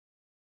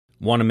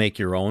Want to make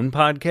your own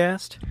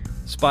podcast?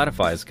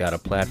 Spotify's got a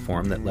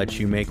platform that lets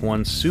you make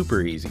one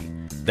super easy,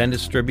 then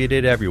distribute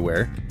it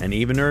everywhere and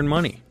even earn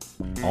money,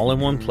 all in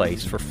one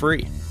place for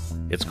free.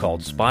 It's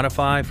called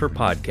Spotify for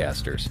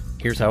Podcasters.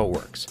 Here's how it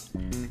works.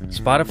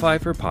 Spotify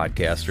for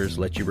Podcasters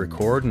lets you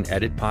record and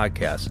edit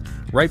podcasts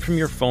right from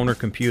your phone or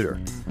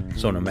computer.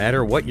 So no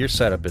matter what your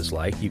setup is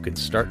like, you can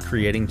start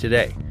creating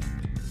today.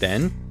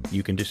 Then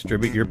you can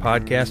distribute your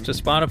podcast to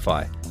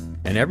Spotify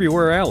and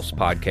everywhere else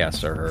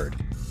podcasts are heard.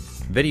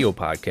 Video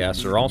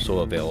podcasts are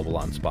also available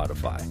on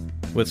Spotify.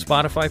 With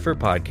Spotify for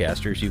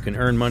Podcasters, you can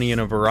earn money in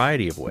a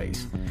variety of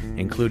ways,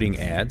 including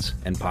ads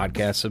and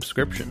podcast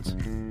subscriptions.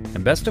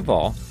 And best of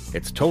all,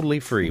 it's totally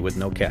free with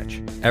no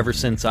catch. Ever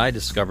since I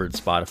discovered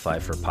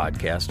Spotify for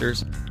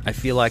Podcasters, I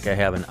feel like I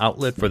have an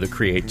outlet for the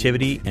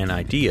creativity and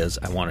ideas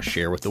I want to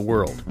share with the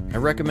world. I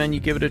recommend you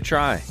give it a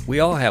try.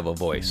 We all have a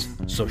voice,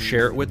 so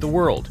share it with the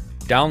world.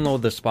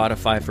 Download the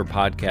Spotify for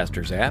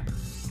Podcasters app,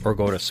 or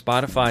go to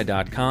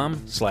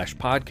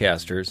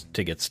spotify.com/podcasters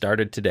to get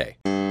started today.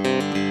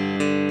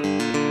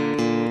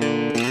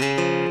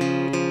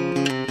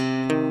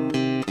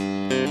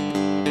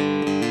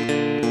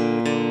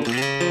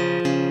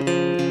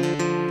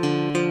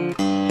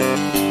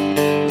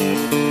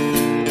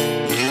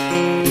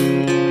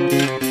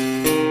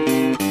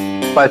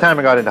 By the time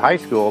I got into high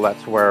school,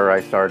 that's where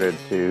I started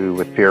to,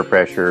 with peer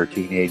pressure,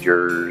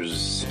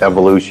 teenagers,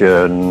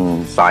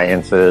 evolution,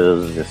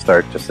 sciences, just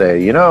start to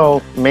say,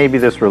 maybe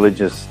this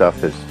religious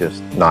stuff is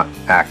just not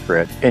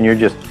accurate. And you're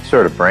just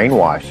sort of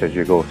brainwashed as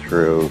you go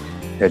through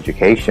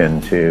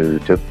education to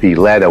be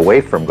led away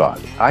from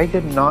God. I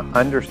did not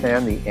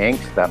understand the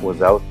angst that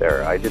was out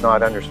there. I did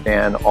not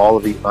understand all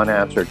of the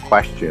unanswered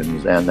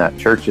questions, and that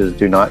churches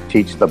do not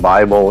teach the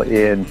Bible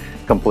in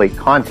complete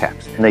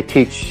context. And they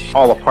teach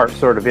all the parts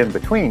sort of in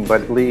between,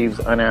 but it leaves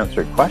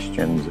unanswered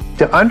questions.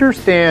 To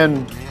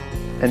understand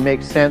and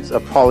make sense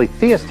of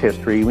polytheist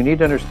history, we need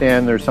to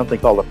understand there's something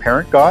called a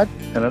parent God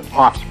and an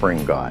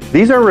offspring God.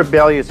 These are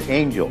rebellious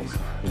angels.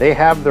 They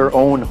have their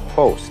own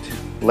host,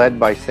 led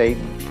by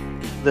Satan.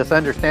 This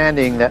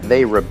understanding that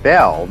they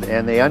rebelled,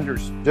 and they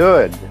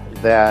understood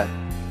that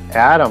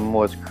Adam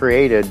was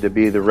created to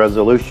be the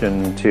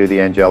resolution to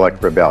the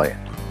Angelic Rebellion,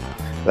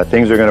 that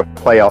things are going to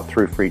play out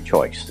through free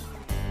choice.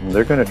 And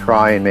they're going to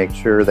try and make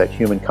sure that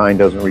humankind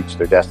doesn't reach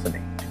their destiny,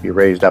 to be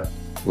raised up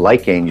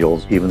like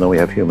angels, even though we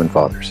have human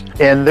fathers.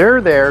 And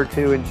they're there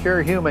to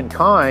ensure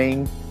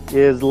humankind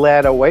is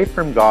led away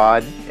from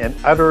God and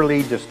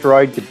utterly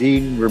destroyed, to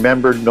be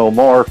remembered no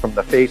more from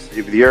the face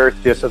of the earth,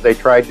 just as they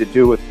tried to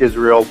do with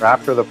Israel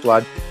after the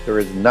flood. There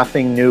is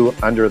nothing new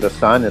under the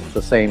sun. It's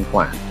the same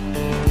plan.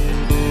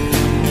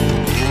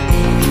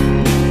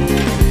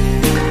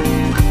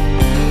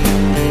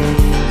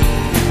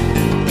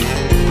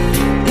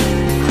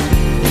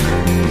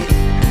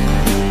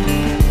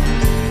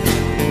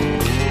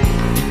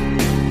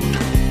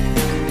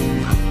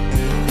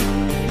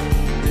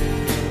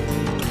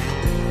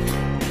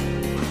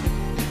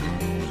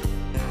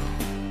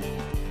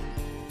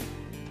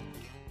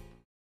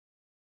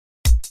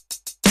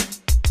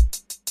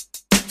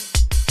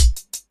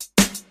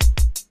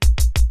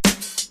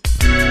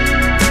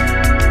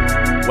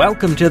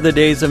 Welcome to the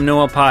Days of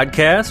Noah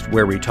podcast,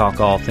 where we talk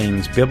all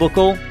things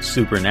biblical,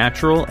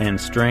 supernatural, and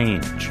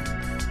strange.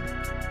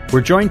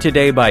 We're joined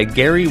today by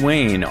Gary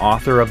Wayne,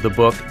 author of the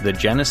book The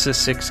Genesis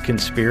 6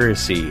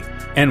 Conspiracy.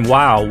 And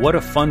wow, what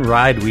a fun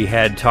ride we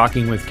had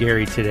talking with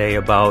Gary today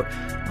about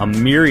a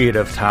myriad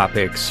of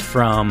topics,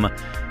 from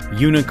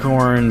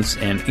unicorns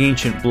and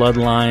ancient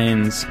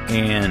bloodlines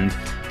and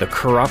the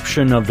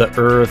corruption of the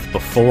earth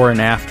before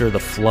and after the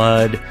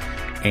flood,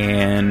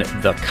 and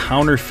the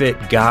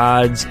counterfeit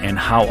gods, and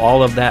how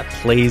all of that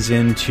plays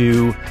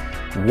into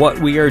what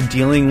we are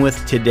dealing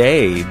with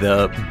today,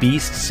 the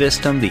beast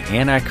system, the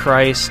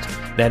Antichrist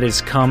that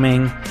is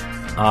coming.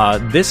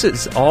 This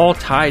is all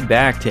tied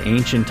back to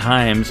ancient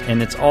times,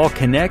 and it's all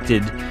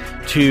connected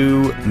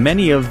to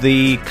many of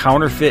the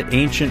counterfeit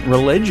ancient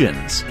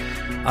religions.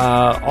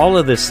 All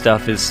of this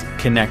stuff is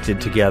connected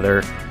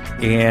together.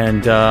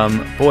 And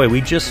boy,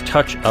 we just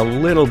touch a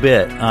little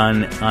bit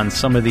on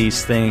some of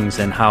these things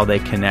and how they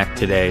connect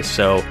today.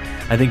 So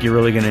I think you're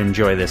really going to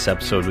enjoy this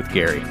episode with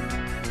Gary.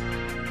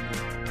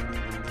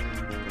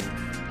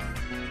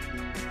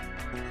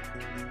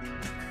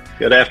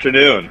 Good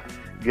afternoon.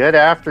 Good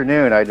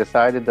afternoon. I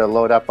decided to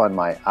load up on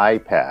my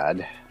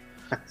iPad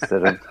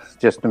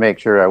just to make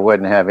sure I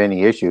wouldn't have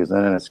any issues.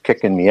 And then it's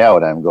kicking me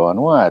out. I'm going,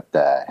 what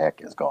the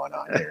heck is going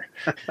on here?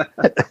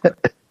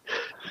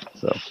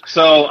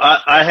 So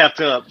I have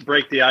to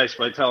break the ice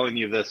by telling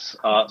you this.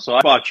 So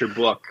I bought your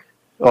book.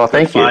 Oh,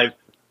 thank you.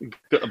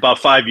 About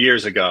 5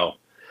 years ago.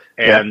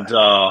 And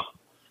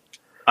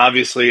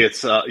obviously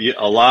it's a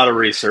lot of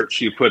research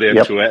you put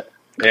into it.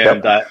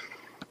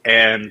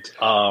 And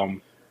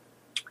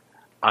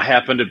I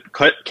happened to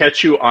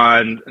catch you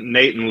on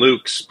Nate and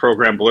Luke's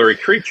program, Blurry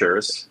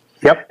Creatures.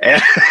 Yep.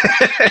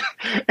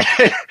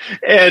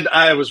 And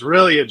I was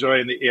really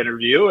enjoying the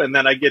interview. And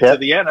then I get to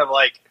the end, I'm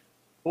like,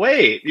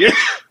 wait,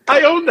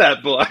 I own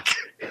that book.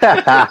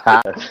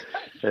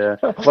 Yeah.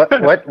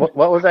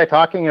 What was I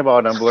talking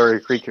about on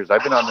Blurry Creatures?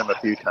 I've been on them a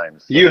few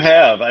times. So. You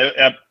have.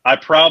 I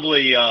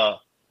probably.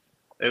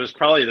 It was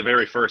probably the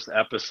very first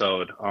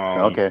episode.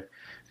 Okay.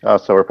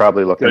 So we're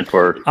probably looking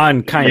for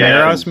on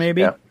chimeras,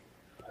 maybe. Yeah.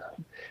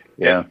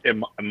 Yeah.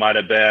 It might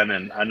have been,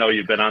 and I know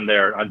you've been on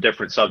there on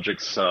different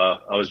subjects.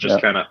 I was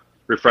just kind of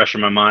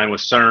refreshing my mind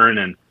with CERN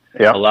and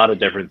a lot of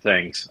different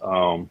things.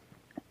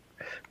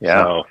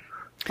 Yeah. So.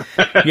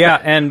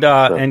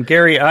 And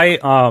Gary,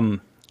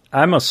 I'm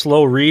a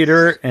slow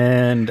reader,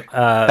 and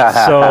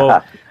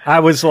so I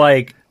was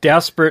like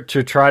desperate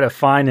to try to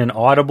find an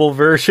audible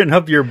version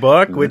of your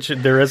book, which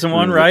there isn't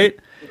one, right?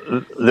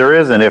 There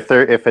isn't. If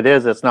it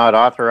is, it's not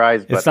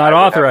authorized. But it's not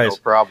authorized.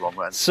 No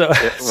problem. So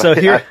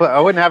here I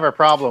wouldn't have a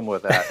problem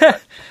with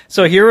that.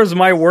 So here was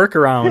my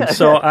workaround.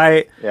 So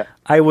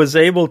I was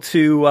able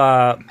to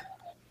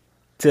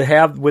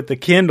have with the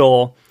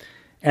Kindle,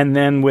 and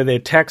then with a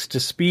text to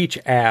speech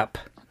app.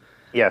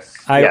 Yes.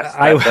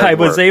 I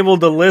was able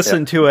to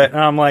listen to it, and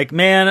I'm like,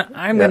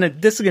 man,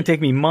 this is gonna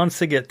take me months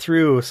to get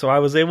through. So I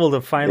was able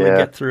to finally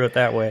get through it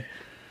that way.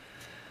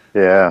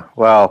 Yeah.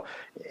 Well.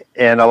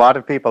 And a lot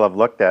of people have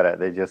looked at it.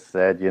 They just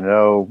said,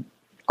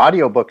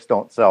 audiobooks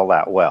don't sell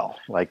that well.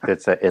 Like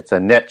it's a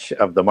niche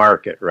of the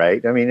market,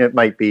 right? I mean, it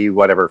might be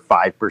whatever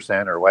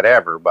 5% or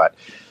whatever, but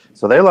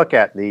so they look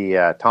at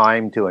the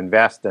time to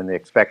invest and the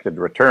expected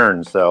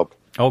return. So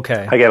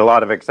okay, I get a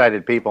lot of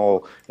excited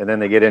people, and then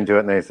they get into it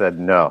and they said,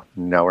 no,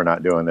 we're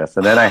not doing this.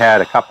 And then I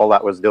had a couple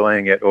that was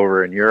doing it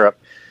over in Europe,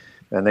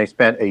 and they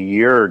spent a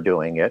year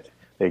doing it.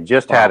 They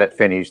just had it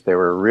finished. They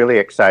were really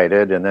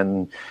excited. And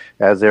then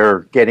as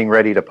they're getting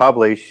ready to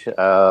publish,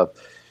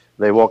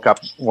 they woke up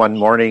one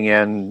morning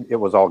and it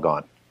was all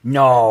gone.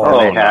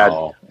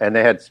 No. And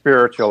they had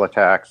spiritual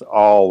attacks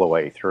all the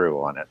way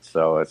through on it.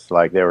 So it's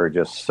like they were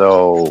just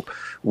so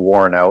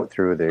worn out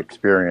through the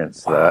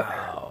experience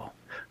wow.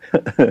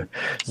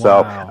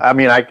 I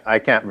mean, I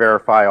can't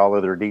verify all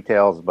of their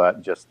details,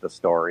 but just the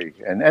story.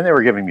 And they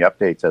were giving me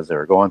updates as they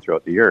were going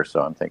throughout the year.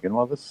 So I'm thinking,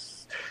 well,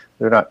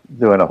 they're not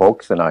doing a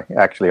hoax, and I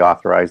actually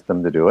authorized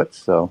them to do it.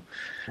 So,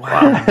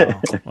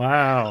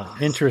 wow,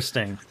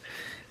 interesting.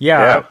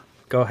 Yeah,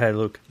 go ahead,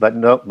 Luke. But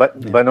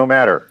no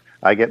matter,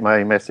 I get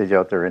my message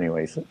out there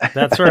anyways.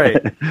 That's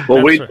right.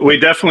 Well, we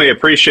definitely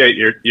appreciate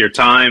your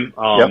time,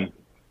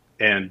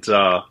 and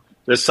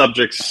this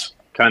subject's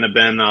kind of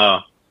been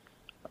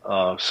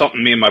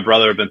something me and my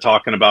brother have been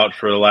talking about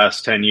for the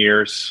last 10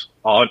 years,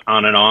 on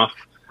and off.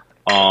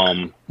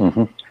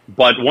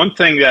 But one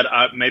thing that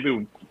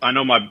I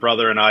know my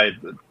brother and I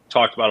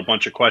talked about a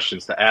bunch of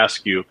questions to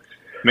ask you.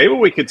 Maybe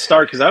we could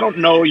start, because I don't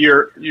know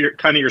your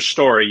kind of your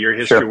story, your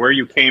history, where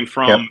you came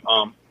from,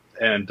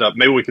 and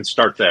maybe we could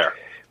start there.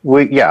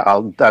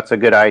 That's a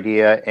good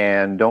idea,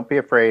 and don't be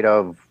afraid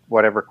of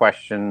whatever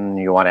question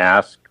you want to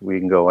ask. We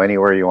can go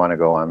anywhere you want to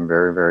go. I'm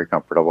very, very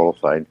comfortable.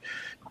 So I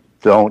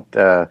don't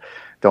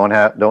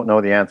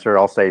know the answer.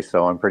 I'll say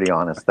so. I'm pretty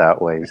honest that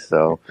way.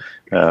 So,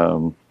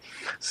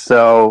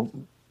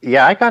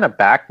 yeah, I kind of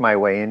backed my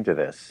way into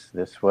this.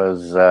 This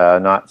was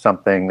not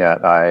something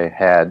that I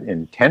had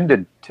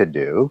intended to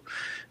do,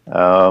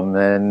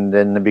 and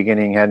in the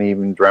beginning hadn't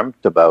even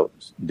dreamt about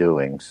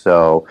doing.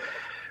 So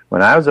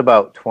when I was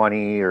about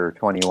 20 or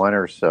 21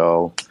 or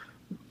so,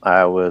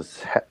 I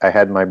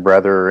had my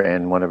brother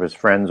and one of his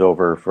friends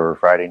over for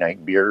Friday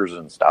night beers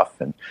and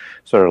stuff, and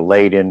sort of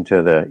late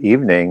into the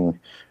evening,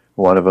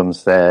 one of them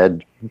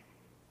said,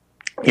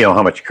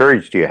 how much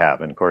courage do you have?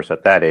 And of course,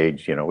 at that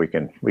age, we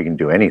can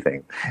do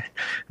anything.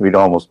 We'd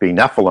almost be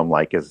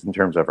Nephilim-like in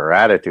terms of our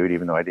attitude,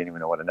 even though I didn't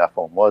even know what a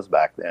Nephilim was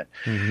back then.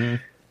 Mm-hmm.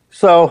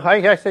 So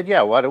I said,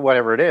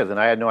 whatever it is.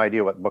 And I had no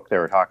idea what book they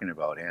were talking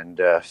about.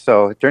 And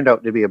so it turned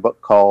out to be a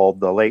book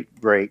called The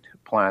Late Great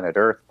Planet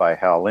Earth by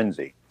Hal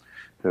Lindsey,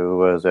 who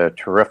was a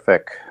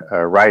terrific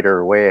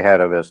writer way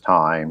ahead of his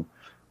time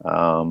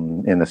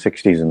in the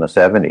 60s and the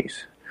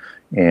 70s.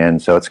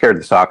 And so it scared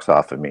the socks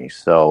off of me.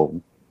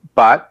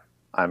 But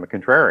I'm a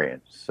contrarian,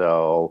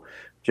 so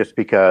just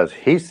because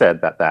he said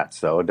that that's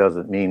so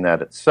doesn't mean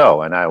that it's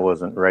so, and I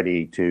wasn't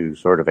ready to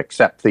sort of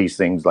accept these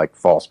things like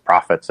false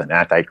prophets and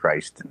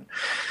Antichrist and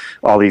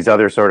all these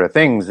other sort of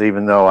things,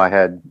 even though I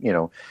had,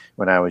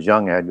 when I was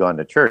young, I had gone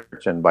to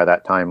church, and by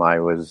that time I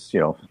was,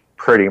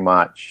 pretty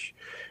much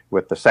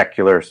with the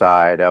secular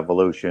side,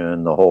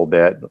 evolution, the whole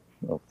bit,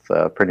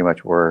 of pretty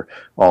much where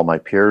all my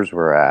peers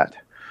were at.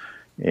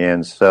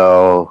 And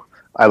so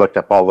I looked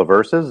up all the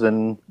verses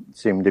and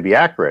seemed to be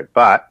accurate,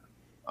 but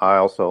I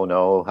also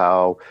know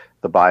how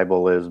the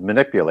Bible is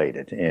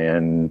manipulated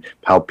and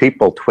how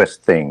people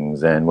twist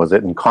things. And was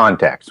it in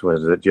context?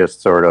 Was it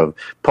just sort of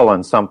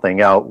pulling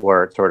something out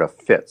where it sort of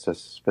fits a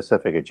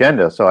specific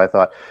agenda? So I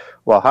thought,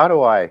 well, how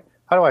do I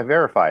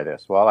verify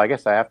this? Well, I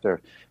guess I have to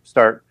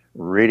start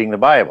reading the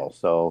Bible.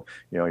 So,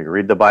 you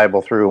read the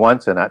Bible through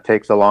once, and that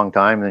takes a long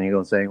time. And then you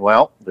go saying,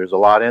 well, there's a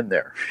lot in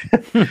there.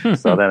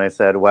 So then I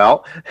said,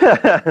 well,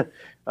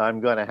 I'm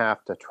going to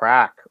have to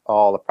track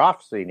all the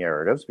prophecy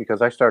narratives,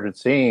 because I started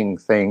seeing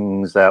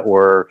things that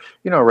were,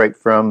 right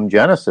from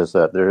Genesis,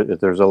 that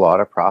there's a lot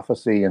of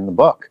prophecy in the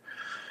book.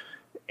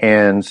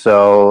 And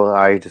so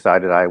I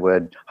decided I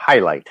would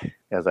highlight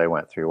as I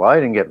went through. Well, I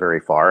didn't get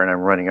very far, and I'm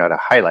running out of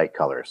highlight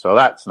color, so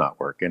that's not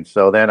working.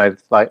 So then I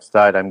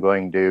decided I'm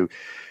going to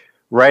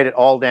write it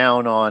all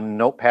down on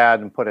Notepad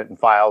and put it in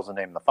files and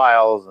name the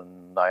files,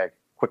 and I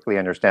quickly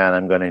understand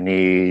I'm going to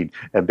need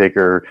a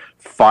bigger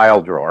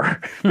file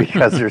drawer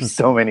because there's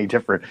so many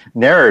different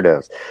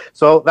narratives.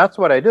 So that's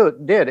what I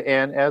did.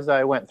 And as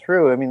I went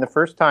through, I mean, the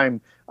first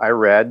time I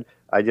read,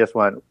 I just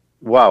went,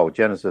 wow,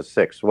 Genesis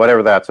 6,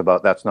 whatever that's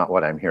about, that's not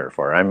what I'm here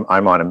for.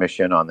 I'm on a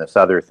mission on this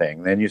other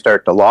thing. Then you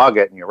start to log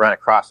it and you run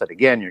across it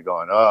again. You're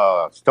going,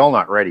 oh, still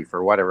not ready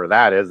for whatever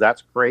that is.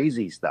 That's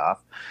crazy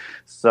stuff.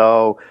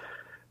 So,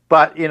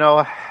 but, you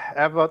know,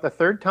 about the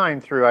third time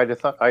through, I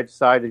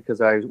decided, because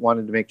I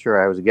wanted to make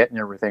sure I was getting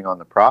everything on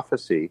the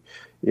prophecy,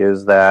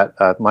 is that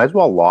might as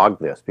well log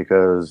this,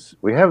 because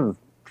we have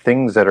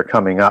things that are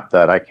coming up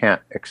that I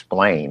can't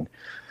explain.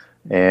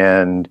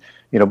 And,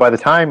 you know, by the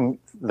time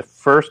the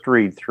first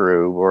read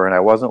through, and I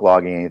wasn't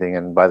logging anything,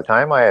 and by the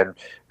time I had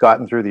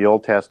gotten through the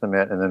Old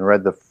Testament and then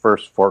read the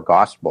first 4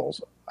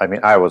 Gospels, I mean,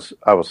 I was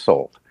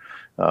sold.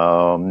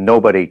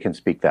 Nobody can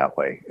speak that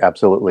way.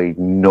 Absolutely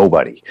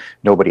nobody.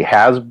 Nobody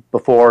has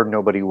before.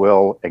 Nobody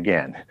will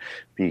again,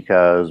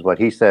 because what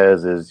he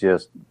says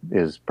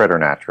is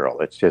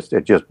preternatural. It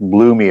just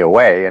blew me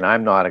away, and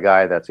I'm not a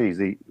guy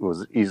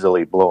was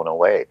easily blown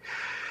away.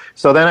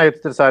 So then I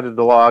decided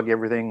to log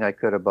everything I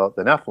could about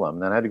the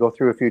Nephilim. Then I had to go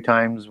through a few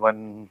times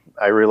when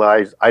I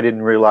realized I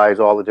didn't realize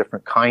all the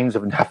different kinds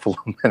of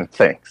Nephilim and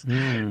things.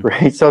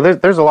 Right? So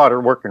there's a lot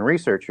of work and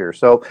research here.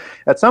 So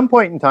at some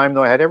point in time,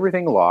 though, I had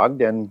everything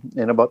logged, and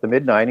in about the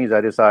mid-90s,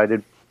 I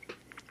decided,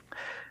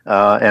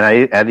 and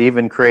I had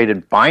even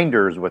created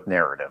binders with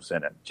narratives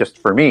in it, just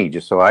for me,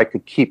 just so I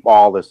could keep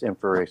all this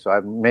information. So I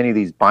have many of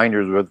these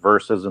binders with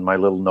verses and my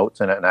little notes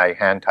in it, and I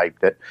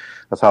hand-typed it.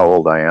 That's how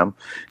old I am.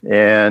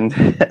 And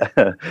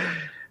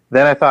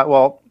then I thought,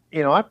 well,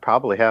 you know, I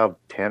probably have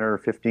 10 or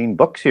 15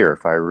 books here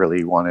if I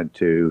really wanted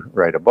to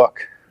write a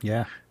book.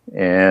 Yeah.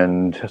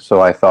 And so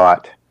I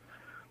thought,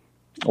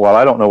 well,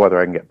 I don't know whether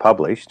I can get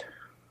published.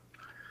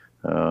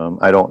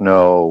 I don't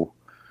know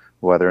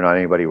whether or not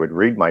anybody would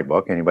read my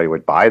book, anybody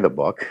would buy the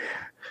book,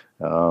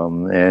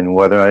 and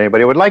whether or not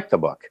anybody would like the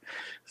book.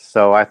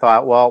 So I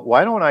thought, well,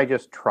 why don't I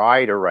just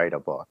try to write a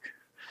book?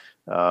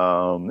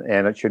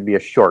 And it should be a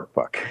short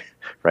book,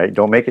 right?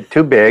 Don't make it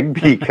too big,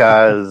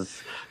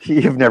 because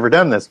you've never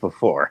done this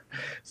before.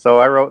 So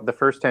I wrote the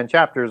first 10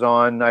 chapters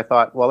on, I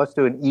thought, well, let's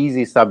do an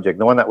easy subject,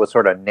 the one that was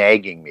sort of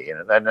nagging me.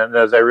 And then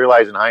as I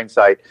realized in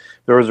hindsight,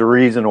 there was a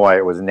reason why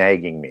it was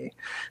nagging me.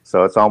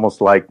 So it's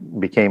almost like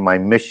became my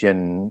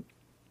mission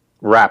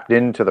wrapped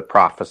into the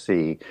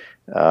prophecy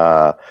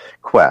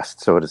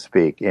quest, so to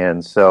speak.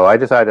 And so I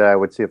decided I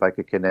would see if I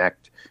could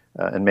connect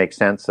and make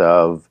sense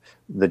of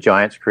the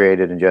giants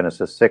created in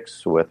Genesis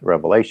 6 with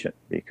Revelation,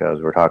 because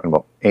we're talking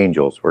about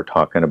angels, we're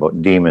talking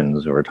about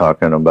demons, we're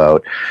talking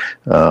about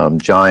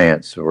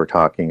giants, we're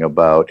talking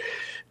about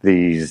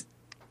these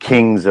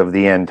kings of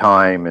the end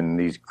time and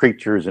these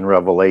creatures in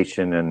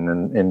Revelation,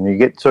 and you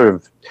get sort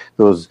of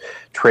those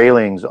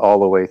trailings all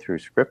the way through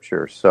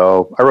Scripture.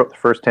 So I wrote the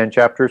first 10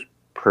 chapters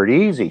pretty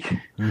easy.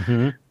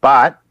 Mm-hmm.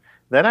 But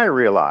then I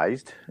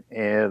realized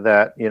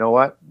that, you know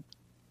what?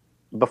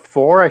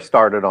 Before I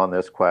started on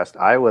this quest,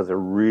 I was a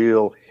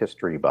real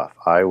history buff.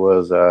 I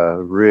was a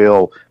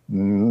real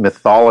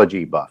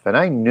mythology buff. And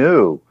I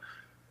knew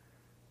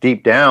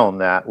deep down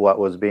that what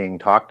was being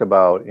talked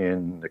about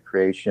in the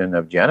creation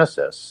of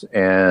Genesis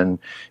and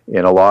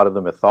in a lot of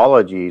the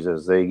mythologies,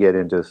 as they get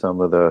into some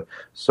of the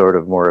sort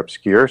of more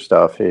obscure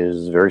stuff,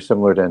 is very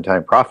similar to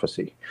end-time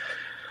prophecy.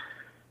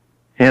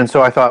 And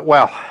so I thought,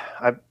 well,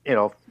 I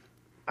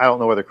don't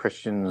know whether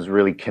Christians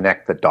really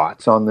connect the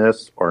dots on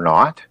this or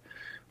not,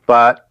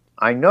 but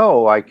I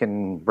know I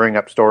can bring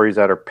up stories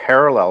that are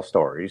parallel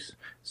stories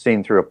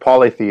seen through a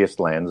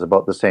polytheist lens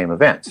about the same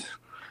events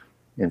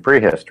in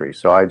prehistory.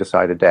 So I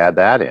decided to add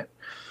that in.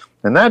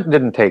 And that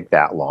didn't take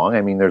that long.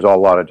 I mean, there's a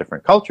lot of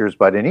different cultures,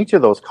 but in each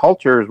of those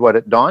cultures, what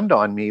it dawned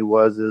on me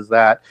is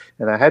that,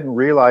 and I hadn't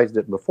realized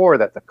it before,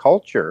 that the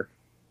culture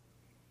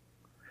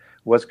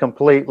was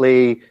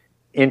completely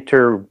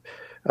interwoven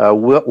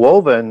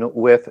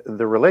with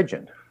the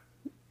religion,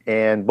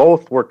 and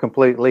both were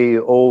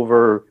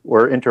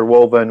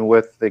interwoven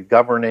with the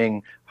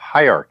governing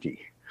hierarchy,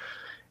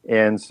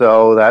 and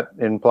so that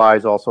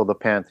implies also the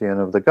pantheon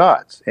of the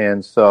gods.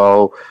 And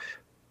so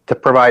to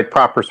provide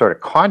proper sort of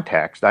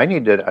context, I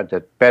needed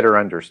to better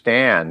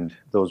understand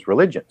those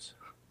religions,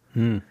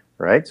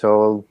 right?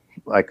 So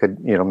I could,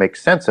 make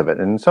sense of it.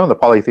 And some of the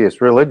polytheist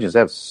religions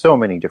have so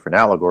many different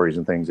allegories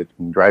and things that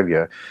can drive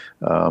you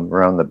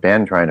around the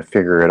bend trying to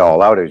figure it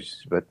all out.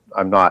 But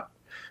I'm not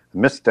a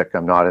mystic.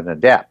 I'm not an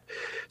adept.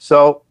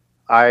 So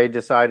I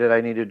decided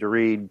I needed to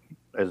read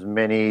as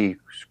many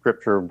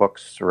scripture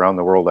books around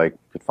the world I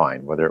could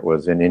find, whether it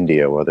was in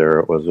India, whether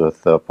it was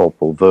with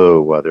Popol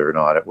Vuh, whether or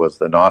not it was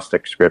the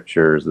Gnostic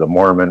scriptures, the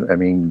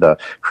the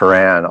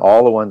Quran,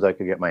 all the ones I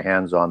could get my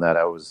hands on that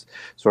I was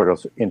sort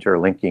of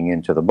interlinking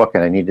into the book.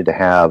 And I needed to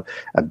have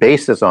a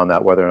basis on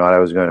that, whether or not I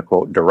was going to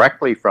quote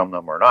directly from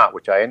them or not,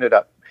 which I ended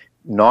up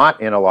not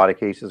in a lot of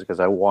cases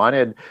because I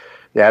wanted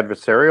the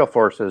adversarial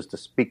forces to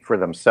speak for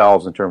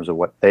themselves in terms of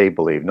what they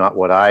believe, not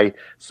what I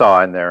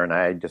saw in there and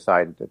I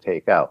decided to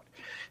take out.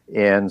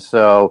 And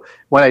so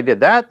when I did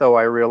that, though,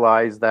 I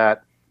realized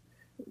that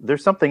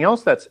there's something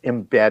else that's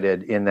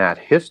embedded in that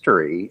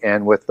history.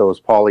 And with those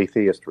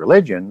polytheist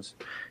religions,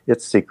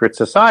 it's secret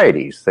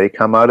societies. They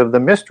come out of the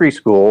mystery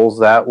schools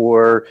that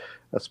were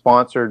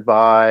sponsored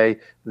by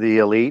the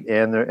elite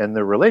and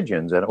the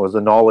religions. And it was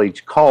a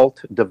knowledge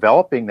cult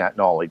developing that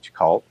knowledge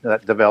cult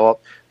that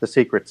developed the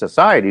secret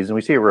societies. And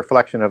we see a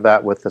reflection of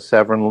that with the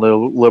 7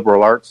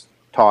 liberal arts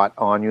taught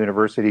on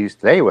universities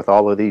today with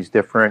all of these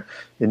different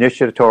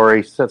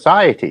initiatory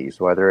societies,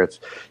 whether it's,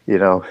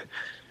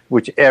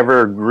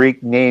 whichever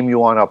Greek name you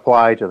want to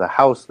apply to the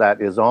house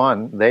that is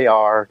on, they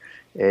are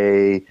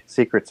a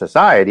secret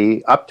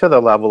society up to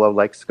the level of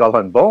like Skull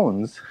and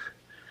Bones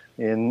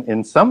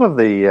in some of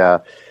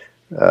the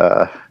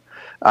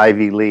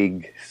Ivy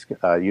League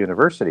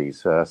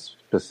universities,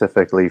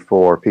 specifically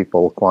for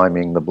people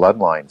climbing the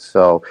bloodlines.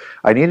 So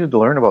I needed to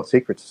learn about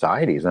secret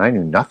societies, and I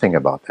knew nothing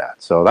about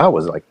that. So that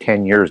was like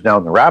 10 years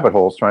down the rabbit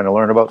holes trying to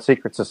learn about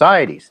secret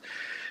societies.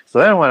 So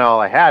then when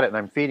all I had it and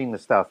I'm feeding the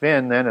stuff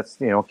in, then it's,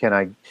 can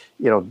I,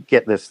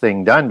 get this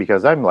thing done?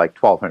 Because I'm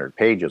like 1,200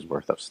 pages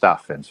worth of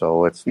stuff. And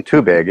so it's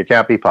too big. It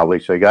can't be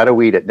published. So you got to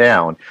weed it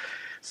down.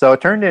 So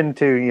it turned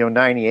into,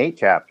 98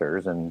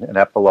 chapters and an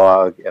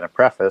epilogue and a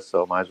preface.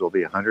 So it might as well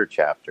be 100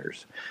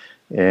 chapters.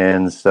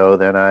 And so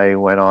then I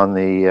went on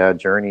the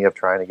journey of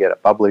trying to get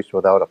it published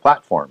without a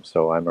platform.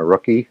 So I'm a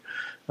rookie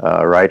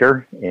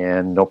writer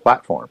and no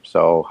platform.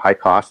 So high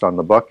cost on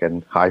the book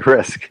and high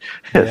risk.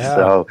 Yeah.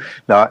 So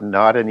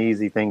not an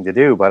easy thing to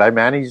do. But I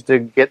managed to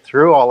get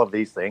through all of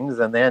these things.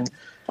 And then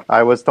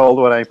I was told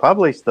when I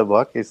published the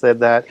book, he said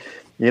that,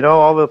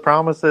 all the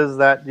promises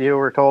that you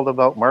were told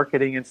about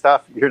marketing and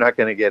stuff, you're not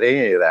going to get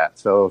any of that.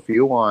 So if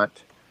you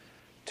want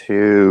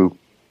to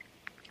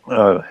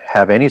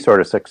have any sort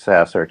of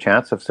success or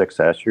chance of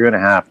success, you're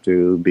going to have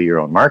to be your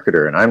own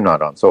marketer. And I'm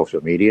not on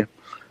social media.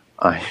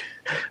 I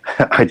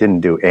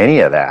didn't do any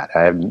of that.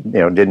 I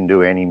didn't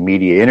do any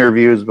media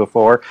interviews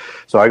before.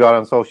 So I got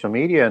on social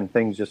media and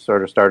things just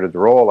sort of started to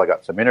roll. I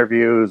got some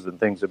interviews and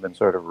things have been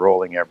sort of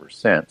rolling ever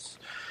since.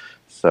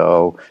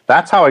 So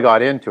that's how I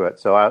got into it.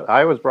 So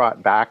I was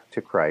brought back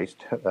to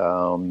Christ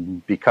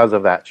because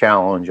of that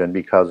challenge and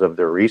because of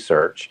the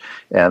research,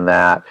 and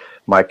that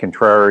my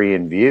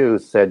contrarian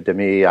views said to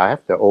me, I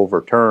have to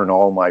overturn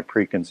all my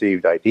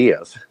preconceived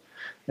ideas,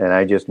 and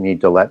I just need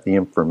to let the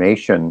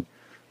information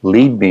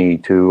lead me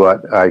to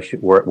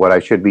what I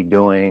should be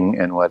doing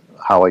and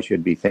how I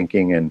should be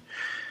thinking, and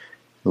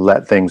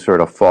let things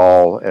sort of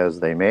fall as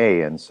they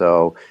may. And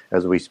so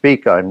as we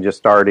speak, I'm just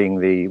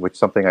starting which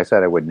something I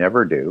said I would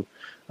never do.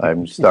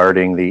 I'm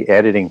starting the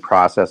editing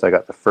process. I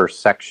got the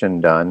first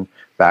section done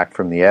back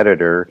from the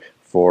editor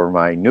for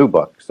my new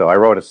book. So I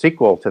wrote a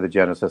sequel to the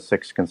Genesis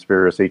 6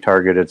 conspiracy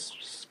targeted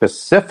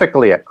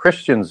specifically at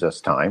Christians this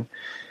time,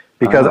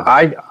 because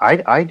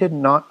I did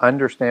not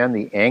understand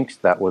the angst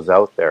that was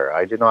out there.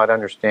 I did not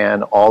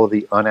understand all of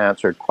the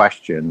unanswered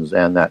questions,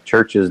 and that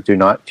churches do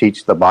not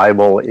teach the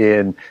Bible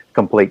in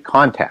complete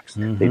context.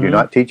 Mm-hmm. They do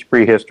not teach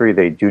prehistory.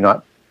 They do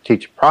not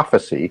teach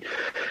prophecy,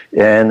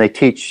 and they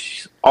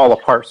teach all the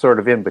parts sort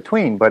of in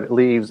between, but it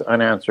leaves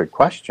unanswered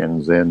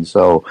questions. And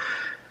so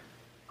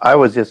I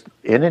was just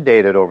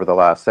inundated over the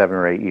last 7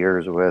 or 8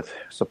 years with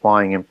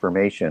supplying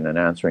information and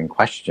answering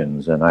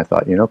questions. And I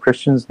thought,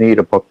 Christians need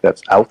a book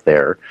that's out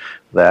there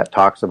that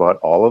talks about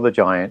all of the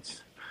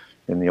giants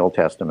in the Old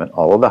Testament,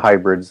 all of the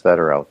hybrids that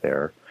are out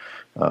there,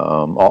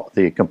 all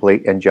the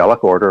complete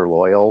angelic order,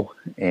 loyal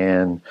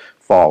and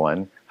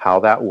fallen, how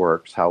that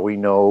works, how we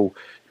know,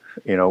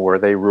 where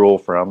they rule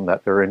from,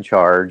 that they're in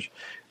charge,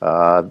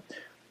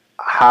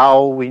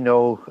 how we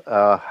know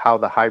how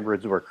the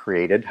hybrids were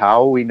created,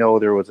 how we know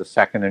there was a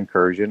second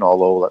incursion,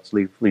 although let's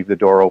leave the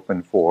door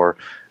open for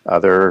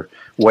other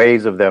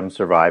ways of them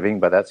surviving,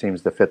 but that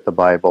seems to fit the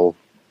Bible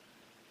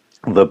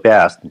the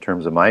best in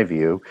terms of my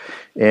view.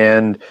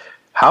 And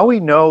how we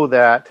know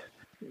that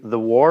the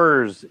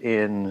wars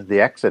in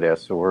the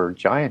Exodus were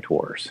giant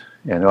wars.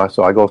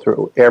 So I go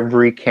through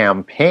every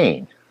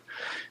campaign,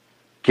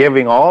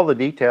 giving all the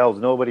details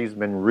nobody's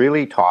been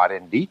really taught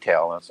in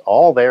detail. And it's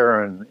all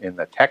there in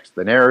the text,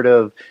 the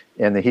narrative,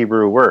 and the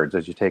Hebrew words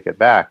as you take it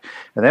back.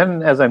 And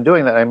then as I'm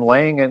doing that, I'm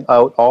laying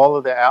out all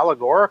of the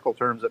allegorical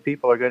terms that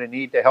people are going to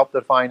need to help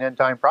define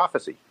end-time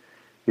prophecy.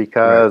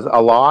 Because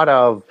a lot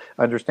of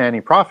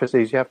understanding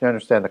prophecies, you have to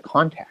understand the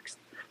context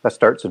that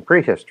starts in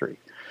prehistory.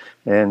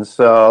 And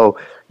so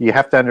you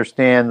have to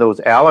understand those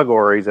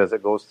allegories as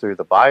it goes through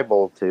the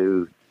Bible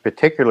to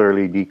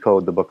particularly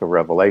decode the book of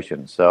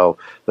Revelation. So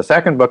the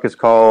second book is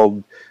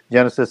called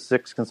Genesis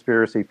 6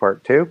 Conspiracy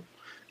Part 2,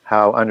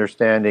 How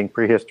Understanding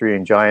Prehistory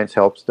and Giants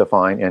Helps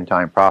Define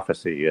End-Time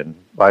Prophecy. And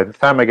by the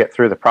time I get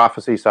through the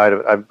prophecy side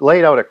of it, I've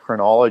laid out a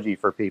chronology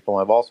for people.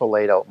 I've also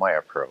laid out my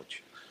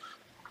approach.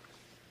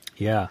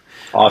 Yeah.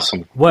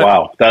 Awesome.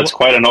 Wow. That's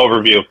quite an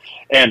overview.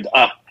 And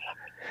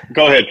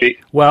go ahead, Pete.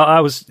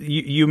 Well,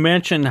 you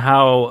mentioned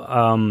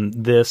how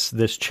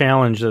this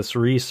challenge, this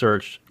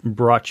research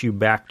brought you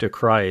back to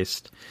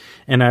Christ.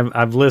 And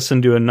I've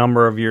listened to a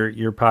number of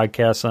your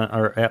podcasts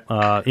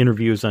or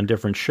interviews on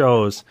different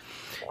shows.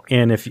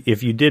 And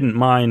if you didn't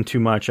mind too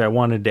much, I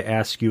wanted to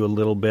ask you a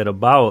little bit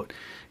about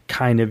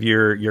kind of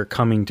your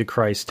coming to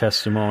Christ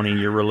testimony,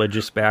 your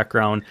religious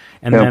background,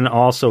 and then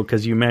also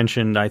because you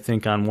mentioned, I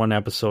think on one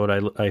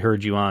episode I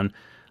heard you on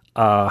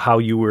how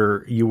you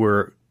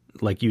were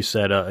like you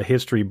said a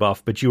history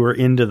buff, but you were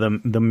into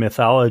the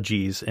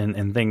mythologies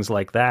and things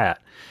like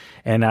that.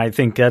 And I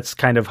think that's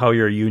kind of how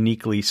you're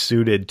uniquely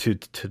suited to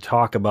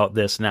talk about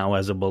this now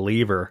as a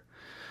believer.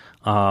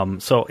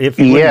 So if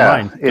you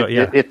wouldn't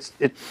mind,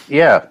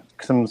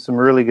 some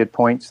really good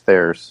points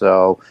there.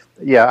 So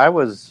I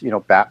was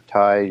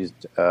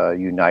baptized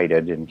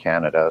United in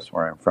Canada, that's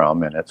where I'm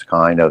from, and it's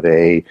kind of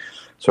a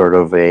sort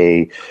of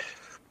a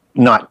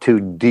not too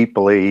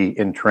deeply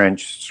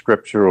entrenched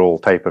scriptural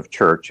type of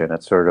church, and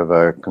it's sort of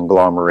a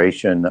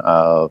conglomeration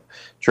of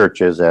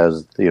churches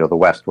as the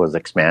West was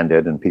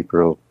expanded and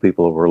people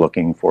were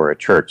looking for a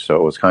church. So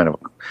it was kind of,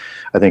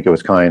 I think it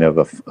was kind of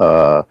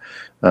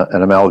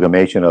an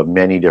amalgamation of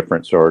many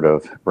different sort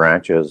of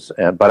branches.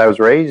 But I was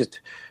raised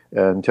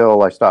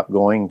until I stopped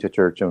going to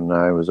church when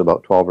I was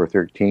about 12 or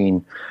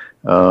 13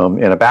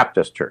 in a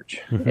Baptist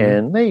church. Mm-hmm.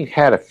 And they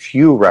had a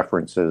few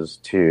references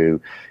to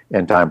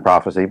end-time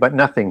prophecy, but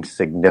nothing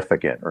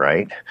significant,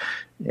 right?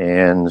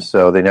 And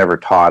so they never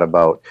taught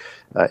about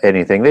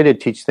anything. They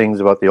did teach things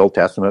about the Old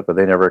Testament, but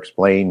they never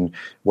explained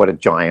what a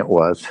giant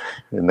was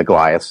in the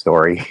Goliath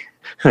story.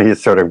 They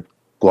just sort of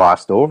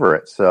glossed over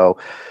it. So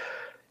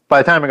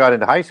by the time I got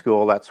into high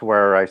school, that's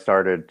where I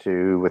started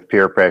to, with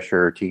peer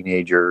pressure,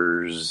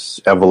 teenagers,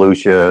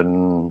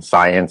 evolution,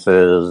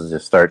 sciences,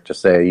 just start to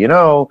say,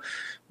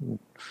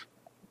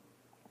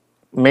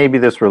 maybe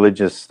this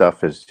religious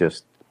stuff is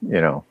just,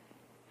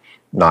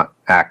 not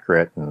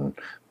accurate, and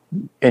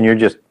you're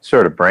just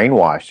sort of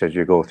brainwashed as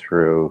you go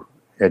through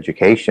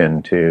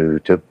education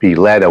to be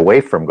led away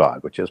from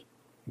God, which is,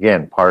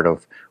 again, part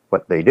of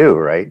what they do,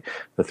 right?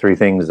 The three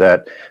things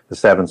that the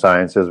seven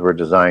sciences were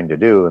designed to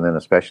do, and then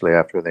especially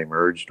after they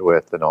merged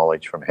with the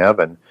knowledge from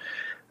heaven,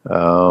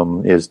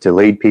 is to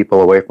lead people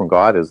away from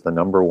God is the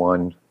number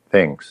one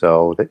thing.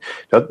 So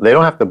they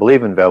don't have to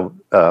believe in,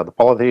 the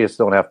polytheists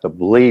don't have to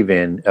believe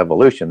in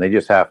evolution. They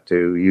just have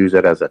to use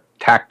it as a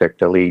tactic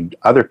to lead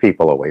other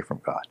people away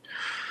from God.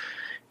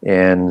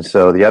 And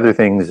so the other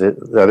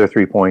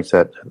 3 points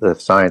that the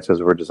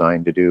sciences were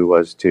designed to do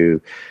was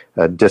to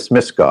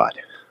dismiss God.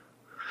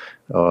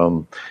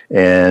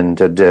 And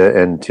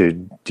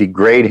to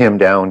degrade him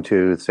down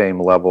to the same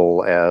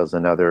level as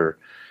another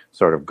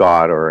sort of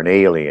god or an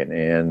alien.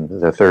 And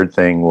the third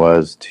thing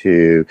was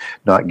to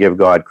not give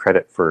God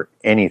credit for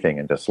anything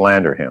and to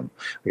slander him.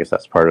 I guess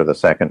that's part of the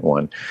second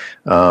one.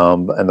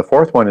 And the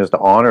fourth one is to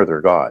honor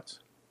their gods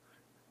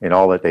in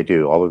all that they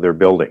do, all of their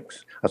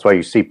buildings. That's why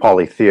you see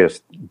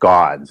polytheist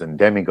gods and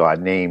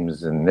demigod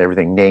names and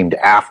everything named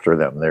after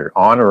them. They're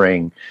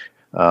honoring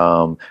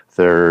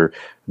their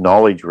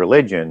knowledge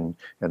religion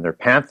and their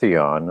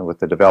pantheon with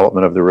the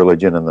development of the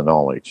religion and the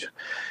knowledge.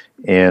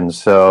 And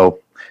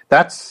so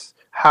that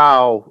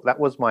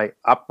was my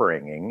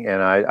upbringing,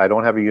 and I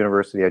don't have a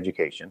university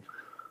education.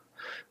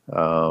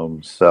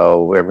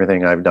 So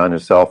everything I've done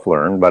is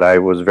self-learned, but I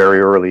was very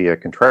early a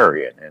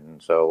contrarian,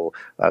 and so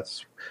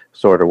that's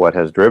sort of what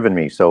has driven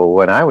me. So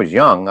when I was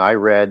young, I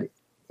read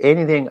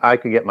anything I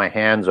could get my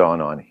hands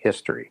on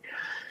history.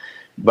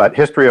 But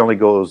history only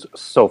goes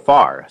so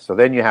far. So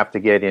then you have to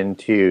get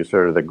into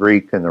sort of the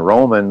Greek and the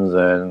Romans,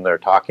 and they're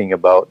talking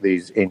about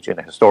these ancient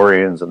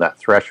historians and that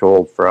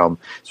threshold from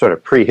sort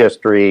of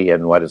prehistory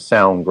and what is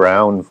sound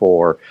ground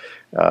for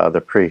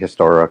the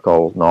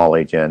prehistorical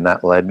knowledge. And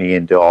that led me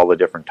into all the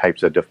different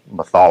types of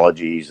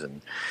mythologies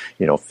and,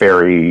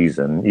 fairies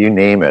and you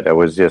name it.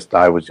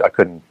 I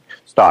couldn't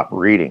stop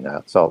reading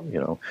that. So,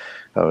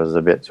 I was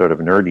a bit sort of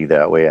nerdy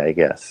that way, I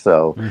guess.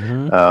 So,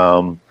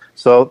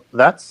 so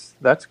that's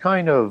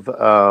kind of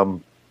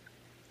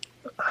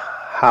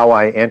how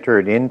I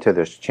entered into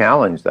this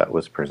challenge that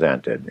was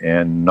presented,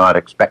 and not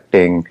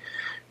expecting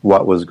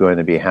what was going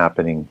to be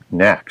happening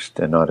next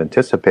and not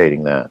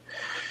anticipating that.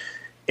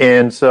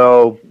 And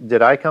so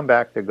did I come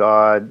back to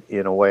God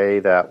in a way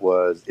that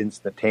was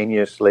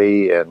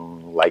instantaneously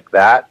and like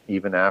that?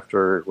 Even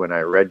after when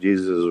I read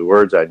Jesus'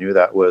 words, I knew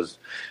that was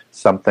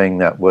something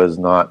that was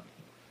not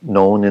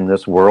known in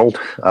this world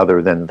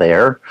other than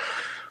there.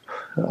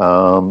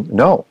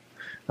 No,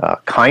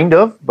 kind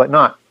of, but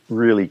not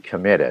really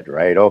committed,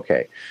 right?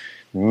 Okay,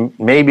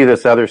 maybe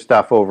this other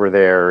stuff over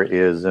there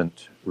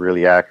isn't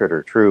really accurate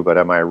or true, but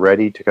am I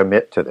ready to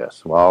commit to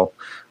this? Well,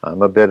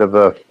 I'm a bit of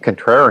a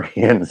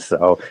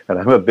contrarian, and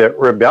I'm a bit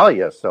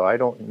rebellious, so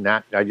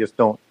I just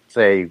don't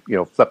say,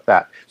 flip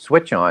that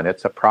switch on.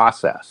 It's a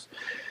process.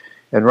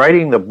 And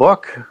writing the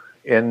book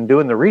and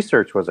doing the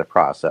research was a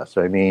process.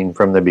 I mean,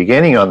 from the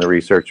beginning on the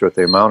research, with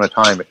the amount of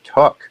time it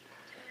took,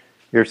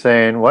 you're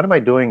saying, what am I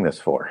doing this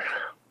for?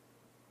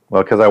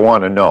 Well, because I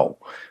want to know.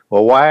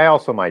 Well, why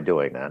else am I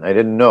doing that? I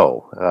didn't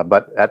know.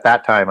 But at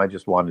that time, I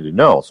just wanted to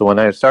know. So when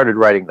I started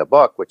writing the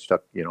book, which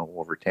took,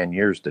 over 10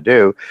 years to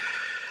do,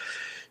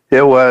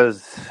 it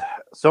was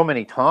so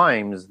many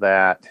times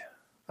that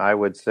I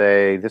would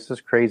say, this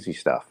is crazy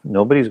stuff.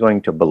 Nobody's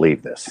going to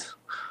believe this.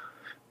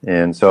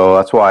 And so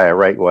that's why I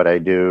write what I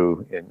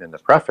do in the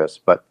preface.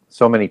 But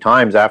so many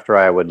times after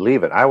I would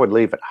leave it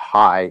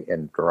high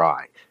and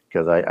dry,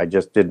 because I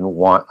just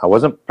I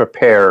wasn't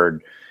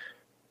prepared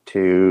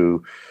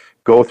to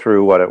go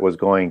through what it was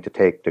going to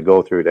take to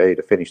go through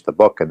to finish the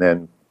book, and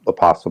then the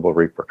possible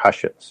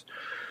repercussions.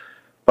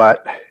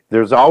 But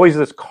there's always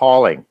this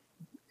calling,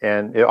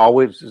 and it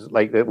always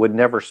it would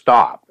never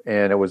stop.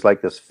 And it was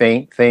like this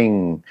faint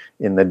thing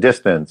in the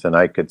distance, and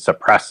I could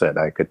suppress it.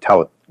 I could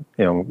tell it,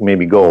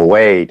 maybe go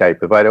away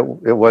type of, but it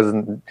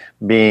wasn't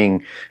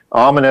being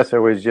ominous. It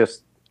was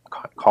just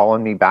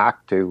calling me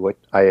back to what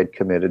I had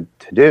committed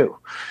to do.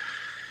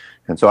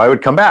 And so I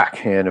would come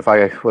back, and if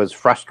I was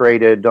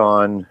frustrated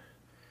on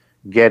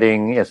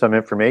getting some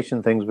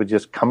information, things would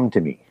just come to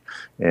me.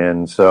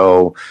 And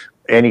so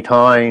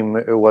anytime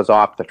it was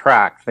off the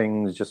track,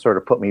 things just sort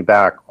of put me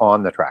back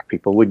on the track.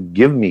 People would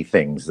give me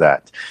things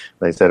that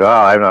they said,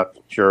 I'm not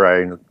sure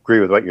I agree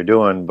with what you're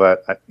doing,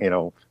 but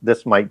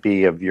this might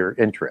be of your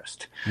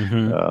interest.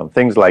 Mm-hmm.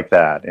 Things like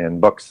that, and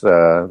books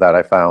that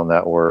I found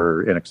that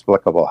were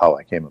inexplicable how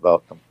I came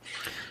about them.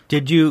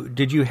 Did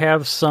you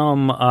have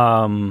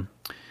some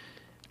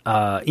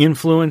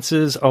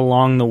influences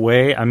along the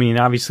way? I mean,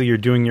 obviously you're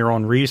doing your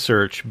own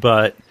research,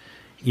 but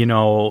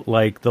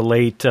like the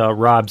late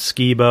Rob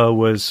Skiba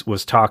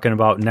was talking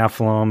about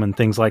Nephilim and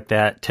things like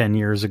that 10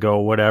 years ago,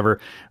 whatever.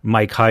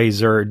 Mike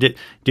Heiser.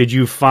 Did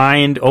you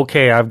find,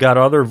 okay, I've got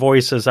other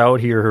voices out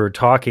here who are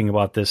talking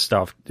about this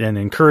stuff and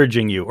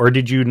encouraging you, or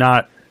did you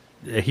not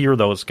hear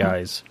those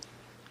guys?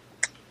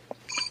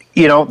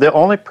 The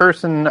only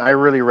person I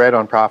really read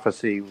on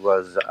prophecy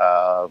was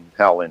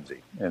Hal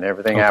Lindsey, and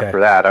everything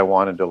after that I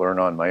wanted to learn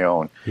on my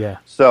own. Yeah.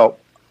 So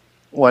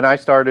when I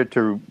started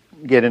to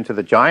get into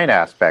the giant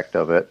aspect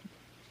of it,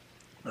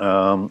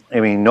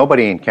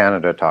 nobody in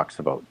Canada talks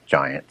about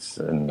giants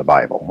in the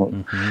Bible.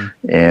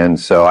 Mm-hmm. And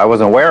so I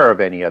wasn't aware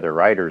of any other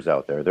writers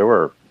out there. There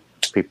were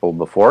people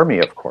before me,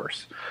 of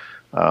course,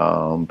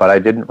 but I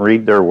didn't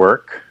read their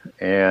work.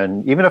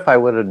 And even if I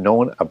would have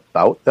known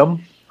about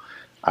them,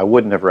 I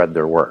wouldn't have read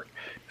their work.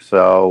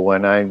 So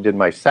when I did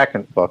my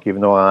second book,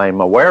 even though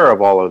I'm aware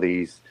of all of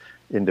these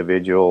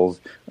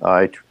individuals,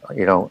 I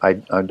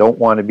don't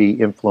want to be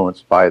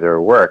influenced by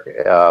their work.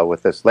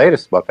 With this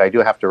latest book, I do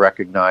have to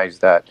recognize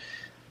that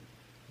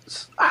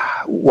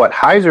what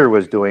Heiser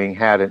was doing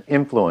had an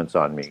influence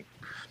on me.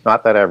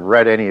 Not that I've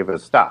read any of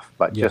his stuff,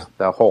 but just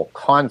the whole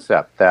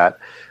concept that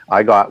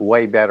I got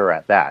way better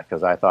at that,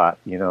 because I thought,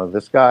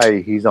 this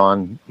guy, he's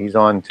on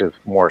to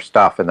more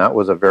stuff, and that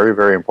was a very,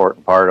 very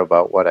important part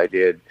about what I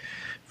did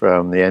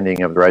from the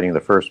ending of writing the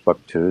first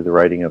book to the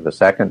writing of the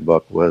second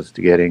book, was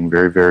to getting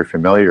very, very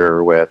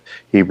familiar with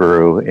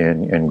Hebrew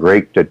and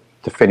Greek to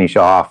finish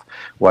off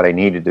what I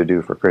needed to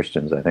do for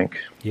Christians, I think.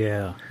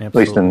 Yeah, absolutely. At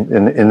least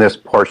in this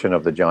portion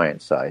of the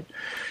giant side.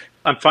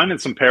 I'm finding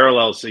some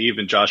parallels to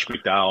even Josh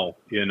McDowell,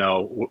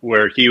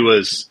 where he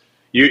was,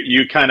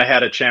 you kind of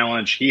had a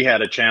challenge, he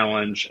had a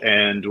challenge,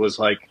 and was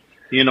like,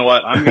 you know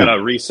what, I'm going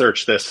to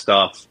research this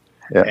stuff.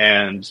 Yeah.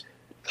 And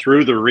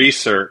through the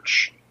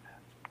research,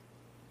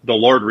 the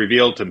Lord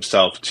revealed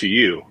himself to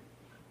you.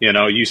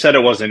 You said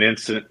it wasn't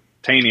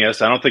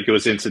instantaneous. I don't think it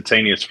was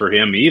instantaneous for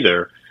him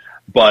either,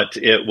 but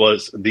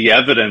the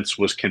evidence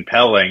was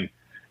compelling,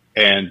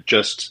 and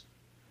just,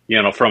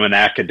 from an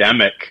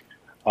academic,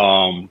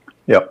 it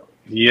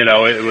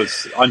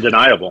was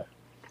undeniable.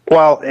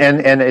 Well,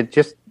 and it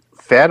just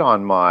fed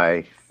on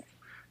my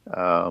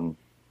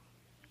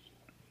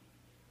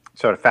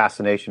sort of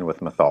fascination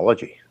with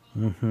mythology.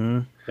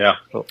 Mm-hmm. Yeah.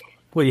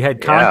 Well, you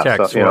had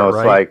context, so, it's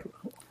right?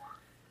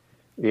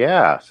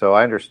 So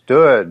I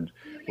understood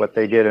what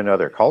they did in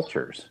other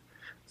cultures.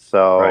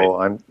 So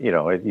right.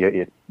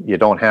 You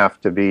don't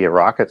have to be a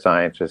rocket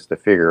scientist to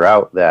figure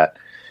out that,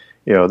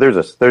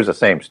 there's a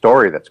same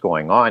story that's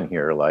going on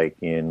here. Like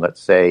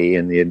let's say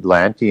in the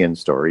Atlantean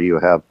story, you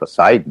have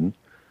Poseidon,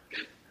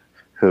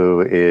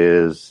 who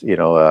is, an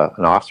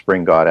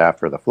offspring god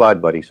after the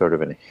flood, but he sort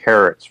of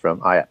inherits from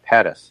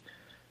Iapetus,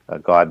 a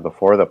god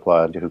before the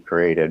flood, who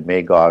created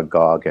Magog,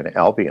 Gog, and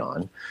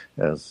Albion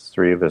as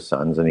three of his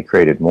sons, and he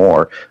created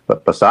more.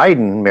 But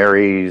Poseidon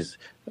marries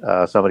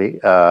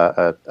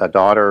a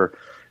daughter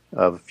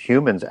of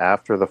humans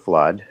after the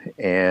flood,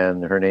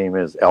 and her name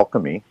is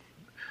Alchemy,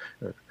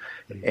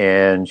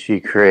 and she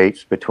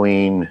creates,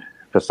 between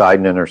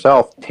Poseidon and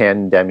herself,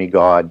 10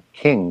 demigod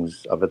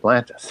kings of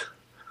Atlantis.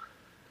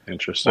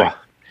 Interesting. Well,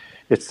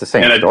 it's the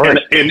same story.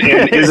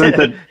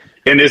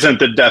 Isn't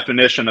the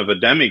definition of a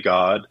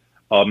demigod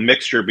a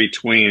mixture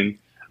between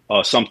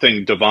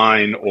something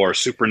divine or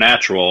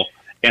supernatural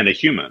and a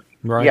human?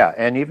 Right. Yeah,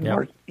 and even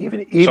more.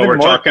 So we're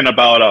talking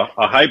about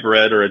a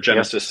hybrid or a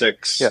Genesis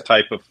 6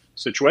 type of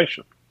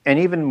situation. And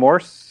even more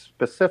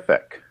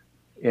specific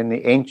in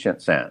the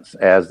ancient sense,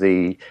 as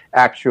the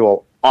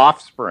actual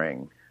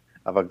offspring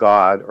of a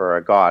god or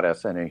a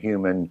goddess and a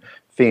human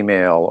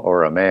female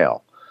or a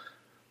male.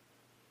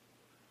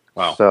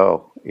 Wow.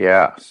 So,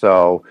 yeah.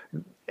 So,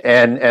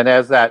 and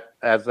as that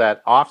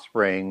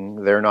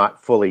offspring, they're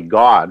not fully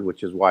God,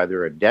 which is why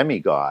they're a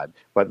demigod,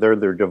 but they're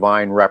their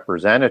divine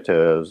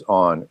representatives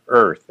on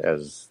earth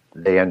as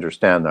they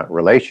understand that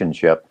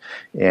relationship.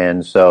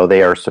 And so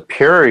they are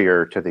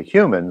superior to the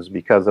humans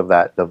because of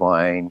that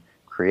divine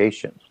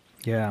creation.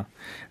 Yeah.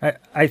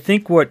 I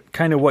think what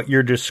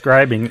you're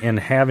describing and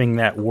having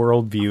that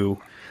worldview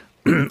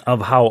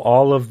of how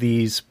all of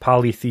these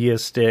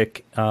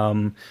polytheistic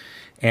and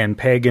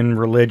pagan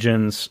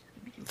religions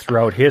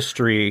throughout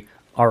history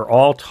are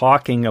all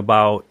talking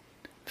about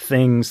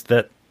things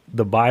that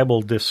the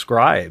Bible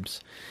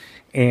describes.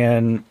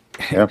 And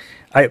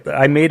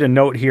I made a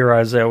note here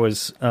as I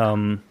was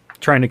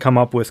trying to come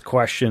up with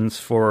questions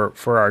for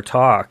our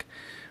talk,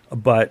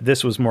 but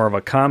this was more of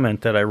a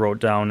comment that I wrote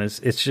down.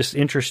 It's just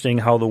interesting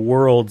how the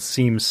world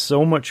seems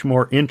so much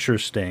more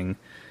interesting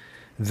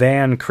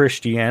than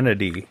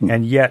Christianity,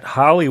 and yet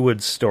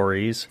Hollywood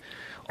stories,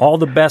 all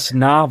the best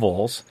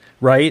novels,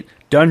 right?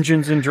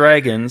 Dungeons and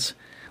Dragons,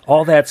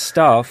 all that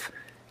stuff,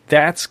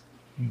 that's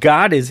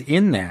God is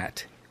in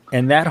that,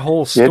 and that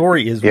whole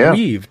story is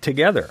weaved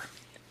together.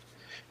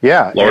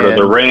 Yeah, Lord of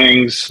the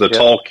Rings, the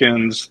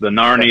Tolkiens, the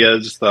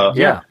Narnias,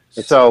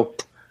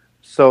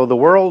 So the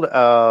world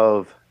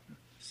of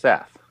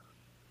Seth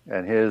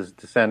and his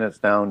descendants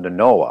down to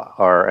Noah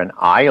are an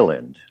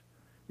island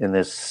in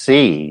this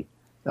sea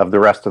of the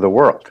rest of the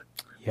world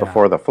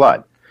before the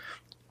flood.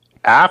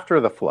 After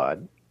the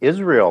flood,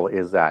 Israel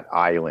is that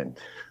island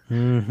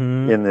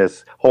in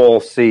this whole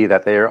sea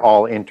that they're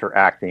all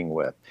interacting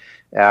with.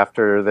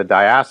 After the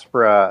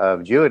diaspora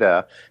of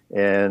Judah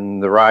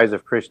and the rise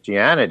of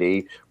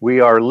Christianity,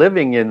 we are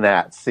living in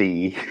that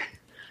sea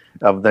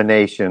of the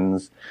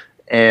nations.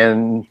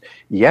 And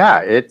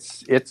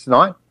it's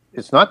not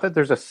that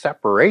there's a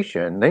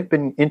separation. They've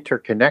been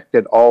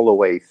interconnected all the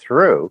way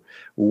through.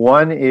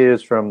 One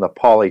is from the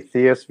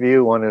polytheist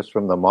view, one is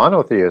from the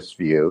monotheist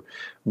view,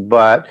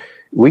 but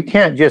we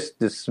can't just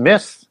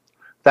dismiss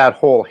that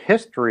whole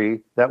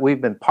history that we've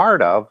been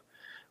part of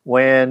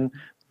when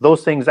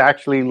those things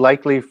actually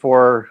likely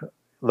for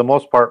the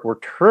most part were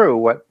true,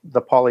 what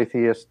the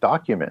polytheists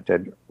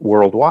documented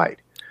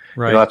worldwide.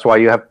 Right. That's why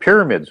you have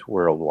pyramids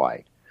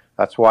worldwide.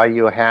 That's why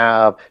you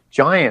have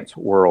giants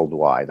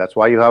worldwide. That's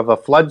why you have a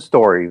flood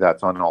story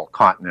that's on all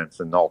continents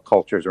and all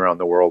cultures around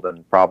the world,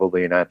 and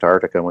probably in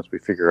Antarctica once we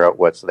figure out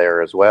what's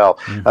there as well.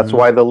 That's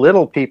why the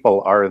little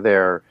people are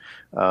there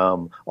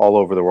all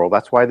over the world.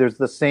 That's why there's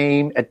the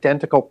same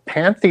identical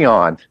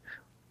pantheon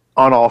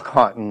on all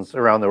continents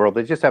around the world.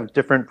 They just have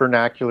different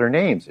vernacular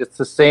names. It's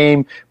the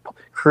same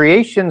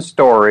creation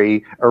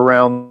story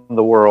around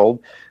the world,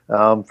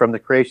 from the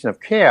creation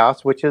of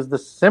chaos, which is the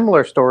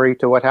similar story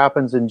to what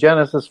happens in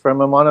Genesis from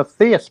a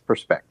monotheist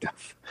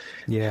perspective.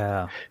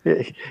 Yeah.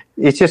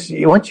 It's just,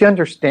 once you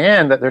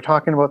understand that they're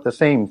talking about the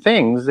same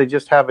things, they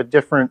just have a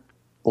different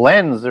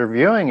lens they're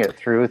viewing it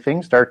through,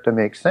 things start to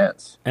make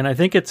sense. And I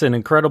think it's an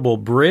incredible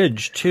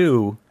bridge,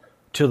 too,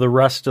 to the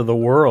rest of the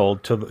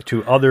world,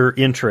 to other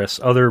interests,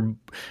 other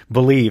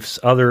beliefs,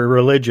 other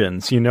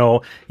religions. You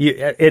know,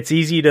 it's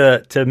easy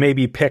to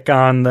maybe pick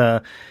on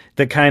the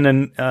kind of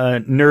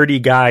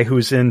nerdy guy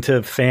who's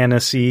into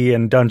fantasy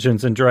and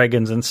Dungeons and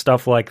Dragons and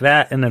stuff like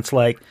that. And it's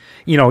like,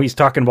 you know, he's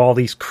talking about all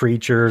these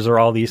creatures or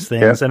all these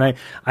things. And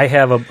I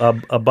have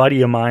a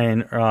buddy of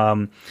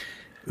mine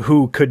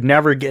who could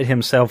never get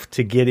himself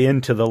to get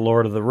into the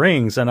Lord of the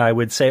Rings. And I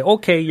would say,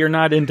 okay, you're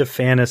not into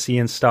fantasy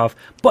and stuff,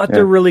 but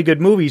they're really good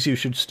movies. You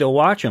should still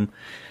watch them.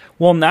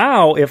 Well,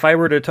 now, if I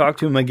were to talk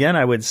to him again,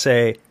 I would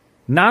say,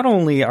 not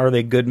only are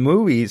they good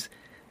movies,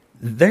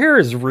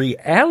 there's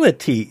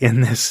reality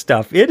in this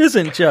stuff. It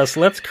isn't just,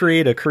 let's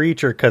create a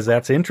creature because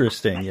that's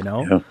interesting, you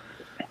know?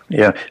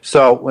 Yeah.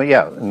 So,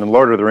 and the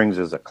Lord of the Rings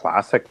is a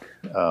classic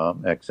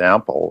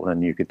example,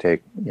 and you could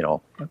take,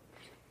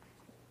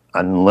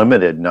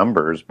 unlimited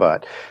numbers,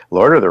 but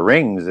Lord of the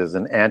Rings is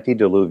an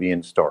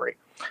antediluvian story.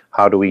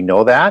 How do we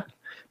know that?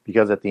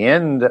 Because at the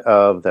end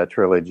of the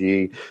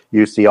trilogy,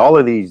 you see all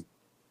of these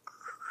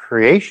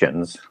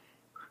creations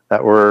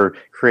that were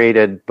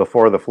created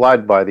before the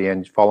flood by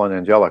the fallen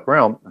angelic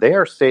realm. They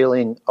are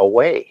sailing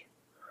away.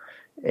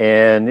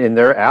 And in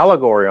their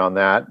allegory on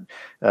that,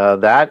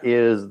 that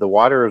is, the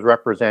water is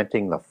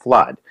representing the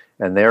flood.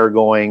 And they're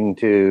going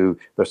to,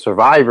 the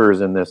survivors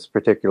in this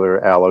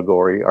particular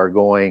allegory are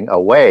going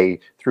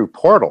away through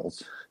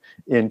portals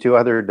into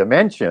other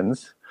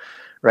dimensions,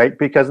 right?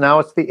 Because now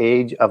it's the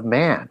age of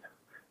man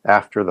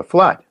after the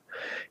flood.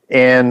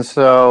 And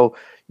so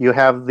you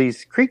have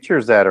these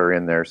creatures that are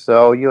in there.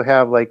 So you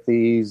have like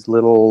these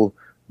little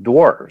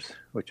dwarves,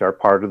 which are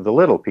part of the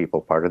little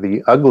people, part of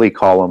the ugly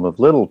column of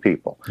little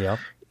people. Yeah.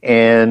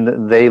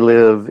 And they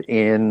live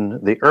in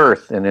the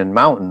earth and in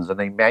mountains, and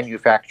they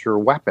manufacture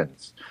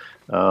weapons.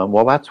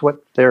 Well, that's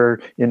what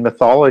they're in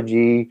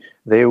mythology.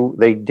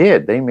 They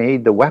did. They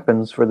made the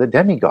weapons for the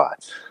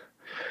demigods.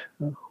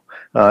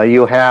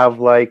 You have,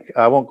 like,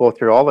 I won't go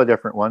through all the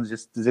different ones,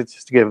 just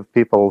to give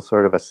people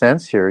sort of a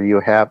sense here. You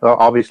have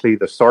obviously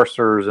the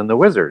sorcerers and the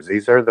wizards.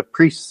 These are the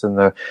priests and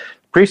the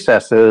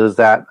priestesses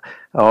that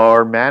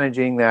are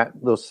managing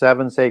those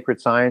 7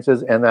 sacred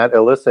sciences and that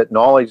illicit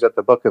knowledge that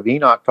the Book of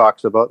Enoch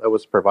talks about that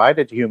was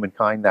provided to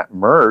humankind that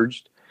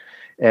merged.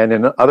 And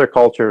in other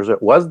cultures,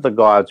 it was the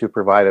gods who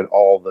provided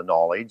all the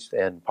knowledge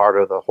and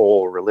part of the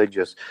whole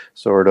religious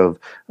sort of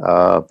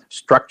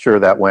structure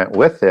that went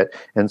with it.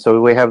 And so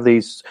we have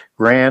these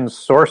grand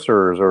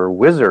sorcerers or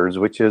wizards,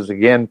 which is,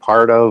 again,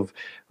 part of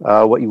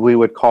what we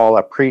would call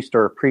a priest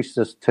or a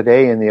priestess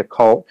today in the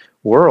occult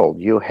world.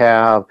 You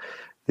have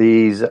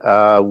these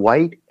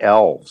white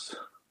elves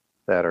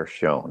that are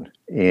shown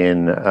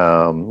in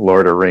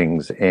Lord of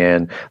Rings.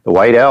 And the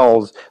white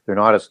elves, they're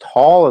not as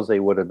tall as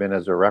they would have been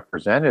as they're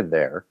represented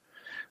there,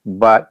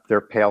 but they're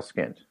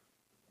pale-skinned.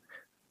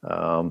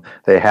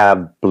 They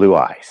have blue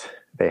eyes.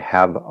 They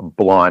have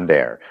blonde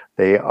hair.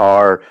 They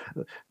are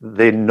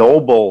the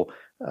noble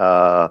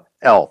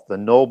elf, the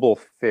noble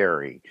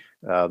fairy,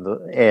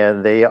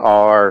 and they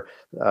are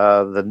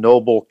the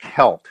noble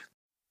Celt.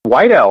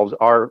 White elves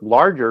are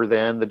larger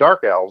than the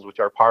dark elves,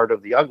 which are part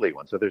of the ugly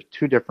one. So there's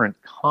 2 different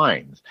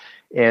kinds.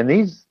 And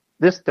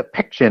this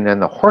depiction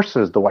and the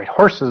horses, the white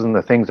horses and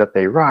the things that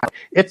they ride,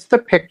 it's the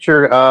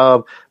picture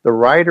of the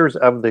riders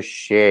of the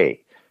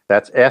Shea.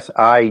 That's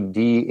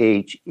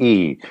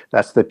Sidhe.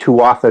 That's the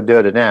Tuatha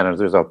De Danann.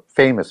 There's a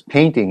famous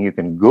painting you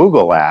can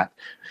Google at,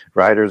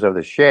 Riders of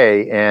the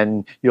Shea,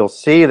 and you'll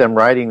see them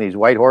riding these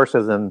white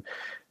horses, and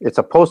it's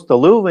a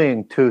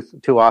post-diluvian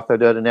Tuatha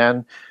De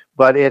Danann,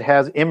 but it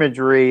has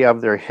imagery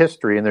of their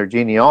history and their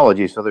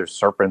genealogy. So there's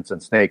serpents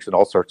and snakes and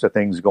all sorts of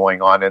things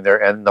going on in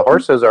there. And the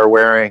horses are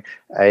wearing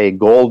a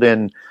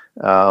golden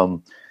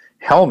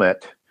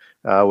helmet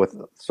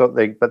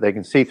but they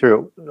can see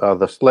through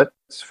the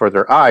slits for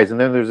their eyes. And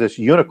then there's this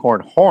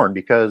unicorn horn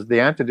because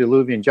the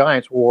antediluvian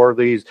giants wore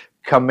these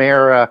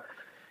chimera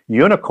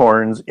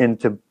unicorns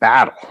into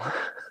battle.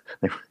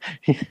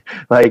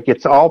 Like,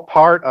 it's all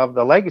part of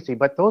the legacy,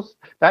 but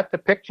that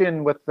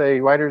depiction with the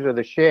Riders of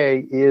the Shea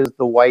is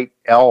the white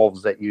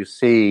elves that you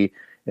see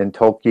in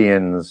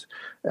Tolkien's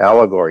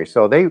allegory.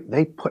 So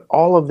they put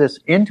all of this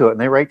into it, and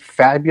they write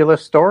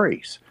fabulous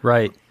stories.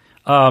 Right.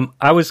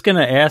 I was going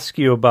to ask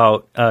you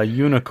about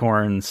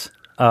unicorns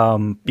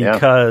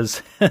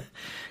because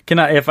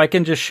if I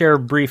can just share a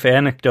brief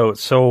anecdote.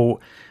 So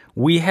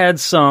we had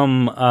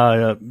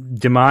some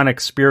demonic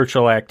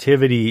spiritual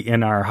activity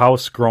in our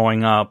house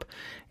growing up,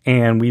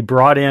 and we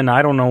brought in,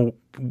 I don't know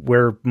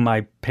where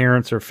my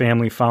parents or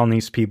family found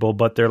these people,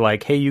 but they're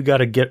like, hey, you got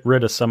to get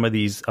rid of some of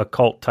these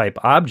occult type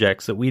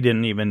objects that we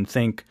didn't even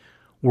think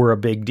were a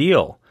big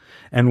deal.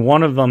 And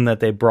one of them that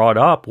they brought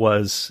up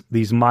was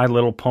these My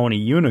Little Pony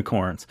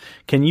unicorns.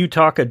 Can you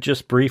talk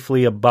just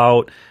briefly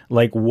about,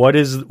 like, what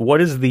is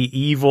the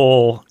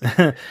evil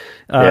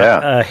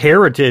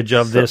heritage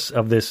of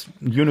this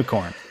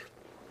unicorn?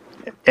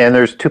 And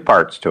there's 2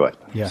 parts to it.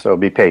 Yeah. So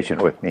be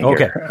patient with me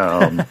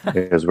here,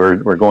 because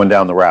we're going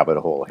down the rabbit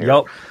hole here.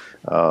 Yep.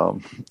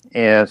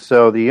 And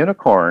so the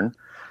unicorn,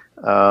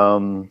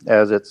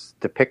 as it's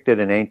depicted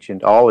in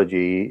ancient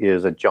ology,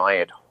 is a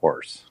giant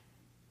horse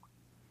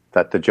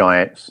that the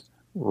giants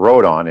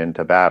rode on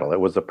into battle. It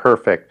was a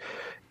perfect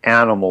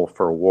animal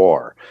for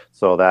war,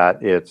 so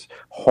that its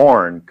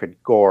horn could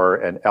gore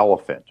an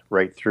elephant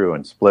right through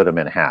and split him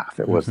in half.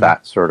 It was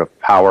that sort of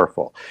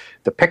powerful.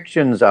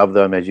 Depictions of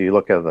them, as you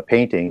look at the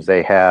paintings,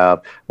 they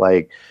have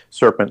like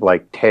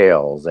serpent-like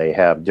tails, they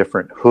have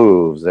different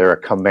hooves, they're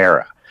a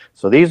chimera.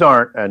 So these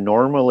aren't a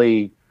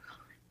normally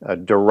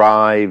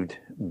derived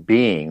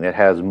being that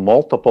has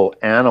multiple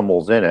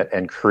animals in it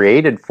and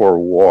created for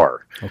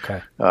war.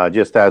 Okay.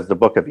 Just as the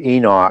Book of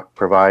Enoch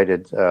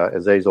provided,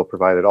 Azazel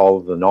provided all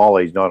of the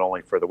knowledge, not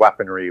only for the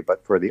weaponry,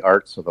 but for the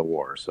arts of the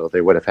war. So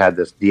they would have had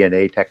this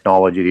DNA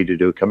technology to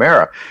do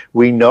chimera.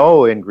 We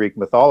know in Greek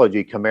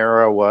mythology,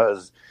 chimera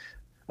was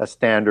a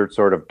standard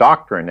sort of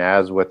doctrine,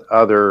 as with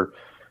other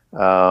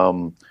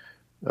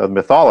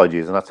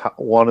mythologies. And that's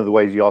one of the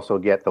ways you also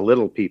get the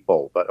little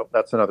people, but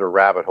that's another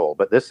rabbit hole.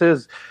 But this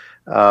is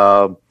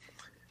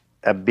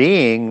a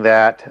being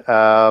that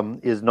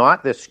is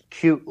not this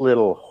cute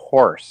little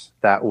horse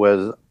that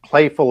was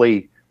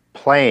playfully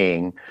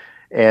playing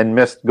and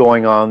missed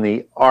going on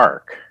the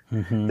ark.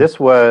 This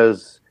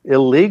was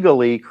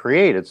illegally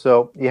created.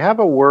 So you have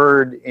a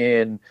word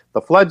in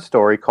the flood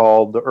story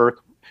called the earth,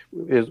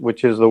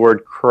 which is the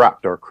word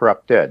corrupt or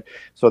corrupted.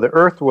 So the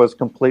earth was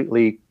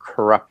completely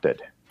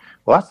corrupted.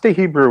 Well, that's the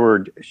Hebrew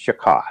word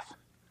shakath.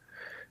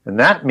 And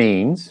that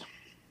means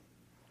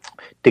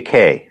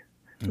decay,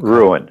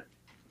 ruin,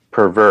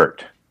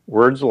 pervert,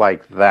 words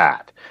like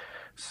that.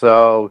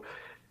 So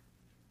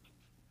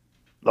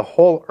the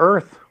whole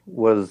earth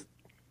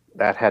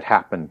that had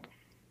happened.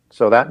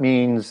 So that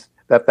means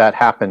that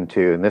happened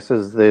to, and this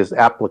is this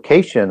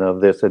application of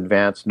this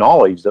advanced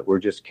knowledge that we're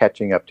just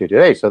catching up to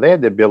today. So they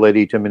had the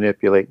ability to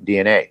manipulate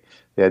DNA.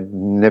 They had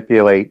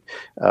manipulate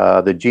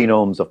the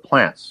genomes of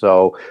plants.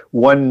 So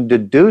one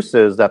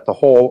deduces that the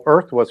whole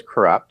earth was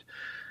corrupt.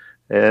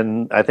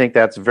 And I think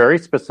that's very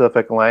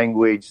specific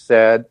language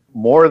said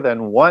more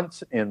than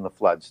once in the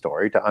flood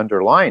story to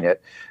underline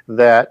it,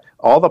 that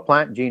all the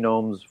plant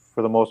genomes,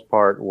 for the most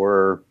part,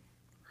 were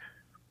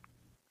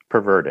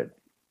perverted.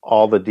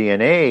 All the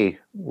DNA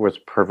was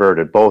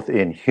perverted, both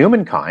in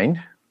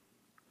humankind,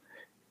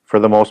 for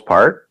the most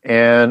part,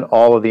 and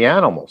all of the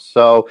animals.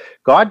 So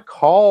God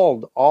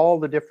called all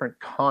the different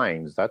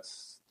kinds.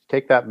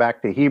 Take that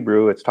back to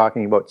Hebrew, it's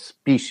talking about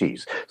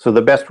species. So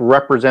the best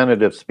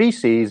representative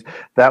species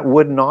that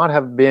would not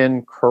have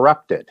been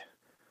corrupted.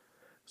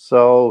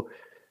 So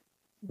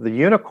the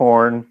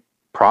unicorn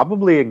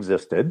probably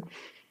existed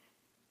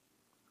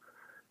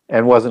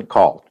and wasn't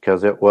called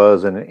because it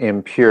was an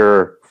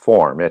impure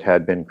form. It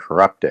had been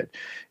corrupted.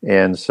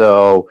 And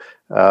so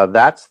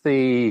that's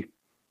the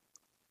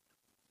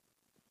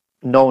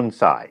known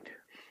side.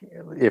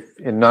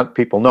 And not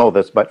people know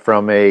this, but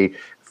from a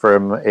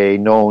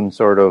known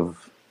sort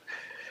of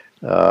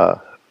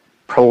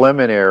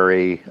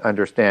preliminary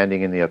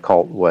understanding in the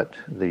occult what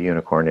the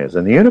unicorn is.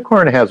 And the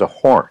unicorn has a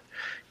horn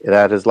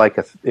that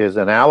is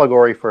an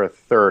allegory for a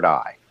third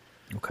eye.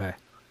 Okay.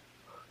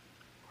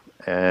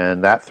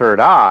 And that third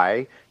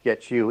eye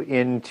gets you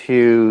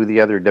into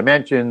the other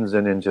dimensions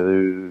and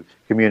into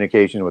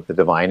communication with the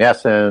divine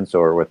essence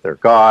or with their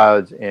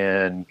gods,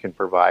 and can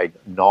provide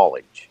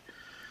knowledge.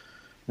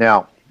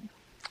 Now,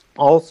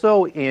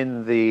 also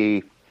in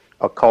the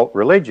occult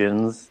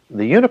religions,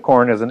 the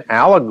unicorn is an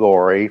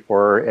allegory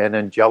for an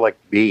angelic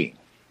being.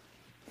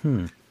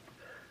 And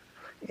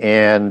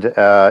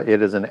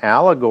it is an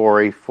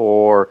allegory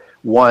for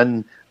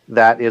one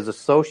that is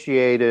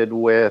associated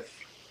with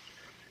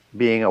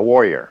being a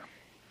warrior.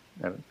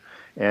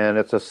 And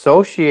it's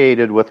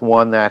associated with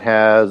one that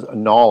has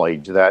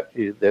knowledge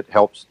that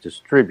helps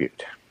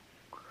distribute.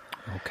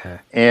 Okay.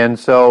 And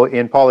so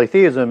in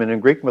polytheism and in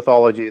Greek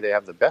mythology, they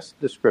have the best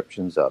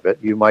descriptions of it.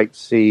 You might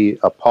see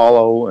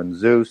Apollo and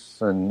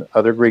Zeus and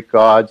other Greek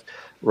gods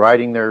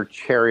riding their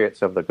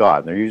chariots of the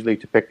god. They're usually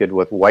depicted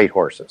with white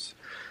horses.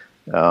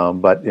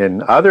 But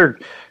in other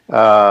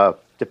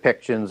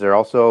depictions, they're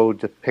also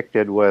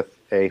depicted with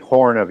a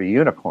horn of a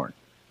unicorn.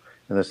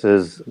 And this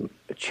is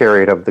a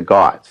chariot of the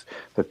gods.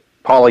 The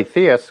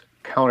polytheists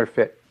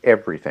counterfeit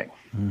everything.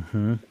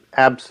 Mm-hmm.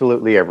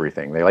 Absolutely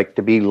everything. They like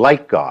to be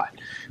like God.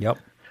 Yep.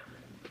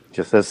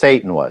 Just as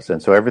Satan was.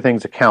 And so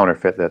everything's a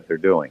counterfeit that they're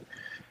doing.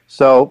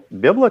 So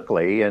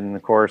biblically, and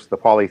of course the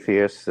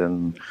polytheists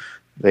and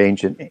the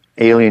ancient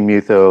alien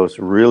mythos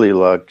really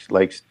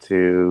likes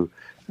to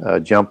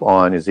jump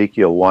on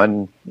Ezekiel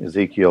 1,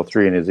 Ezekiel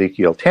 3, and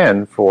Ezekiel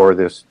 10 for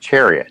this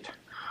chariot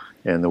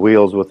and the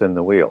wheels within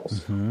the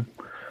wheels. Mm-hmm.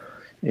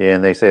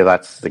 And they say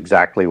that's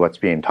exactly what's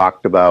being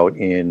talked about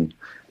in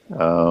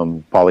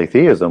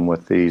polytheism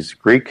with these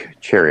Greek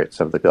chariots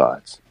of the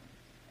gods.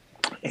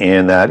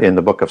 And that in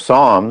the book of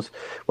Psalms,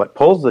 what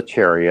pulls the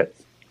chariot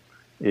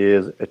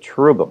is a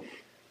cherubim.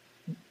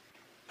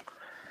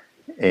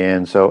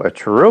 And so a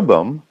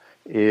cherubim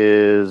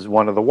is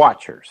one of the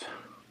watchers,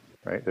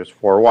 right? There's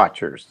 4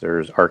 watchers.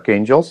 There's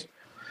archangels.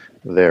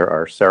 There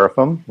are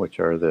seraphim,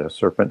 which are the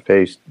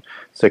serpent-faced,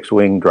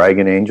 6-winged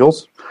dragon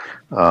angels.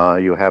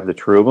 You have the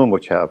cherubim,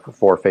 which have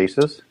 4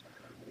 faces.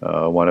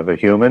 One of a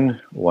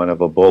human, one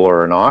of a bull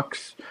or an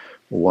ox,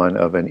 one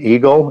of an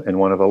eagle, and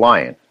one of a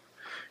lion.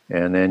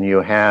 And then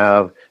you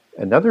have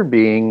another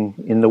being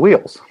in the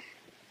wheels.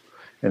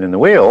 And in the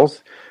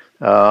wheels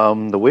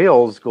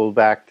go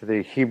back to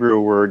the Hebrew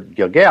word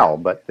Gilgal,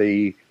 but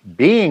the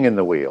being in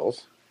the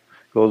wheels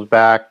goes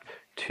back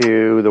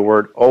to the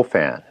word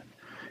Ophan.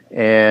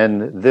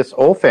 And this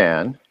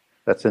Ophan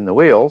that's in the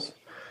wheels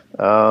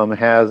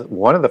has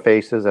one of the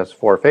faces, has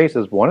 4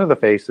 faces. One of the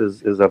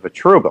faces is of a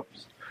cherubim.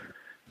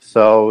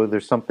 So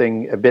there's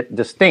something a bit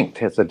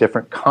distinct. It's a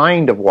different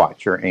kind of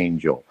watcher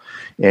angel.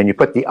 And you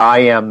put the I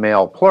am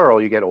male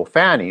plural, you get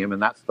Ophanium,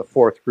 and that's the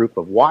 4th group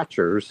of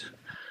watchers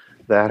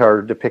that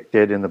are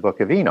depicted in the book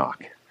of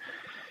Enoch.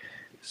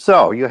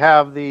 So you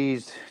have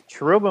these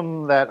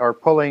cherubim that are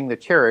pulling the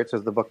chariots,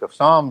 as the book of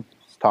Psalms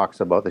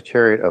talks about, the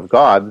chariot of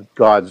God,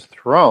 God's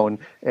throne.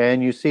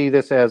 And you see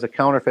this as a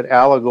counterfeit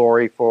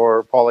allegory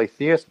for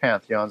polytheist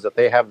pantheons, that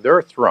they have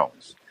their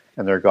thrones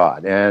and their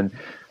God. And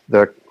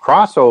the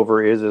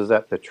crossover is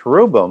that the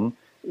cherubim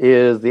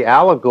is the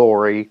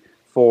allegory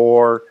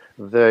for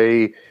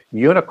the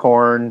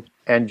unicorn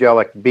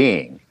angelic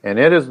being. And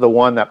it is the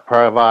one that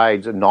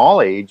provides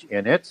knowledge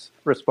in its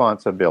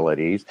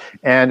responsibilities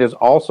and is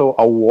also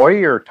a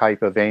warrior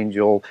type of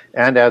angel,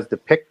 and as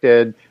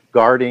depicted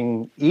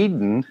guarding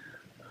Eden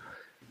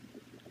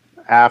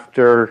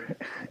after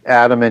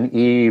Adam and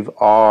Eve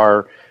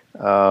are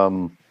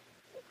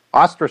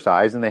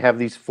ostracized, and they have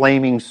these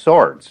flaming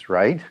swords,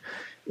 right?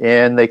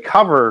 And they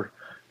cover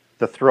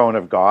the throne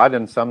of God,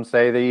 and some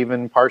say they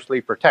even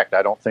partially protect.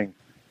 I don't think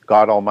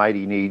God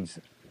Almighty needs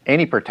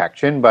any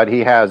protection, but he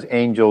has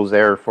angels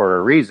there for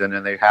a reason,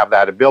 and they have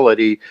that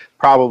ability,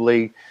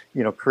 probably,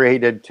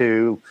 created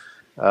to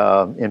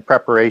in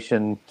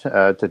preparation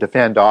to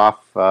defend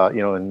off,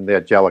 in the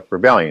Angelic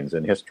Rebellions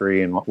in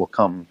history and what will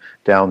come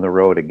down the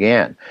road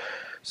again.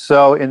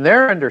 So in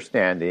their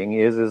understanding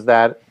is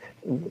that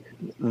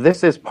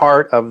this is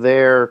part of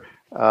their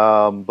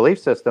belief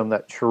system,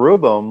 that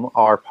cherubim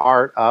are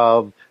part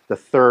of the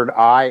third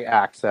eye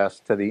access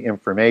to the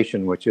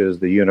information, which is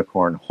the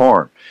unicorn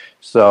horn.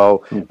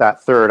 So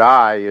that third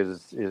eye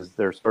is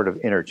they're sort of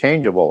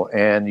interchangeable.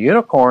 And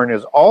unicorn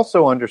is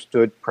also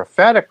understood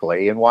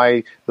prophetically, and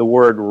why the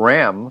word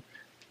ram,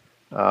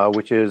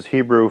 which is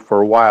Hebrew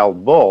for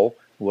wild bull,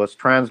 was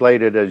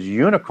translated as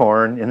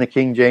unicorn in the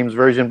King James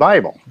Version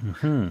Bible.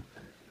 Mm-hmm.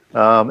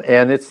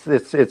 And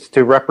it's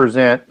to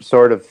represent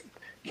sort of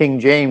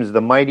King James,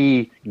 the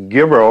mighty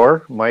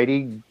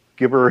Gibborim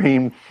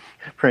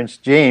Prince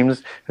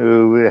James,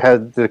 who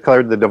had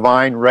declared the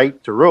divine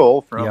right to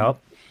rule from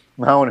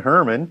Mount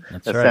Hermon,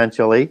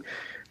 essentially,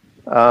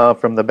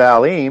 from the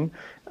Baalim.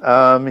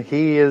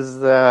 He is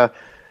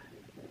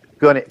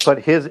going to put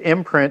his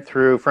imprint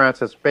through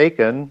Francis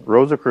Bacon,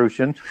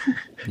 Rosicrucian,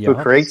 who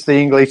creates the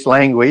English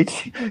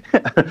language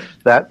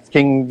that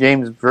King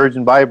James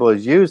Version Bible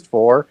is used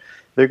for.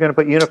 They're going to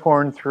put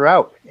unicorn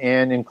throughout,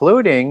 and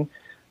including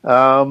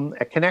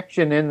a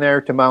connection in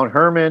there to Mount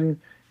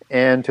Hermon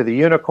and to the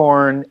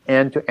unicorn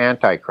and to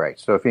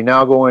Antichrist. So if you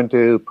now go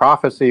into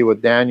prophecy with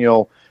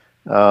Daniel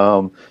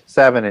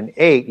 7 and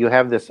 8, you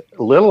have this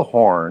little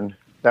horn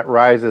that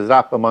rises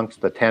up amongst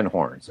the 10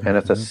 horns. And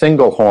it's a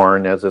single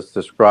horn, as it's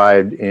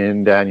described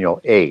in Daniel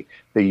 8,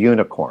 the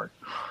unicorn.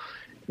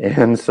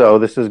 And so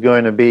this is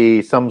going to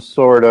be some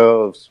sort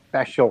of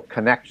special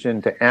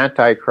connection to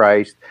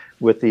Antichrist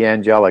with the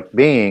angelic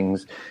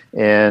beings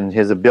and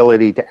his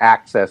ability to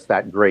access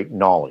that great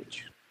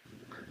knowledge.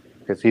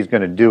 Because he's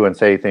going to do and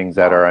say things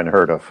that are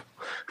unheard of.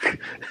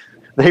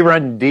 They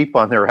run deep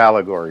on their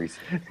allegories.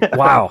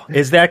 Wow.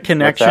 Is that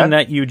connection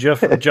that you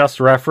just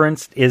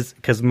referenced? Is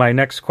because my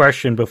next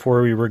question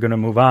before we were going to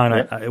move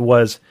on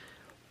was,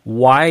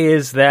 why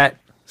is that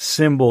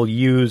symbol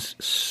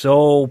used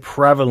so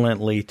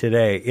prevalently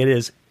today? It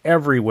is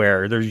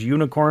everywhere. There's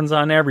unicorns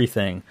on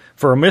everything.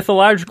 For a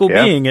mythological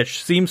being, it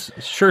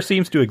sure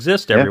seems to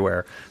exist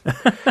everywhere.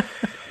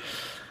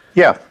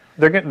 Yeah.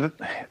 They're going to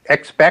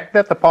expect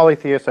that the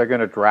polytheists are going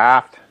to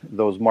draft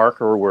those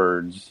marker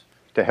words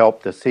to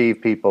help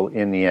deceive people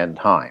in the end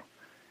time,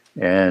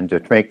 and to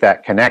make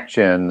that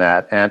connection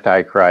that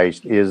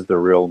Antichrist is the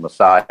real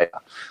Messiah,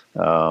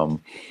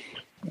 in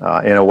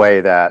a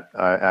way that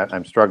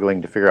I'm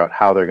struggling to figure out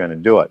how they're going to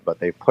do it, but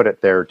they put it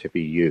there to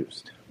be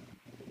used.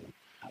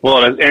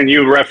 Well, and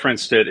you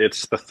referenced it,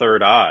 it's the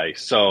third eye.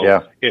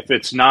 So if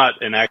it's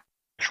not an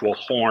actual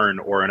horn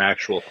or an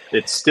actual,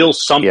 it's still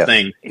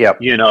something,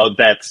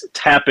 that's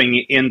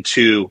tapping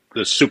into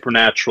the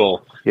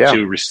supernatural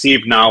to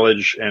receive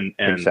knowledge and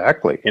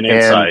exactly and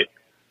insight.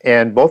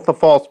 And both the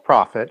false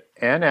prophet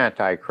and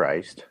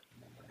Antichrist,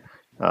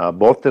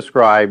 both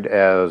described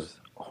as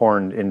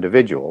horned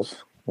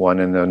individuals, one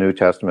in the New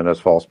Testament as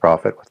false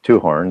prophet with 2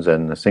 horns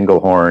and a single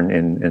horn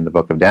in the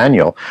book of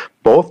Daniel,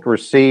 both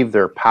received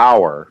their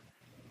power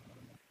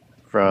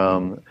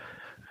from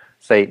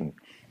Satan,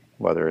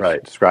 whether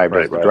it's described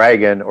as the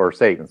dragon or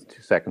Satan.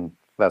 2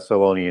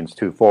 Thessalonians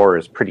 2:4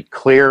 is pretty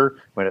clear.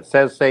 When it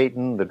says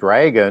Satan, the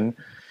dragon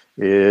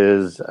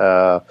is,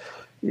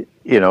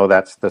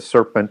 that's the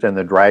serpent and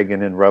the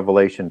dragon in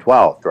Revelation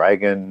 12.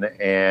 Dragon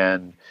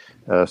and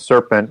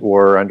serpent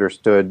were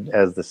understood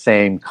as the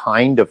same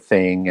kind of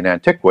thing in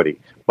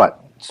antiquity.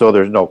 But so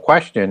there's no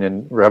question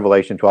in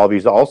Revelation 12,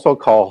 he's also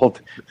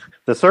called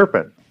the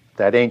serpent,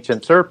 that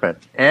ancient serpent,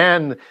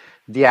 and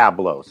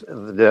Diablos,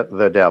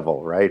 the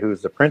devil, right,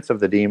 who's the prince of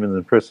the demons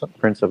and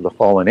prince of the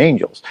fallen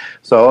angels.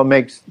 So it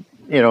makes,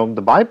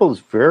 the Bible is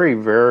very,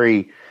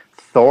 very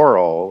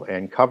thorough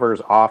and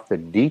covers off the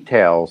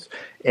details.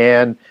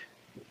 And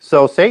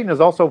so Satan is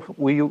also,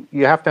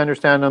 you have to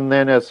understand him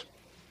then as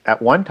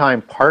at one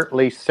time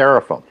partly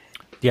seraphim.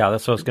 Yeah,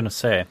 that's what I was going to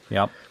say.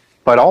 Yep.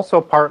 But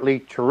also partly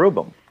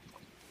cherubim,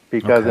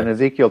 because in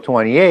Ezekiel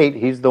 28,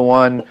 he's the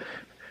one,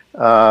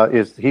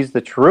 he's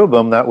the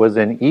cherubim that was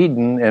in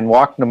Eden and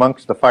walked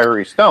amongst the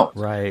fiery stones.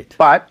 Right.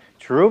 But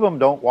cherubim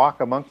don't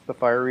walk amongst the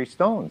fiery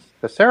stones.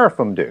 The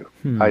seraphim do.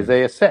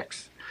 Isaiah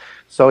 6.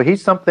 So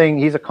he's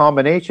a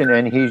combination,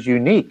 and he's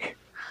unique.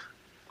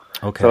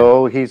 Okay.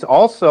 So he's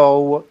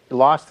also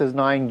lost his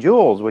 9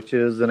 jewels, which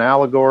is an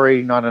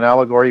allegory, not an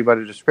allegory, but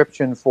a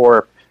description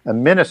for a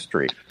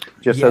ministry,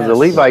 just as the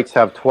Levites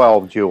have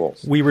 12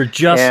 jewels. We were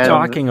just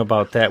talking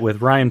about that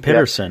with Ryan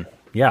Pitterson.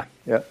 Yeah.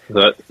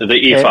 The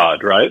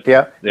ephod, right?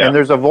 Yeah. And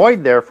there's a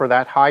void there for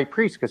that high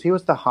priest, because he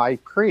was the high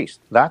priest.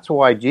 That's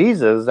why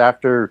Jesus,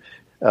 after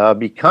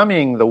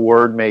becoming the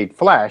Word made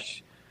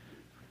flesh,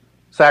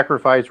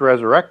 sacrificed,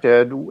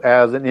 resurrected,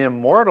 as an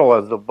immortal,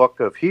 as the book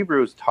of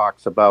Hebrews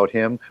talks about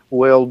him,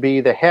 will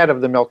be the head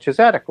of the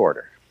Melchizedek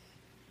order.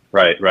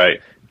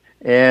 Right.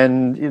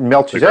 And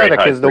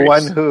Melchizedek is the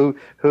one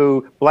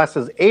who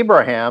blesses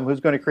Abraham, who's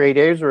going to create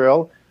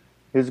Israel,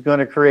 who's going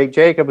to create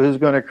Jacob, who's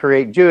going to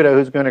create Judah,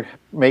 who's going to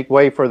make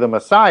way for the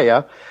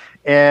Messiah.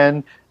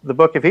 And the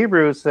book of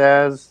Hebrews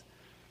says,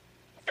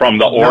 from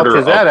the order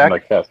of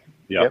Melchizedek.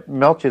 Yep.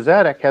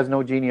 Melchizedek has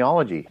no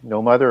genealogy,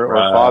 no mother or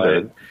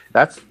father.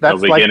 That's no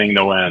beginning,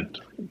 no end.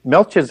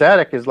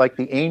 Melchizedek is like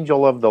the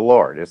angel of the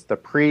Lord. It's the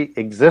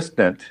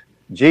pre-existent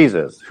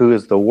Jesus, who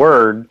is the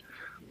Word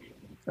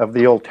of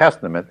the Old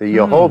Testament, the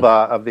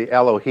Jehovah of the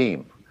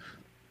Elohim.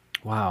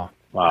 Wow.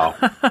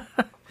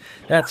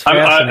 That's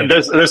fascinating.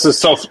 This is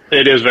so.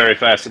 It is very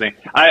fascinating.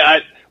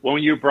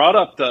 When you brought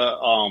up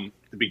the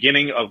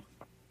beginning of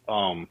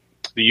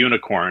the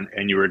unicorn,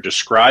 and you were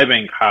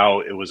describing how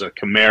it was a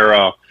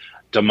chimera,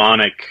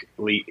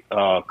 demonically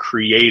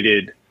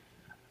created,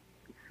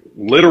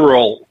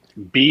 literal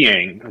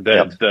being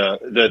that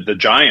the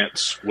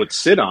giants would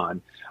sit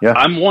on. Yeah.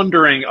 I'm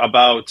wondering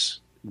about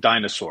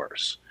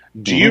dinosaurs.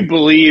 Do you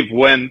believe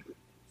when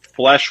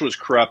flesh was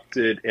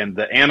corrupted and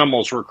the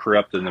animals were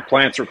corrupted and the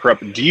plants were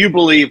corrupted, do you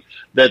believe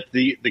that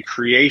the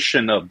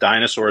creation of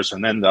dinosaurs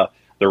and then the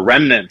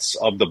remnants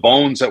of the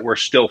bones that we're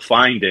still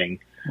finding,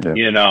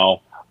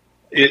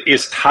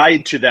 is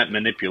tied to that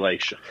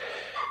manipulation?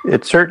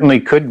 It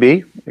certainly could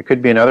be. It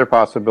could be another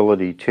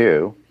possibility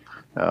too.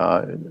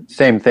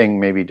 Same thing,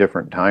 maybe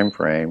different time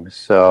frame.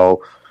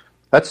 So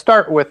let's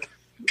start with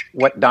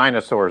what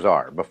dinosaurs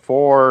are.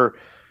 Before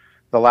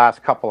the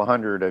last couple of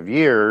hundred of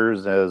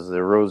years, as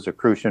the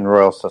Rosicrucian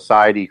Royal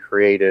Society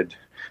created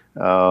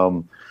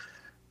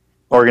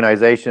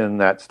organization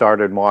that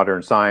started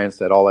modern science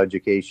that all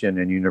education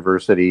and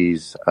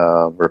universities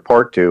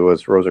report to,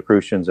 was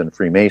Rosicrucians and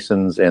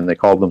Freemasons, and they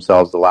called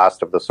themselves the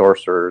last of the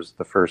sorcerers,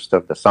 the first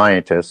of the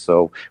scientists.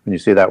 So when you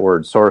see that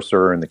word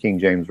sorcerer in the King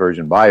James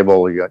Version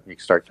Bible, you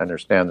start to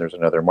understand there's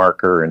another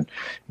marker, and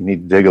you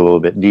need to dig a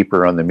little bit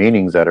deeper on the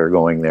meanings that are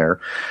going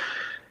there.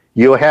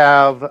 You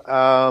have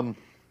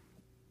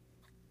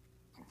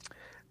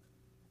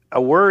a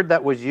word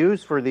that was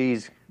used for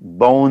these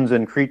bones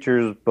and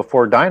creatures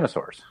before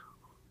dinosaurs.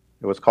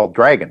 It was called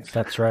dragons.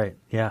 That's right,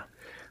 yeah.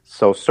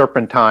 So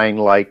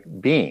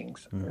serpentine-like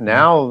beings. Mm-hmm.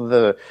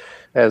 Now,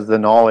 as the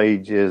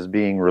knowledge is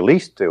being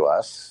released to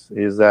us,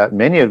 is that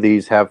many of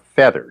these have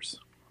feathers.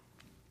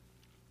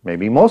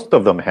 Maybe most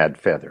of them had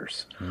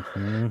feathers,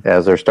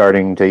 as they're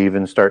starting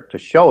to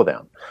show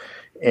them.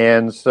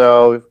 And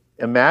so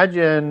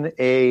imagine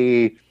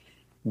a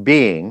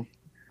being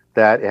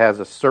that has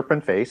a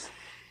serpent face,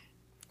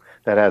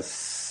 that has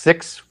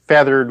 6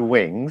 feathered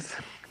wings,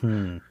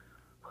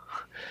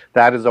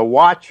 that is a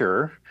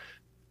watcher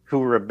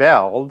who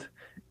rebelled,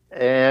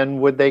 and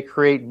would they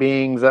create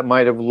beings that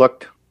might have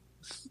looked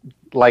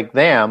like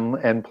them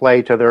and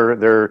play to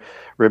their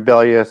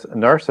rebellious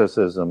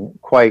narcissism?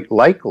 Quite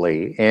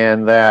likely.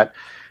 And that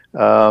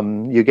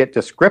you get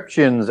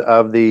descriptions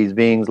of these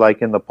beings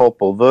like in the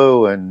Popol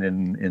Vuh and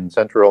in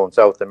Central and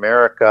South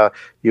America.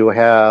 You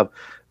have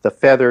the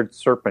feathered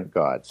serpent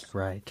gods.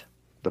 Right.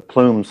 The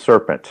plumed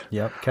serpent.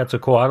 Yep.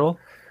 Quetzalcoatl.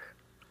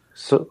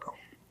 So,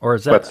 or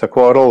is that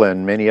Quetzalcoatl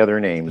and many other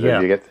names?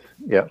 Yeah.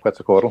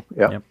 Quetzalcoatl.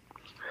 Yeah. Yep.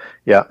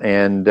 Yeah,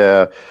 and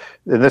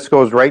this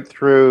goes right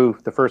through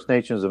the First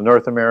Nations of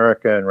North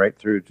America and right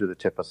through to the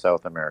tip of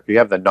South America. You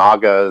have the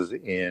Nagas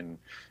in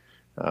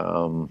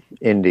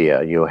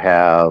India. You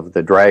have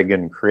the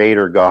dragon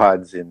creator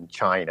gods in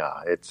China.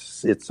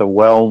 It's a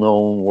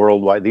well-known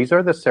worldwide. These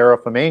are the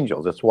seraphim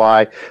angels. It's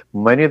why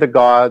many of the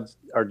gods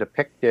are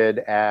depicted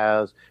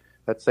as,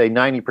 let's say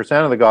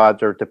 90% of the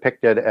gods are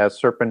depicted as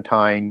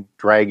serpentine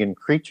dragon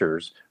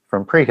creatures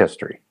from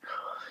prehistory,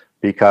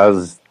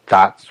 because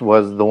that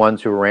was the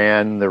ones who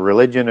ran the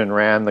religion and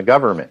ran the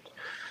government.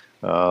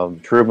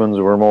 Trubans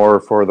were more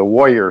for the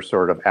warrior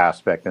sort of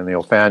aspect, and the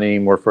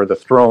Ophanim were for the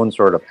throne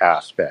sort of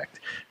aspect.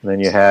 And then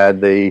you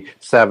had the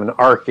 7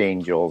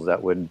 archangels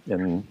that would,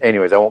 and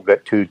anyways, I won't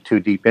get too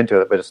deep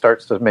into it, but it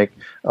starts to make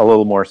a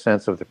little more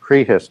sense of the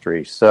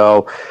prehistory.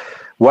 So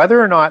whether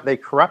or not they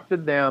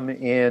corrupted them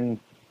in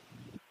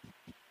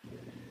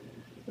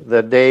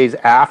the days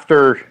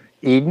after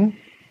Eden,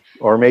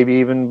 or maybe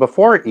even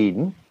before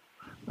Eden,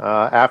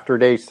 after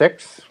day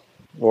 6,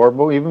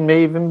 or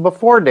even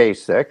before day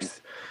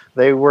 6,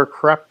 they were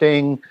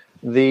corrupting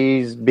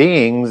these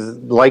beings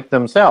like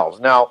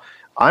themselves. Now,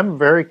 I'm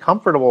very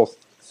comfortable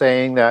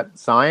saying that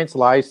science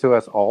lies to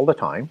us all the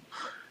time,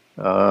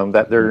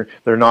 that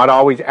they're not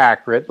always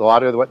accurate. A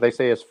lot of what they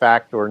say is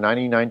fact, or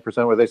 99%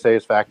 of what they say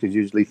is fact, is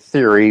usually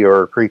theory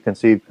or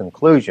preconceived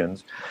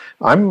conclusions.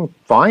 I'm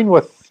fine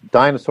with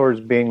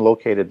dinosaurs being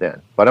located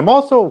then, but I'm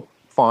also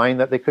fine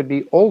that they could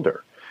be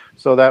older.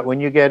 So that when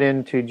you get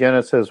into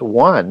Genesis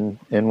 1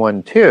 and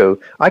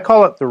 1:2, I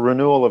call it the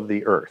renewal of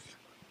the earth,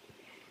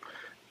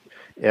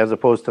 as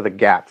opposed to the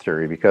gap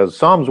theory, because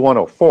Psalms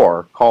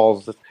 104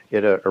 calls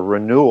it a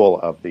renewal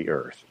of the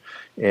earth.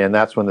 And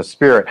that's when the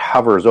Spirit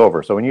hovers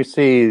over. So when you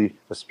see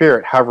the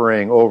Spirit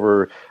hovering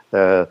over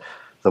the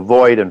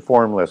void and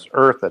formless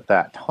earth at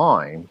that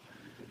time,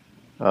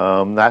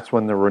 that's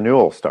when the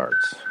renewal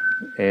starts.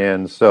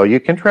 And so you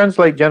can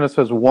translate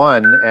Genesis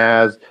 1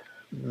 as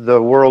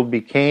the world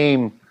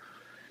became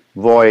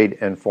void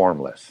and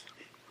formless,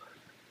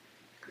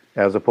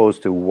 as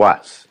opposed to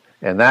was.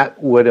 And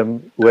that would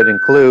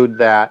include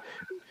that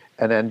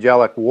an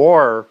angelic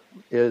war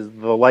is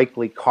the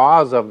likely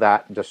cause of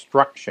that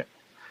destruction,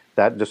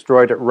 that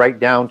destroyed it right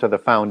down to the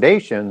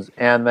foundations,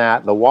 and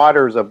that the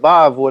waters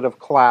above would have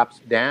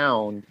collapsed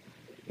down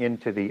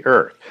into the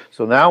earth.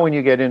 So now when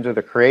you get into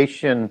the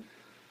creation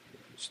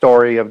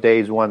story of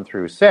days 1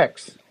 through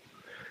 6,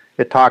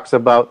 it talks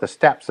about the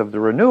steps of the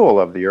renewal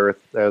of the earth,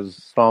 as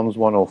Psalms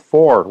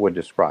 104 would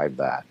describe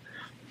that.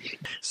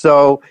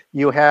 So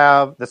you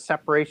have the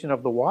separation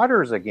of the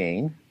waters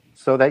again,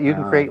 so that you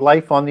can create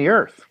life on the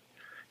earth.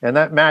 And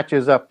that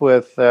matches up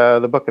with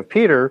the book of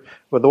Peter,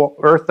 with the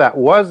earth that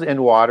was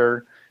in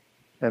water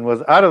and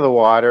was out of the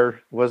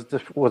water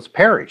was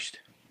perished.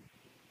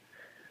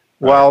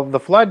 Well, the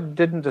flood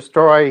didn't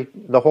destroy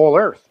the whole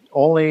earth,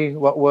 only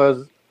what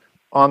was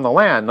on the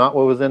land, not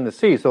what was in the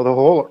sea. So the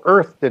whole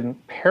earth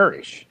didn't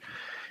perish.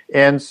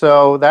 And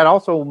so that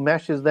also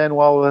meshes then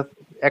well with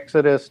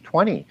Exodus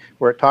 20,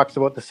 where it talks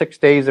about the 6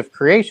 days of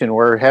creation,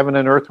 where heaven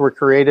and earth were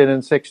created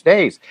in 6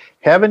 days.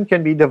 Heaven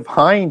can be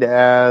defined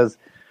as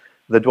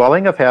the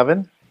dwelling of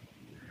heaven,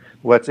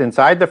 what's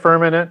inside the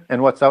firmament,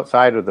 and what's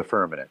outside of the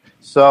firmament.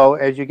 So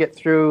as you get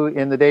through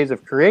in the days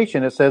of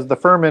creation, it says the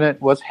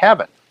firmament was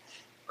heaven.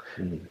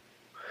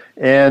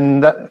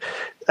 And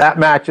that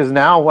matches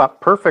now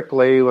up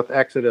perfectly with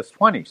Exodus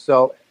 20.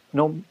 So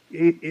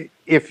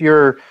if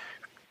you're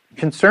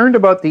concerned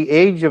about the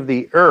age of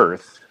the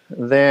earth,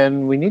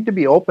 then we need to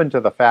be open to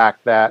the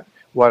fact that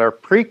what our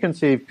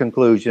preconceived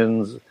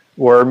conclusions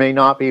were may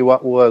not be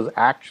what was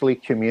actually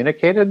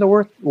communicated in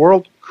the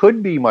world,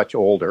 could be much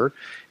older.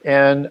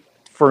 And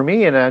for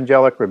me, an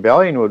angelic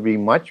rebellion would be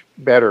much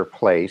better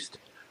placed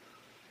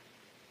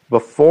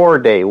before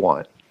day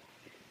 1,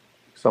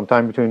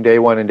 sometime between day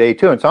 1 and day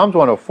 2. And Psalms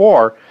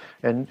 104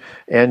 and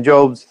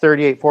Job's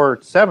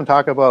 38:4-7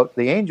 talk about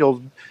the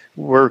angels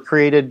were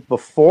created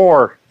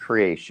before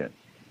creation.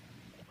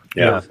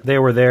 Yeah, they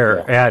were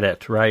there at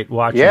it, right?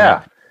 Watching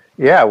it.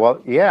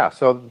 Yeah.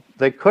 So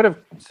they could have,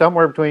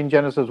 somewhere between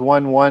Genesis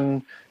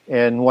 1:1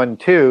 and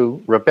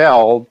 1:2,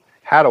 rebelled,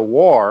 had a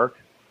war,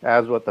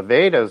 as what the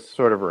Vedas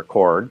sort of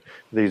record,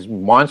 these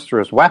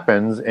monstrous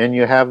weapons, and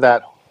you have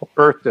that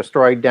earth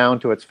destroyed down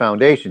to its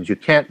foundations. You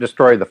can't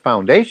destroy the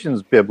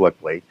foundations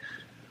biblically,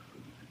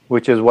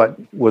 which is what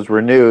was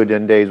renewed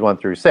in days 1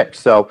 through 6.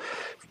 So,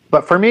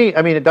 but for me,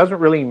 I mean, it doesn't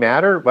really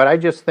matter, but I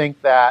just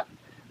think that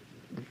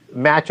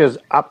matches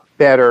up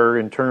better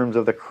in terms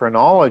of the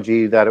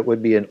chronology, that it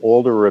would be an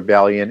older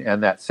rebellion,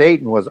 and that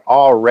Satan was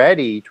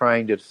already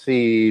trying to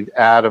deceive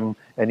Adam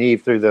and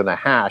Eve through the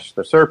Nahash,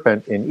 the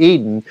serpent, in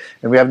Eden,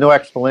 and we have no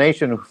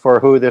explanation for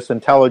who this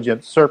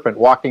intelligent serpent,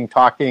 walking,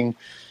 talking,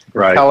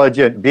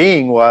 intelligent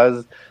being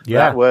was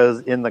that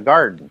was in the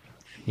garden.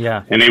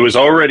 Yeah. And he was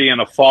already in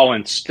a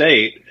fallen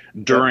state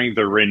during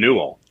the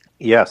renewal.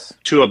 Yes.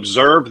 To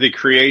observe the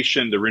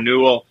creation, the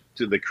renewal,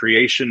 to the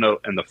creation of,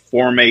 and the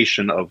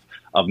formation of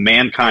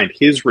mankind,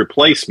 his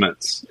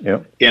replacements,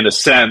 in a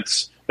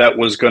sense, that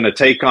was going to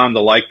take on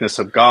the likeness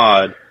of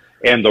God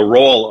and the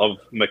role of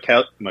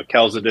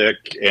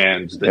Melchizedek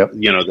and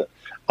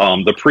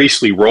the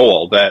priestly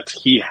role that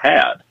he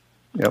had,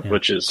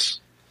 which is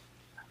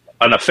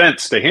an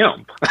offense to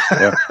him.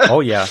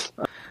 Oh yeah,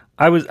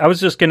 I was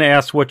just going to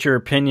ask what your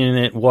opinion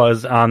it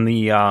was on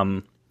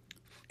the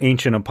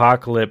Ancient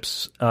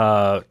Apocalypse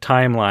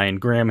timeline.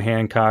 Graham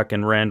Hancock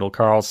and Randall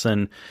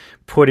Carlson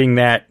putting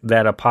that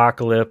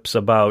apocalypse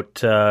about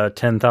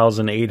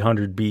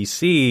 10,800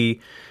 BC.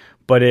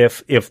 But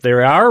if they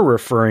are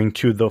referring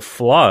to the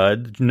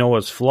flood,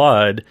 Noah's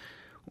flood,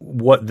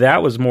 what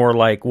that was more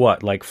like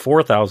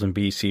 4,000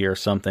 BC or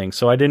something.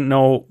 So I didn't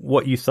know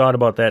what you thought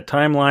about that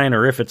timeline,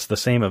 or if it's the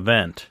same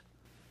event.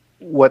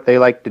 What they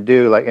like to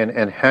do,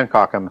 and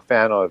Hancock, I'm a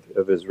fan of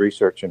his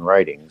research and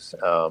writings.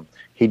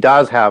 He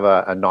does have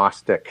a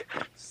Gnostic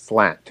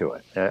slant to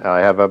it. I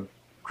have a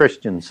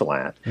Christian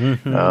slant,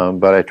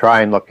 but I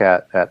try and look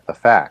at the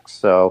facts.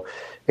 So,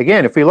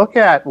 again, if we look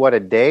at what a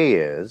day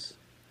is,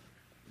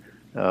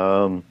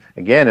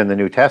 again, in the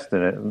New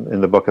Testament,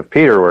 in the book of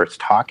Peter, where it's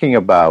talking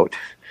about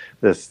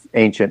this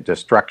ancient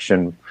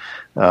destruction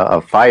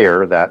of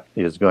fire that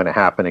is going to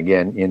happen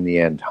again in the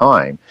end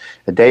time,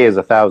 a day is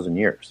 1,000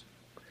 years.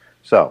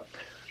 So,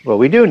 what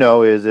we do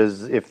know is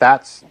if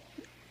that's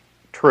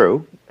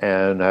true,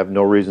 and I have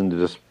no reason to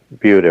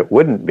dispute it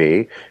wouldn't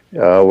be,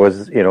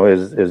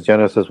 is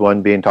Genesis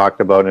 1 being talked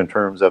about in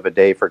terms of a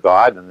day for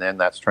God, and then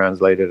that's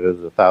translated as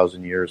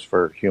 1,000 years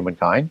for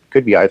humankind?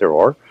 Could be either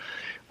or.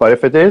 But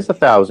if it is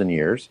 1,000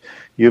 years,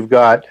 you've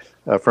got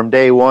from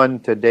day 1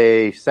 to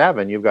day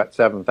 7, you've got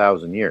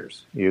 7,000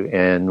 years.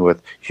 And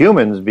with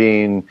humans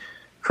being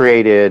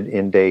created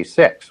in day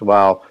 6.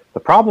 Well, the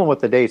problem with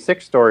the day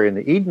 6 story and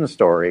the Eden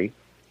story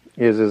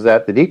is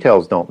that the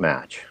details don't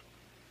match.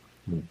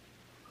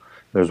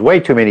 There's way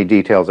too many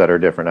details that are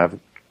different. I've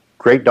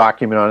great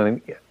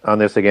document on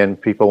this. Again,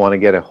 people want to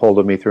get a hold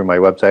of me through my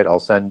website. I'll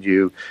send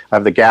you. I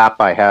have the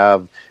gap. I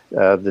have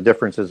the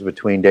differences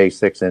between day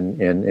 6 and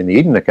the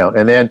Eden account.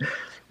 And then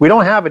we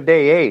don't have a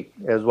day 8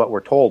 as what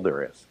we're told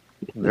there is.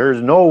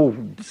 There's no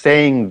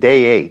saying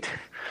day 8.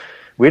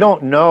 We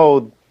don't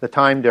know the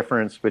time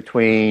difference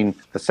between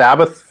the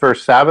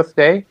first Sabbath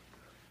day,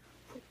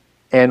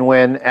 and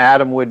when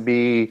Adam would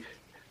be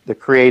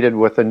created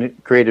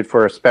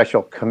for a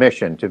special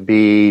commission to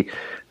be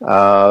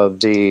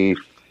the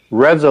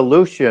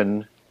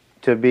resolution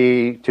to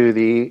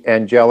the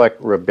Angelic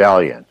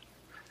Rebellion.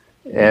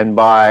 And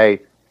by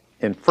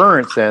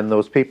inference, then,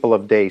 those people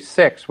of day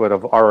 6 would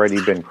have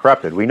already been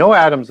corrupted. We know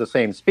Adam's the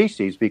same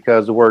species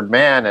because the word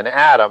man and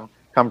Adam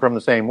come from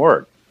the same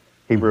word,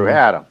 Hebrew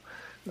Adam,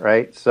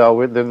 right?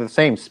 So they're the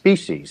same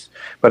species.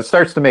 But it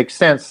starts to make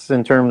sense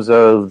in terms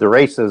of the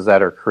races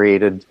that are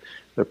created.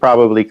 They're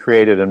probably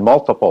created in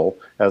multiple,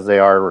 as they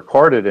are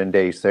recorded in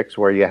day 6,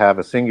 where you have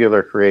a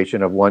singular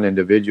creation of one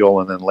individual,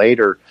 and then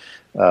later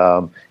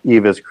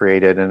Eve is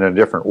created in a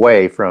different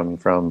way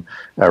from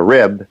a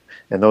rib.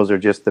 And those are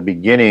just the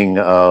beginning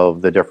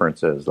of the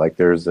differences. Like,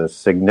 there's a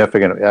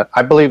significant...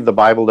 I believe the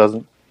Bible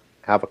doesn't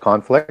have a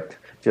conflict,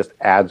 just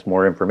adds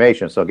more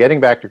information. So getting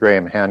back to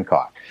Graham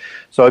Hancock.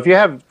 So if you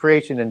have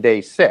creation in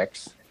day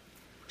 6,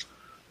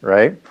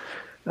 right,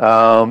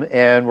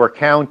 and we're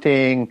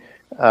counting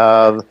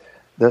a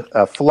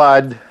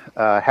flood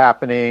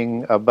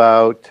happening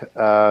about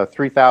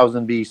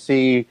 3000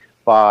 BC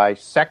by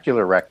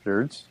secular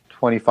records,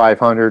 24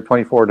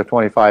 to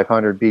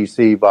 2500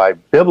 BC by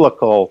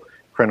biblical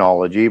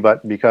chronology,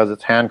 but because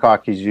it's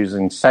Hancock, he's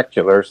using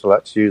secular, so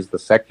let's use the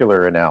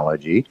secular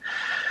analogy.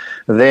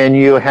 Then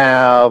you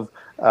have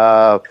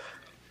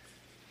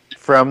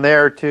from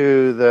there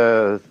to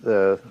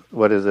the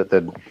what is it,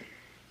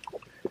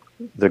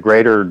 the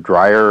greater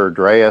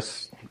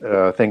Dryas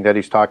thing that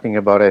he's talking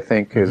about, I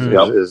think,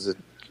 is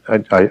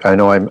I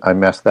know I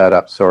messed that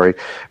up, sorry.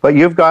 But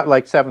you've got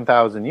like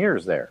 7,000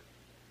 years there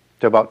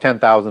to about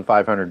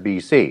 10,500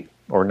 BC,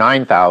 or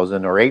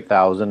 9,000 or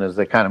 8,000 as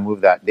they kind of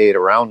move that date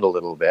around a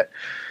little bit.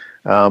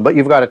 But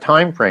you've got a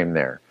time frame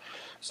there.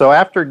 So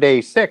after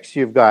day 6,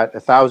 you've got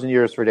 1,000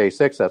 years for day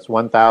 6, that's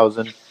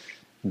 1,000.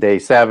 Day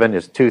 7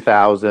 is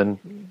 2,000.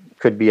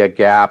 Could be a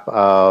gap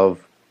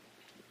of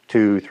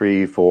 2,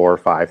 3, 4,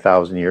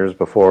 5,000 years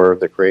before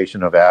the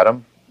creation of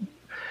Adam.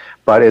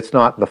 But it's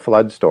not the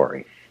flood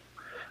story.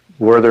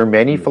 Were there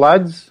many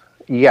floods?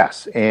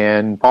 Yes,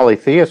 and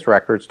polytheist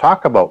records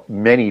talk about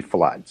many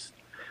floods.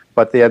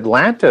 But the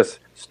Atlantis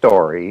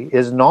story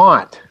is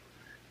not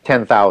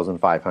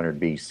 10,500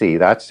 BC.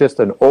 That's just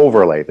an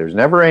overlay. There's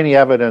never any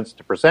evidence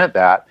to present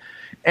that,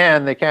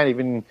 and they can't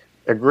even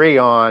agree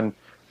on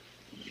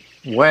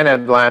when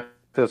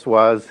Atlantis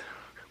was,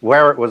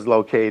 where it was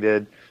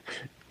located,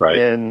 right,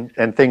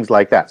 and things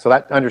like that. So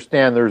that,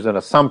 understand, there's an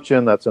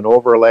assumption that's an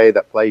overlay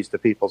that plays to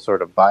people's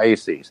sort of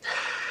biases.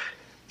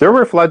 There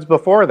were floods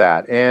before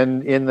that,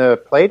 and in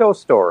the Plato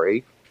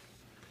story,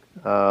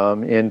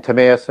 in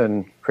Timaeus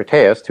and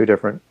Critias, two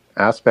different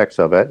aspects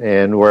of it,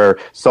 and where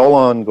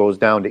Solon goes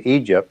down to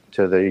Egypt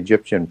to the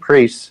Egyptian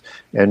priests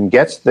and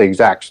gets the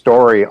exact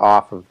story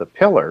off of the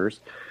pillars,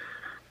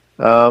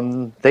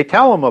 they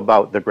tell him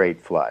about the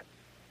Great Flood,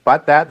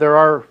 but that there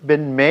are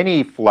been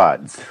many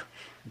floods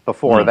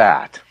before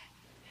that.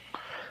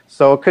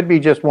 So it could be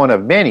just one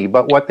of many,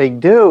 but what they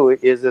do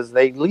is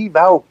they leave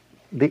out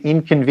the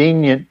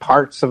inconvenient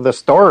parts of the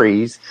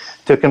stories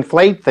to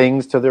conflate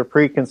things to their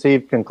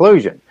preconceived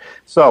conclusion.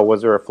 So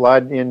was there a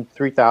flood in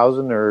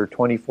 3000 or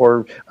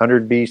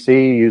 2400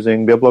 BC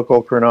using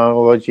biblical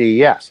chronology?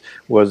 Yes.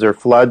 Was there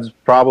floods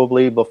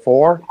probably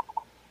before?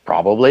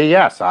 Probably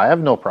yes. I have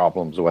no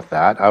problems with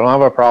that. I don't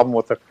have a problem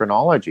with the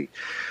chronology.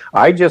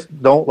 I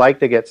just don't like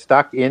to get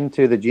stuck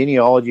into the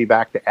genealogy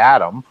back to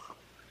Adam.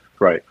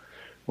 Right.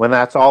 When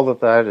that's all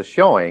that is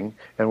showing,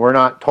 and we're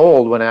not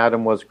told when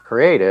Adam was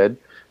created.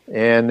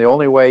 And the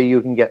only way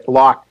you can get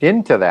locked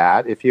into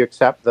that if you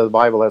accept the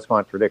Bible has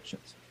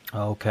contradictions.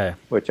 Okay.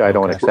 Which I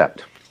don't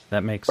accept.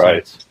 That makes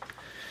sense.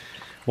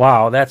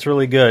 Wow, that's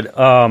really good.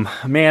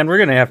 Man, we're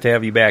going to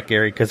have you back,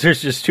 Gary, because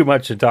there's just too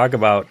much to talk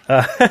about.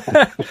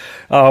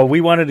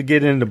 We wanted to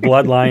get into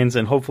bloodlines,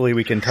 and hopefully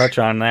we can touch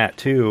on that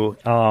too.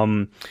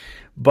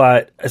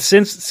 But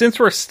since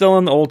we're still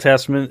in the Old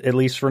Testament, at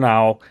least for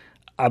now,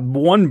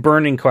 one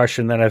burning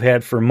question that I've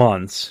had for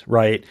months,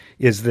 right,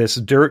 is this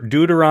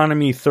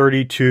Deuteronomy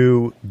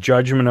 32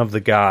 judgment of the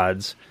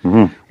gods,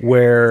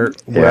 where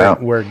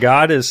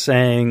God is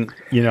saying,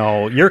 you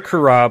know, you're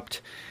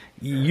corrupt,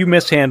 you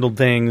mishandled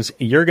things,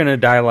 you're going to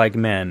die like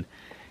men.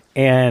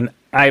 And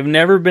I've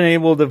never been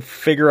able to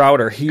figure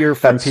out or hear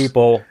from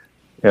people.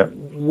 Yeah.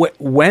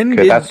 When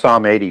did that's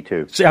Psalm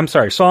 82? I'm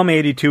sorry, Psalm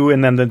 82,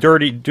 and then the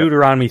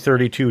Deuteronomy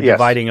 32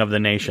 dividing of the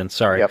nation.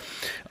 Sorry.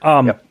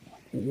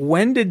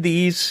 When did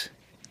these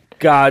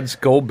gods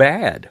go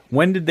bad?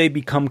 When did they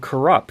become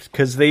corrupt?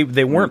 Because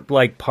they weren't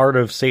like part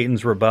of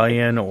Satan's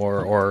rebellion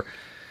or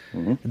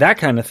that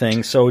kind of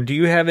thing. So do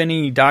you have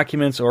any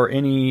documents or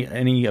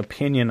any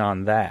opinion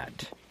on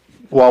that?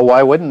 Well,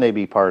 why wouldn't they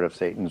be part of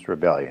Satan's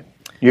rebellion?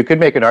 You could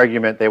make an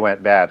argument they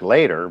went bad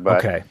later,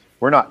 but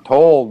we're not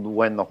told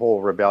when the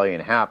whole rebellion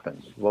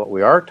happens. What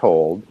we are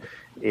told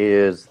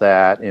is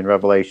that in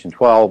Revelation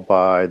 12,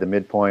 by the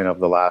midpoint of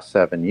the last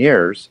 7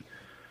 years,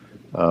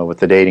 with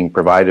the dating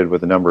provided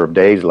with a number of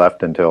days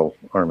left until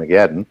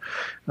Armageddon,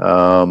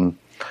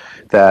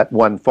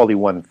 that fully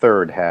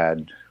one-third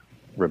had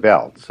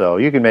rebelled. So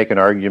you can make an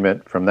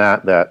argument from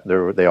that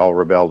they all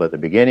rebelled at the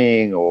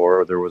beginning,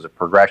 or there was a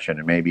progression,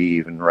 and maybe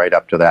even right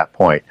up to that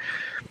point.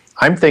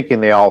 I'm thinking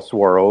they all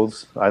swore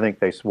oaths. I think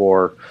they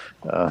swore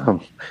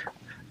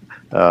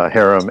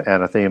harem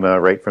anathema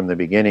right from the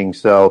beginning.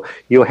 So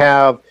you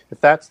have, if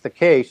that's the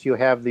case, you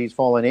have these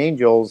fallen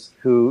angels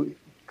who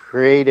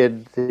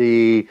created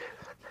the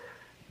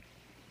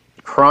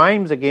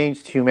crimes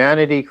against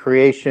humanity,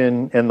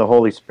 creation, and the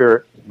Holy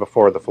Spirit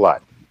before the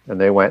flood. And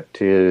they went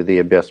to the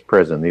abyss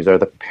prison. These are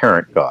the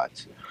parent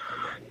gods.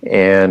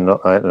 And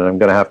I'm going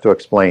to have to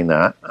explain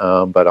that,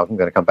 but I'm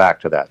going to come back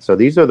to that. So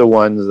these are the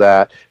ones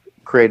that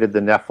created the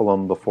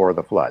Nephilim before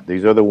the flood.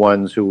 These are the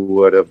ones who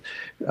would have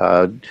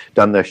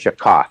done the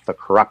Shakath, the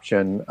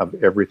corruption of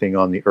everything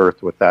on the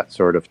earth with that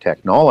sort of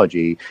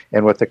technology.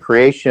 And with the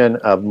creation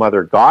of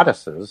mother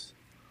goddesses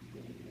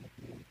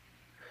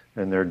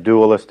and their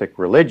dualistic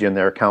religion,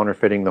 they're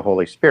counterfeiting the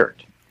Holy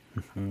Spirit.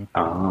 Mm-hmm.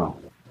 Oh.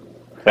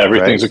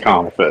 Everything's a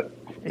counterfeit.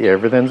 Yeah,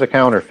 everything's a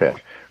counterfeit,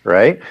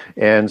 right?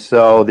 And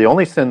so the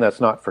only sin that's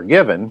not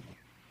forgiven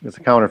is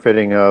the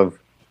counterfeiting of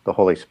the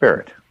Holy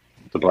Spirit.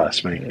 The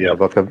blasphemy,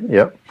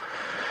 Yep.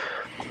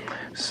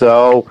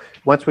 So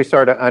once we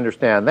start to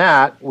understand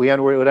that, we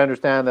would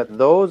understand that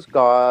those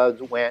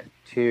gods went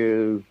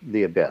to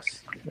the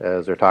abyss,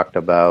 as they're talked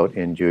about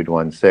in Jude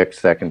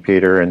 1:6, 2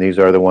 Peter, and these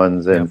are the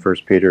ones in 1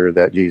 Peter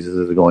that Jesus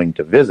is going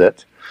to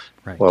visit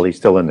while he's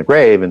still in the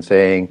grave, and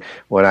saying,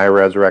 when I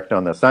resurrect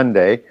on the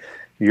Sunday,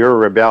 your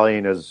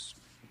rebellion is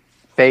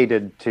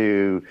fated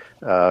to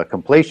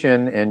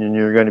completion, and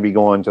you're going to be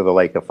going to the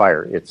lake of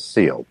fire. It's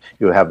sealed.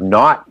 You have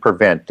not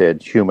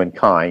prevented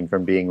humankind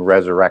from being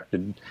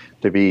resurrected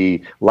to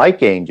be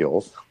like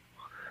angels,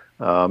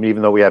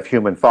 even though we have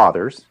human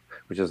fathers,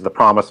 which is the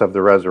promise of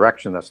the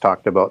resurrection that's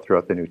talked about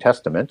throughout the New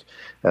Testament,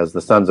 as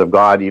the sons of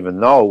God, even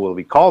though we'll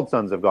be called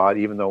sons of God,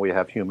 even though we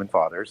have human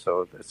fathers.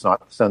 So it's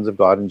not the sons of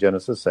God in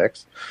Genesis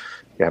 6.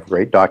 You have a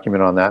great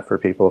document on that for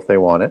people if they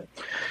want it.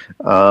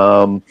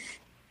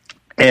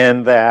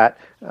 And that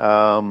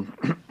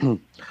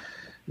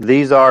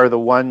these are the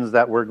ones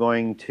that we're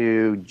going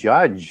to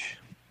judge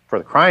for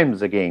the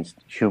crimes against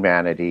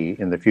humanity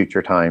in the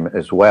future time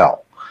as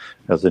well,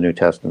 as the New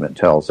Testament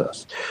tells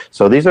us.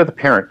 So these are the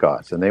parent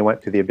gods, and they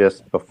went to the abyss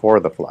before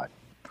the flood.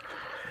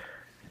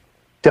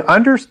 To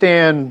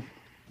understand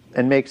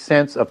and make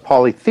sense of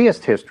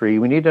polytheist history,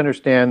 we need to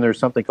understand there's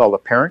something called a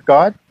parent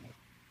god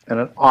and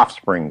an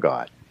offspring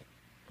god.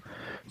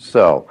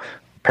 So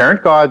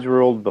parent gods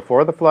ruled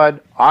before the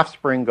flood,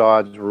 offspring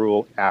gods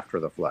ruled after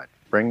the flood.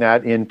 Bring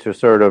that into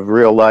sort of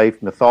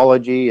real-life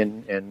mythology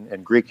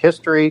and Greek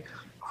history.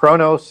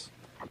 Kronos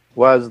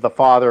was the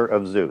father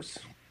of Zeus.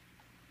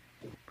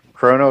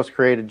 Kronos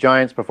created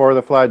giants before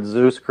the flood.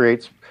 Zeus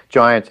creates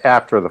giants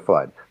after the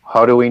flood.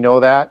 How do we know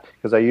that?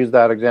 Because I used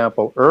that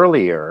example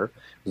earlier.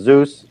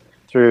 Zeus,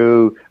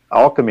 through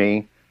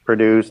alchemy,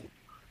 produced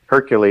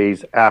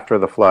Hercules after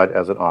the flood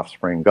as an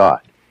offspring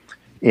god.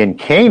 In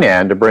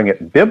Canaan, to bring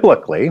it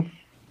biblically,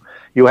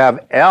 you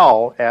have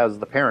El as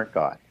the parent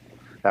god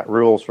that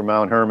rules from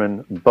Mount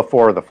Hermon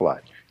before the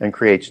flood and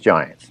creates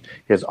giants.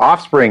 His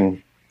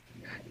offspring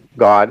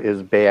god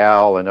is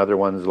Baal and other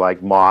ones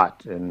like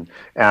Mot and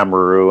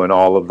Amaru and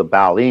all of the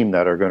Baalim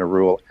that are going to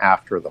rule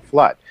after the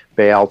flood.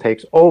 Baal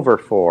takes over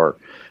for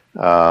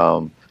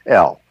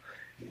El.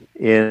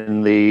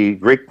 In the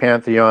Greek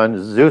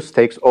pantheon, Zeus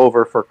takes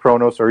over for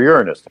Kronos or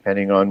Uranus,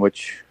 depending on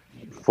which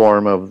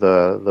form of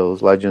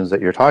those legends that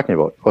you're talking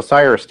about.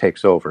 Osiris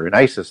takes over, and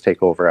Isis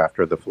take over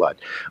after the flood.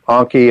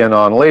 Anki and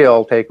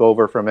Enlil take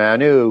over from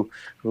Anu,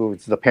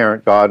 who's the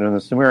parent god in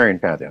the Sumerian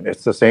pantheon.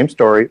 It's the same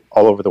story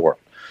all over the world.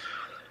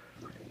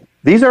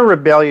 These are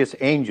rebellious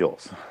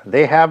angels.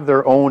 They have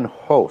their own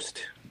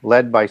host,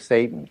 led by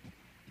Satan.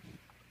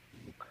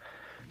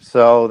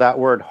 So that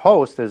word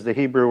host is the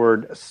Hebrew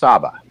word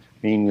Saba,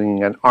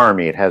 meaning an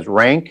army. It has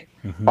rank,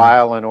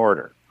 file, and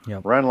order.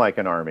 Yep. Run like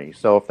an army.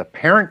 So if the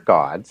parent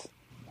gods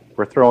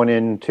were thrown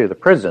into the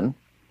prison,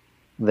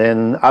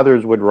 then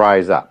others would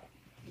rise up.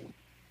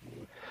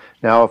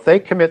 Now, if they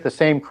commit the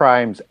same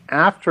crimes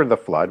after the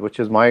flood, which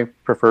is my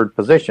preferred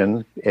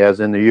position, as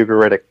in the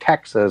Ugaritic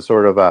text as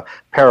sort of a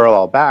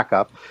parallel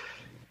backup,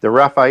 the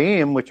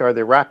Raphaim, which are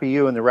the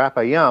Rapiu and the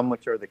Rapayim,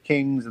 which are the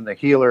kings and the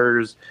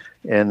healers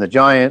and the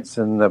giants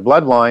and the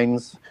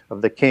bloodlines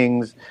of the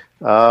kings,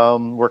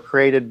 were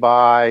created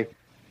by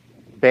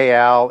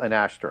Baal and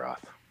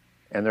Ashtaroth.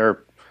 And they're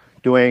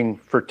doing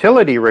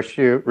fertility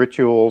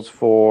rituals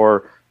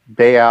for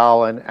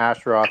Baal and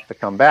Ashtaroth to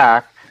come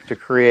back to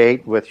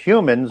create with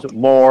humans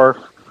more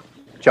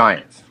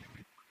giants,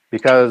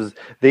 because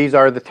these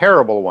are the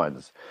terrible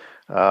ones.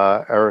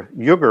 Or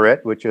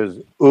Ugarit, which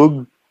is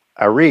Ug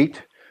Arit,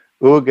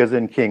 Og is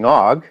in King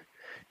Og.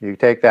 You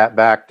take that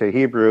back to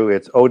Hebrew,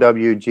 it's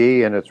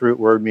OWG, and its root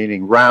word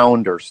meaning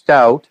round or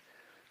stout,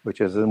 which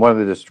is one of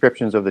the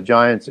descriptions of the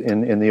giants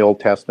in the Old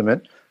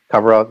Testament.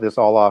 Cover out this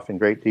all off in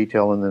great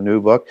detail in the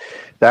new book.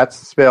 That's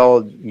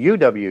spelled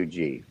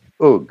UWG,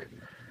 Ug.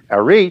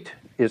 Arit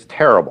is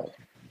terrible.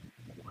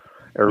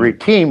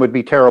 Aritim would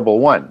be terrible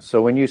ones.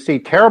 So when you see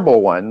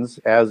terrible ones,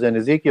 as in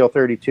Ezekiel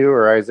 32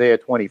 or Isaiah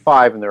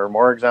 25, and there are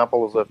more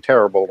examples of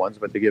terrible ones,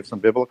 but to give some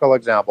biblical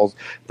examples,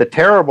 the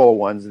terrible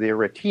ones, the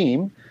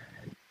Aritim,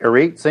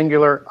 Arit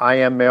singular, I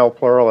am male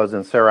plural, as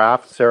in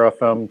seraph,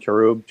 seraphim,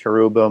 cherub,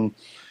 cherubim,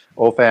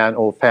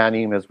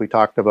 Ophanim, as we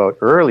talked about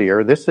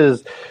earlier. This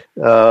is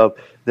the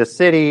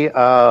city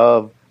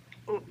of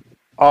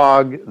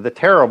Og, the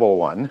terrible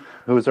one,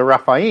 who's a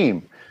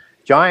Rephaim.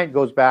 Giant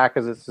goes back,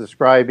 as it's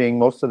describing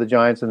most of the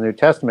giants in the New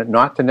Testament,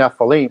 not to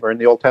Nephilim, or in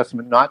the Old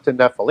Testament, not to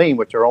Nephilim,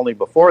 which are only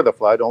before the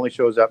flood, only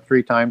shows up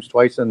 3 times,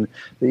 twice in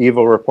the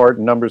evil report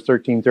in Numbers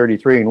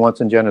 13:33, and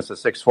once in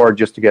Genesis 6:4,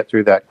 just to get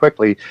through that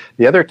quickly.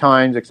 The other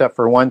times, except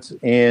for once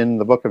in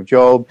the book of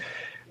Job,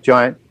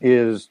 giant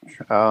is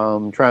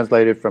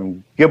translated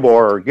from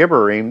Gibor or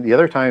Gibborim. The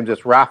other times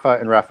it's Rapha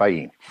and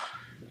Rephaim.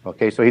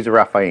 Okay, so he's a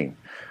Rephaim.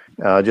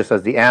 Just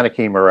as the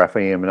Anakim are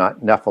Rephaim, not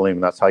Nephilim.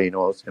 That's how you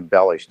know it's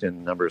embellished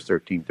in Numbers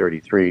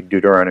 13:33.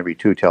 Deuteronomy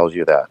 2 tells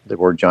you that. The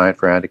word giant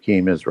for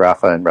Anakim is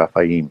Rapha and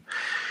Rephaim.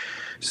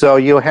 So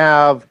you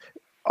have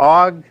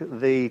Og,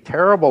 the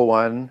terrible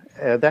one,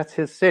 that's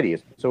his city.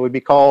 So it would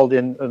be called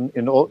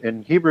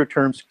in Hebrew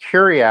terms,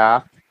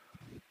 Kiriath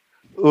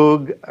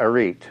Ug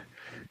Arit,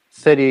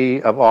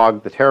 city of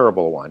Og, the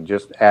terrible one,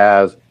 just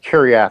as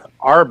Kiriath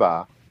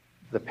Arba,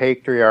 the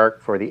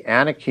patriarch for the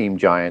Anakim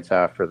giants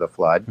after the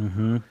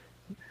flood,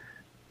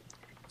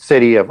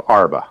 city of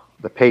Arba,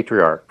 the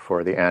patriarch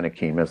for the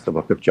Anakim, as the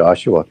book of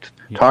Joshua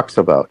talks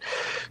about.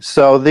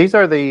 So these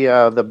are the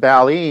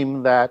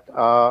Baalim that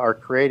are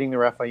creating the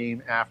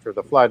Rephaim after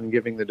the flood and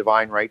giving the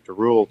divine right to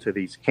rule to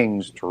these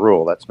kings to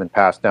rule. That's been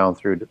passed down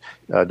through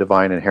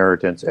divine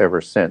inheritance ever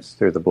since,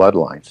 through the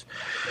bloodlines.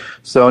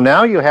 So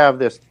now you have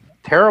this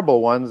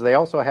terrible ones. They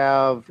also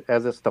have,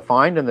 as it's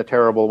defined in the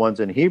terrible ones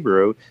in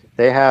Hebrew,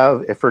 they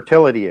have a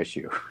fertility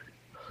issue.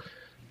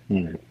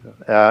 And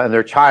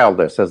they're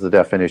childless, as the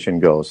definition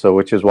goes, so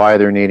which is why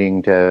they're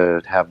needing to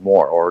have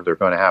more, or they're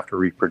going to have to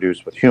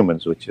reproduce with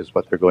humans, which is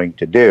what they're going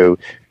to do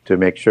to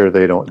make sure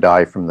they don't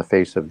die from the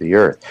face of the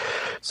earth.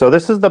 So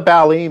this is the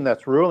Baalim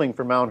that's ruling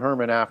for Mount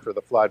Hermon after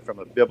the flood from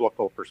a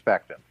biblical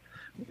perspective.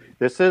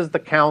 This is the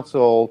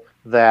council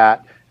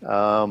that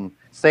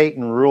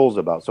Satan rules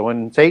about. So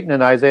when Satan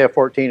in Isaiah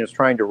 14 is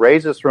trying to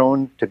raise his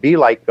throne to be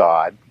like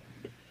God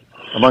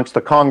amongst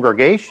the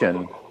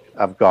congregation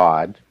of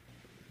God,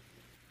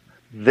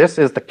 this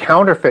is the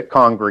counterfeit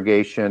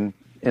congregation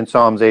in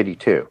Psalms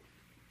 82.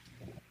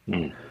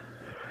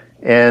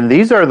 And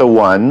these are the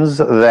ones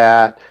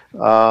that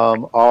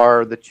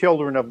are the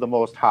children of the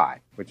Most High,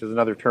 which is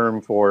another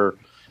term for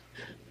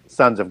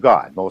sons of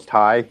God. Most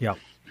High. Yeah.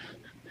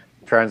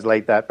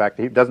 Translate that back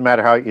to, it doesn't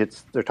matter how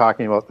they're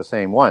talking about the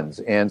same ones.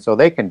 And so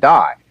they can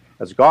die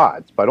as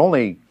gods, but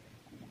only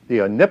the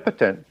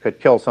omnipotent could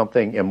kill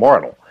something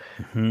immortal.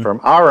 From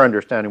our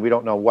understanding, we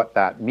don't know what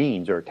that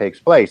means or takes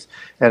place.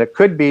 And it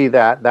could be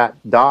that that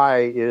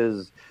die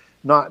is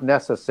not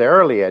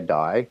necessarily a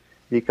die,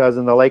 because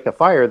in the lake of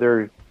fire,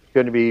 they're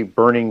going to be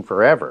burning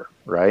forever,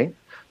 right?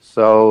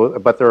 So,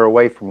 but they're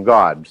away from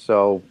God.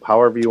 So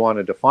however you want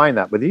to define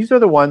that. But these are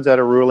the ones that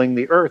are ruling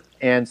the earth,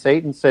 and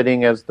Satan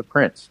sitting as the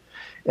prince.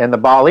 And the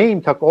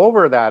Baalim took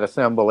over that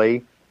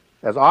assembly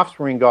as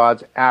offspring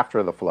gods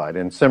after the flood,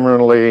 and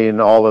similarly in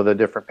all of the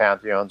different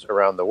pantheons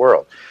around the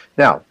world.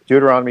 Now,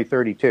 Deuteronomy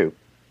 32.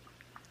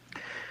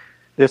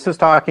 This is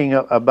talking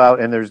about,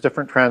 and there's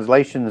different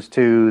translations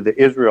to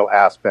the Israel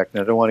aspect,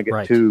 and I don't want to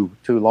get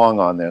too long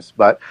on this,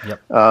 but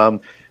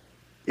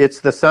it's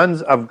the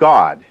sons of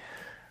God,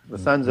 the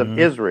sons of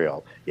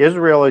Israel.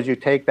 Israel, as you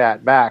take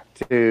that back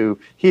to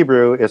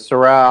Hebrew, is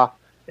Sarah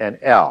and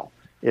El.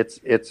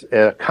 It's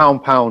a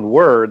compound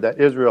word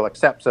that Israel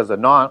accepts as a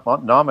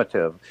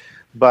nominative,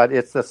 but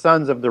it's the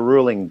sons of the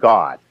ruling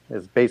God,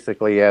 is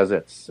basically as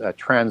it's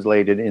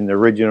translated in the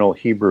original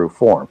Hebrew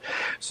form.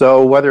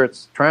 So whether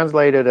it's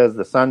translated as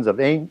the sons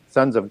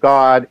of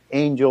God,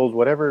 angels,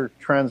 whatever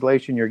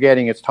translation you're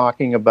getting, it's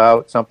talking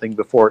about something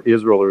before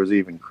Israel was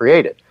even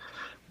created.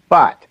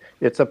 But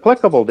it's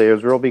applicable to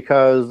Israel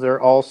because they're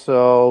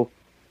also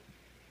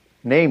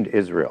named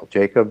Israel.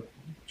 Jacob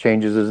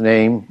changes his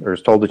name, or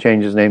is told to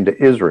change his name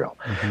to Israel.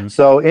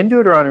 So in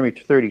Deuteronomy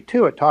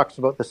 32, it talks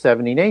about the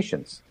 70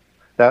 nations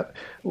that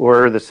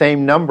were the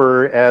same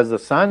number as the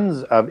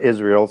sons of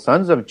Israel,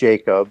 sons of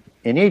Jacob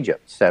in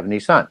Egypt,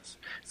 70 sons.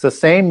 It's the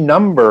same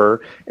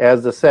number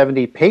as the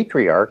 70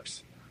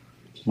 patriarchs,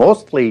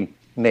 mostly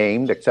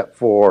named, except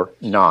for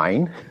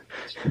 9,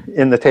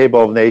 in the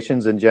Table of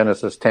Nations in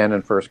Genesis 10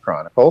 and 1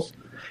 Chronicles,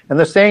 and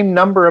the same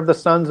number of the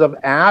sons of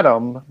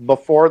Adam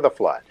before the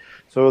flood.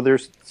 So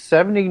there's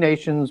 70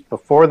 nations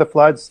before the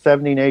flood,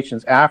 70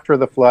 nations after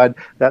the flood,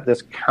 that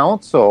this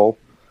council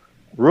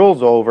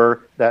rules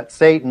over, that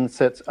Satan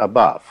sits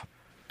above.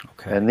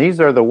 Okay. And these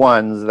are the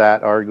ones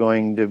that are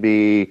going to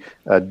be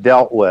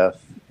dealt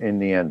with in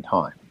the end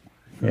time.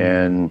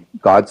 And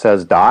God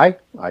says, die.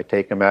 I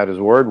take him at his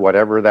word,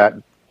 whatever that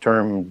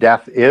term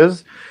death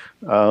is.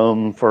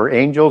 For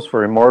angels,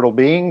 for immortal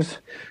beings,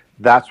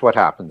 that's what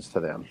happens to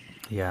them.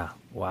 Yeah.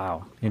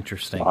 Wow.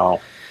 Interesting.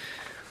 Wow.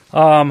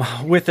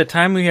 With the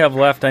time we have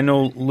left, I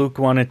know Luke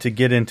wanted to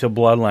get into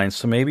bloodlines,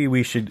 so maybe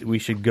we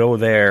should go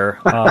there.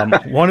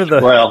 One of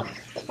the Well,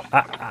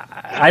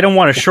 I don't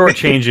want to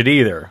shortchange it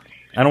either.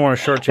 I don't want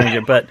to shortchange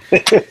it, but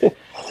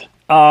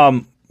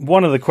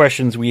one of the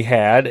questions we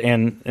had,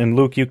 and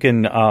Luke, you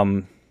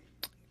can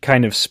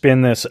kind of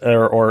spin this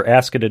or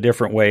ask it a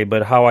different way,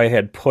 but how I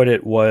had put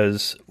it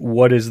was,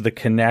 what is the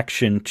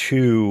connection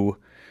to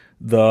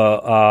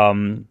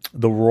the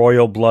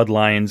royal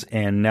bloodlines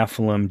and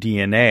Nephilim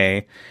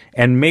DNA?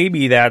 And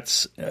maybe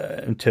that's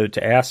to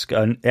ask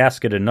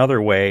it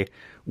another way.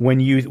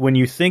 When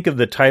you think of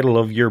the title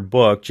of your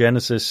book,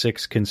 Genesis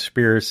 6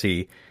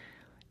 Conspiracy,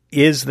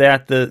 is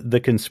that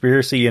the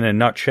conspiracy in a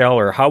nutshell,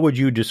 or how would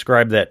you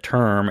describe that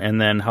term? And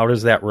then how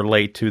does that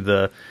relate to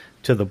the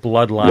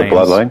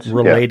bloodlines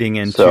relating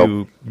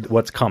into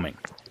what's coming?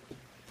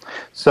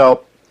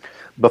 So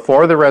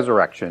before the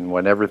resurrection,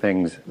 when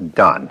everything's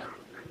done,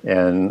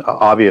 and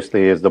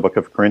obviously, as the book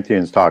of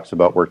Corinthians talks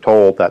about, we're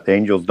told that the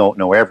angels don't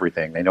know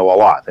everything. They know a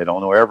lot. They don't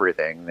know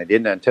everything. They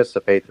didn't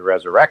anticipate the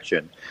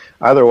resurrection.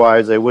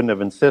 Otherwise, they wouldn't have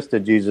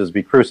insisted Jesus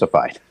be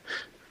crucified.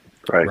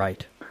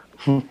 Right.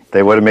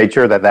 They would have made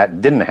sure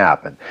that didn't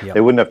happen. Yep. They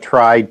wouldn't have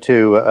tried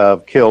to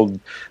have killed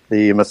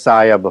the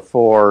Messiah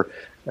before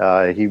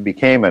he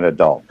became an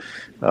adult.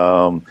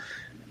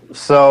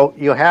 So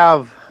you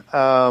have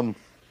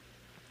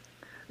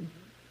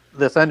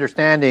this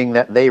understanding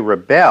that they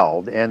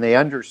rebelled, and they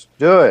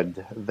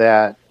understood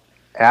that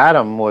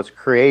Adam was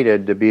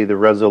created to be the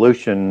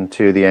resolution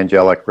to the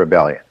Angelic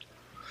Rebellion,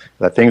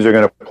 that things are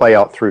going to play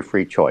out through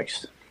free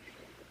choice,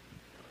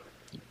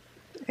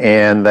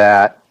 and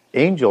that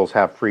angels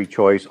have free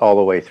choice all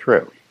the way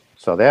through.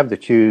 So they have the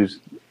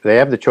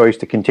choice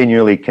to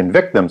continually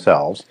convict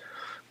themselves,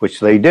 which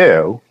they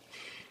do,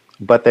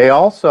 but they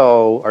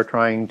also are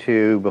trying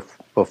to,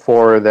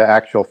 before the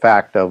actual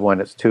fact of when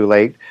it's too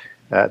late,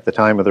 at the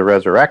time of the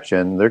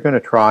resurrection, they're going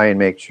to try and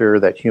make sure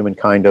that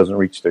humankind doesn't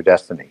reach their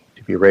destiny,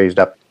 to be raised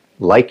up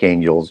like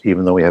angels,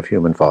 even though we have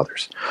human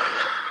fathers.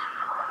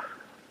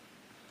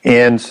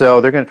 And so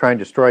they're going to try and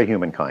destroy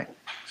humankind.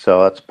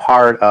 So that's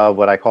part of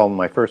what I call in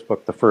my first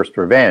book, The First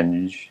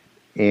Revenge,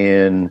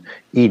 in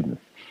Eden.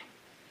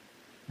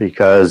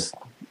 Because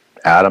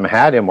Adam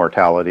had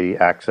immortality,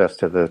 access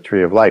to the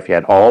tree of life. He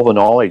had all the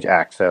knowledge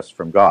access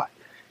from God.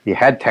 He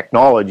had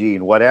technology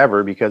and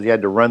whatever, because he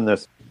had to run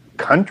this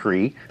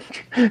country,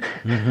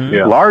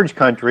 large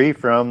country,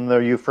 from the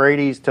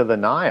Euphrates to the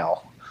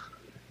Nile,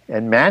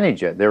 and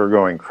manage it. They were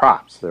growing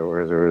crops. There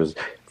was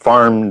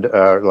farmed,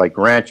 like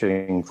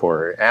ranching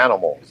for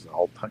animals,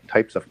 all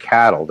types of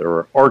cattle. There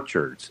were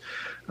orchards.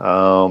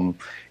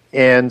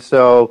 And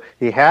so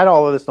he had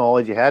all of this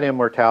knowledge. He had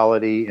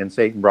immortality, and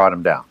Satan brought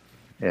him down.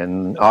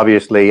 And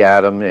obviously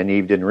Adam and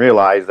Eve didn't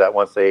realize that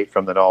once they ate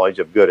from the knowledge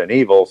of good and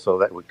evil, so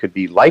that we could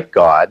be like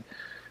God,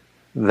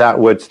 that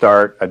would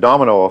start a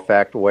domino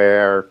effect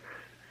where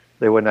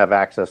they wouldn't have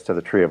access to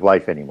the tree of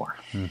life anymore.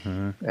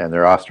 And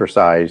they're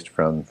ostracized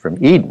from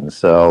Eden.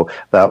 So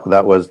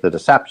that was the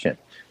deception.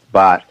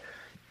 But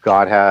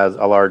God has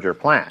a larger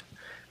plan.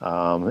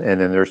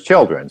 And then there's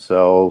children.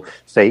 So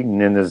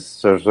Satan, in his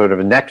sort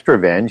of next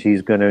revenge,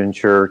 he's going to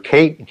ensure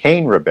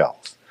Cain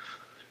rebels.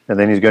 And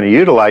then he's going to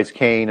utilize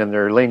Cain and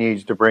their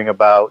lineage to bring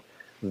about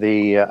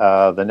the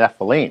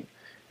Nephilim.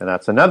 And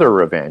that's another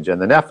revenge.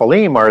 And the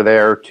Nephilim are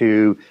there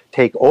to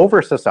take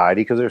over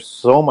society because they're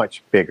so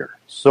much bigger,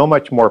 so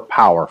much more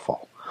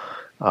powerful.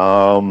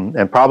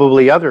 And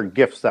probably other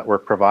gifts that were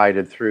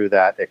provided through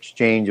that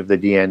exchange of the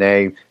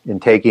DNA in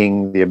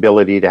taking the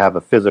ability to have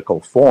a physical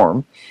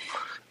form.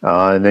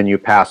 And then you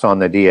pass on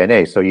the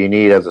DNA. So you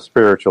need, as a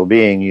spiritual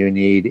being, you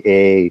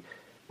need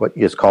what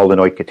is called an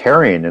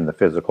oikotarian in the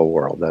physical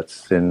world.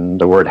 That's in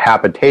the word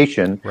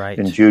habitation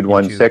in Jude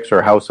 1:6,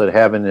 or house of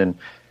heaven in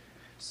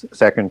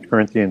 2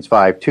 Corinthians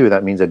 5:2.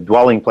 That means a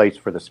dwelling place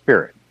for the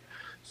spirit.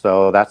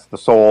 So that's the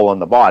soul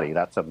and the body.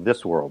 That's of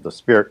this world. The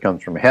spirit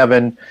comes from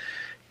heaven.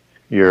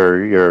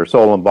 Your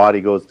soul and body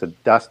goes to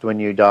dust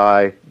when you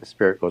die. The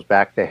spirit goes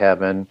back to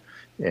heaven.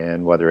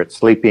 And whether it's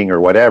sleeping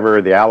or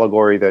whatever, the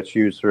allegory that's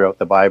used throughout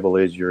the Bible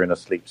is you're in a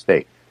sleep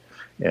state.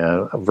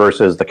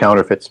 Versus the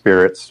counterfeit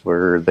spirits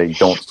where they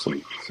don't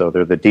sleep. So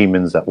they're the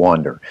demons that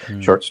wander.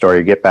 Short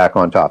story, get back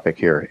on topic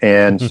here.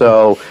 And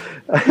so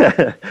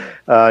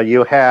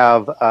you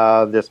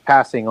have this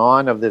passing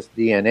on of this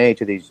DNA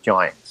to these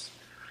giants.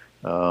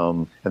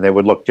 And they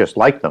would look just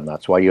like them.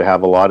 That's why you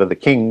have a lot of the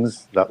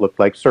kings that look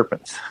like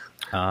serpents,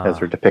 as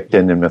are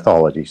depicted in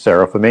mythology,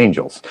 seraphim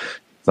angels.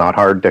 It's not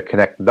hard to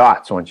connect the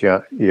dots once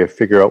you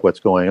figure out what's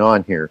going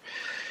on here.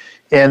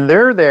 And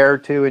they're there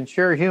to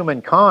ensure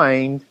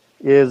humankind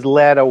is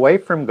led away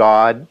from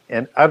God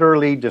and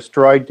utterly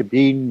destroyed to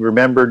be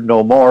remembered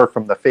no more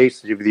from the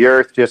face of the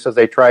earth, just as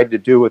they tried to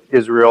do with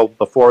Israel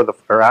before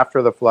or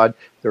after the flood.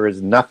 There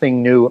is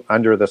nothing new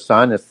under the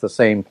sun. It's the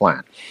same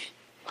plan.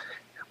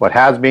 What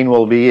has been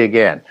will be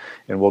again.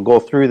 And we'll go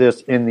through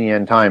this in the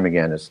end time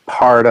again. It's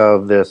part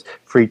of this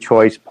free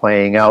choice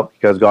playing out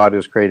because God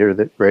is greater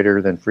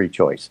than free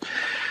choice.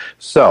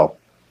 So,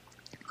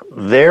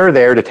 they're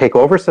there to take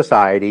over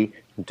society,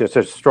 to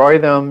destroy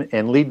them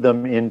and lead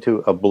them into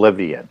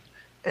oblivion.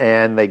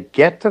 And they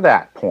get to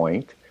that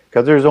point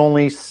because there's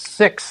only 8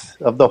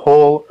 of the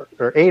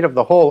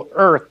whole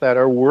earth that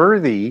are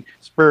worthy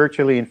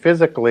spiritually and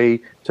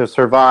physically to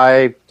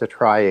survive to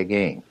try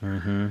again.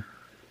 Mm-hmm.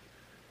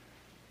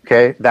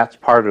 Okay, that's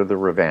part of the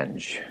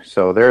revenge.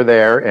 So they're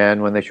there,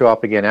 and when they show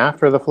up again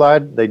after the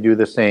flood, they do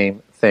the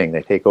same thing.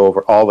 They take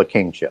over all the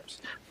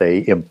kingships.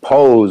 They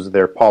impose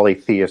their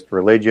polytheist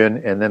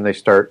religion, and then they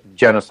start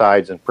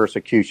genocides and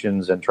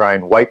persecutions and try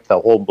and wipe the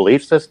whole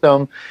belief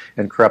system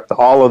and corrupt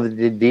all of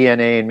the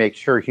DNA and make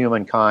sure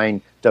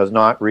humankind does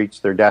not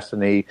reach their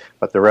destiny,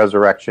 but the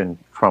resurrection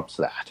trumps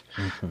that.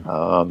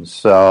 Mm-hmm.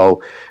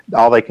 So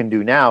all they can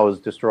do now is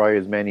destroy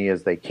as many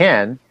as they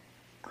can,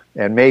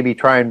 and maybe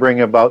try and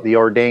bring about the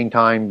ordained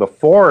time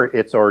before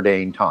it's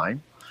ordained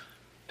time,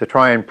 to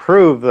try and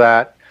prove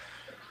that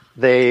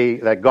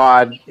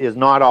God is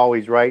not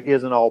always right,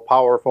 isn't all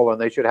powerful, and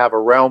they should have a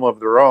realm of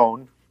their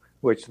own,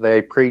 which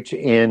they preach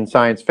in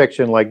science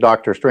fiction like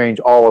Doctor Strange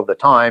all of the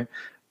time,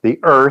 the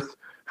earth,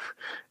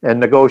 and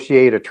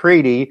negotiate a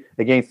treaty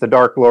against the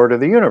Dark Lord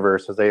of the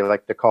Universe, as they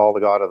like to call the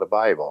God of the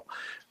Bible.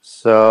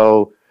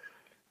 So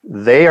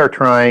they are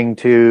trying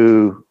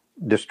to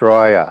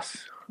destroy us.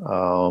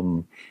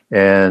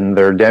 And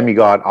their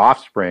demigod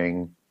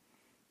offspring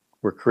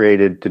were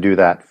created to do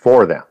that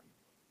for them.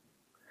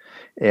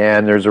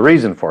 And there's a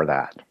reason for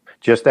that.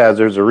 Just as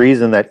there's a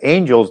reason that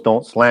angels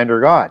don't slander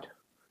God.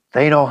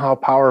 They know how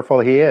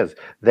powerful he is.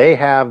 They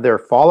have their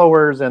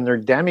followers and their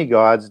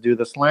demigods do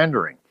the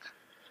slandering.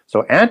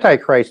 So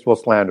Antichrist will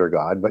slander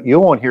God, but you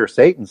won't hear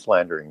Satan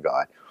slandering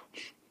God.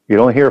 You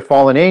don't hear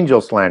fallen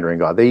angels slandering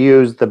God. They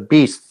use the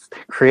beasts,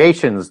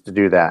 creations to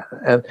do that,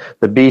 and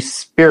the beast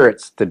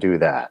spirits to do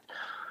that.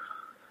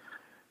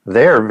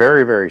 They're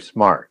very, very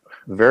smart,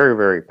 very,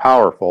 very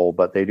powerful,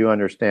 but they do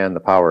understand the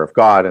power of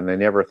God, and they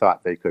never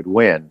thought they could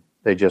win.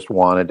 They just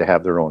wanted to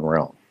have their own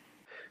realm.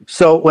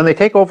 So when they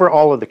take over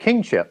all of the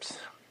kingships,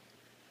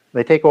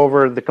 they take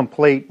over the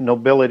complete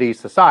nobility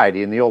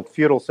society. In the old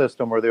feudal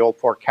system or the old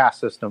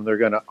four-caste system, they're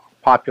going to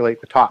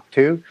populate the top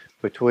two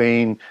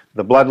between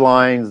the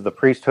bloodlines, the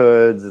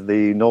priesthoods,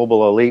 the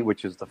noble elite,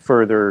 which is the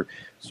further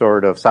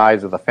sort of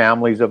size of the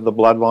families of the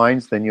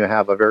bloodlines. Then you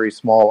have a very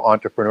small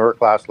entrepreneur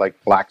class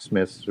like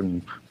blacksmiths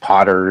and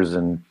potters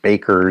and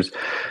bakers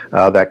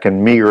that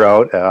can meter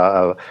out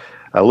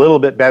a little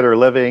bit better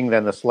living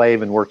than the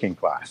slave and working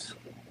class.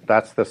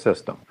 That's the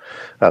system.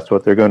 That's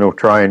what they're going to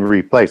try and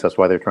replace. That's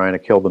why they're trying to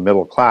kill the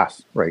middle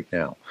class right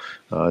now,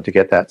 to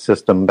get that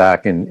system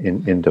back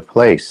into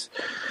place.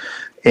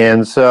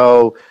 And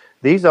so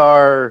these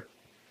are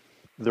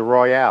the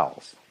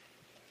royales.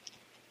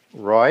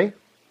 Roy,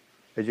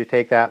 as you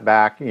take that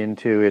back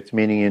into its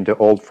meaning into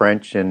Old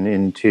French and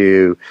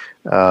into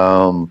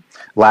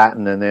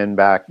Latin and then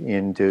back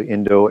into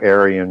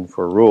Indo-Aryan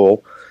for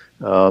rule,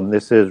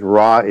 this is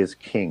Ra is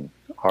king,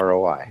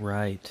 R-O-I.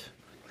 Right.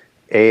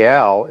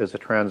 A-L is a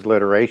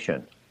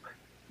transliteration.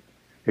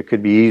 It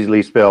could be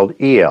easily spelled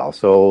E-L.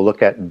 So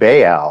look at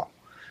Baal,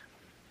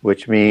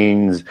 which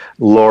means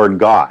Lord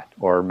God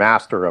or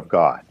Master of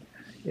God.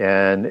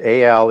 And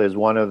A-L is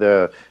one of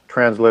the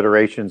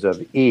transliterations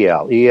of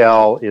E-L.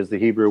 E-L is the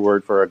Hebrew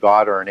word for a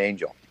god or an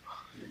angel.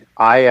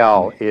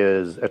 I-L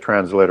is a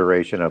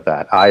transliteration of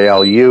that.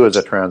 I-L-U is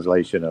a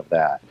translation of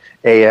that.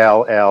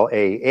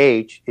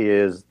 A-L-L-A-H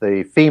is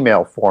the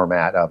female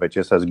format of it,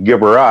 just as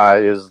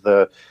Gibberah is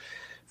the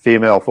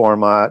female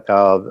format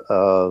of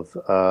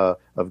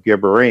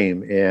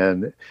Gibberim,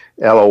 and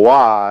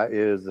Eloah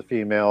is the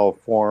female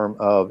form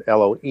of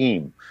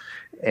Elohim.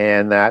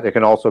 And that it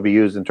can also be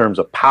used in terms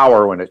of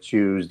power when it's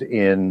used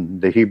in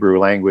the Hebrew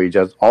language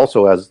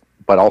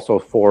but also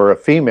for a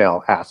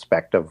female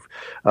aspect of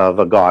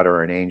a god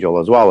or an angel,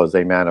 as well as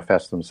they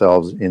manifest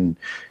themselves in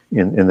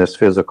this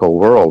physical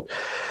world.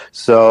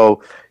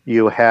 So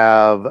you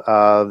have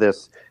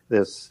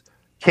this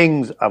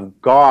kings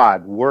of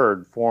God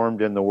word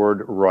formed in the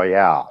word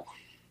royale.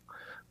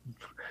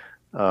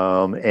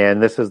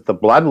 And this is the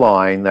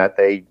bloodline that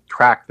they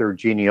track their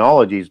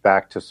genealogies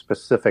back to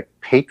specific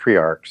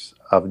patriarchs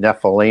of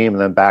Nephilim and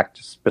then back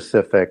to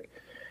specific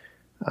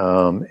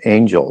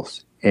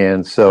angels.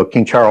 And so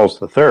King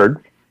Charles III,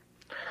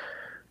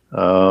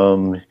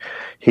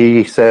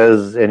 he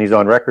says, and he's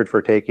on record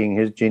for taking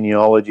his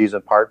genealogies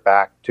in part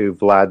back to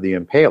Vlad the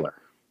Impaler,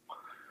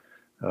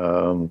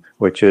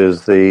 which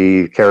is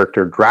the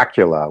character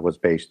Dracula was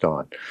based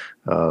on.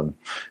 A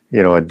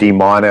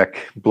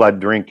demonic,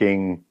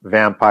 blood-drinking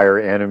vampire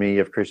enemy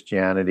of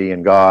Christianity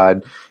and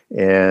God,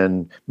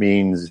 and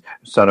means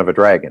son of a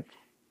dragon.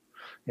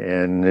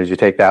 And as you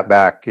take that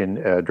back in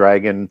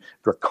dragon,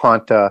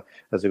 Draconta,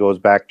 as it goes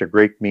back to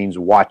Greek, means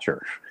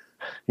watcher.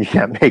 You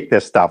can't make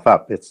this stuff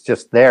up. It's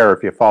just there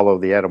if you follow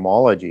the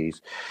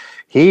etymologies.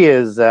 He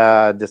is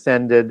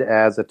descended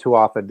as a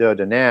Tuatha De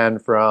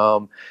Danann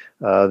from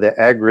the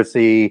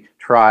Agrassi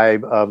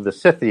tribe of the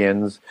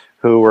Scythians,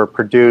 who were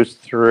produced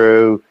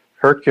through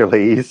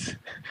Hercules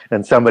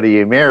and somebody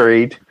he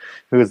married,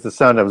 who is the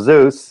son of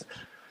Zeus,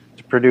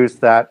 to produce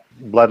that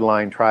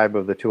bloodline tribe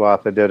of the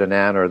Tuatha De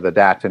Danann, or the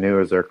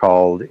Datanu as they're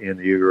called in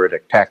the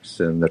Ugaritic texts,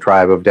 and the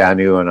tribe of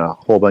Danu, and a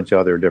whole bunch of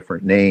other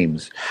different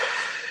names.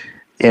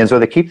 And so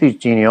they keep these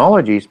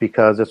genealogies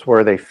because it's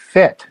where they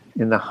fit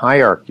in the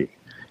hierarchy.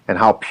 And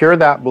how pure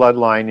that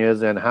bloodline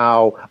is and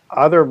how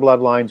other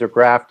bloodlines are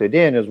grafted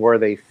in is where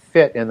they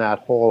fit in that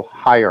whole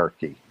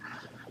hierarchy.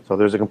 So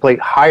there's a complete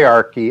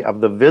hierarchy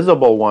of the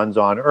visible ones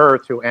on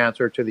earth who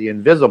answer to the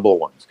invisible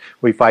ones.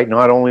 We fight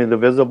not only the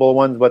visible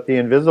ones, but the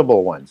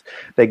invisible ones.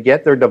 They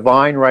get their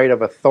divine right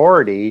of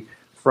authority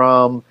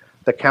from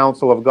the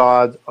Council of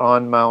Gods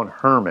on Mount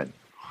Hermon.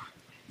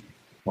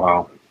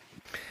 Wow.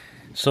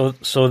 So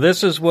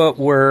this is what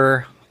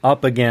we're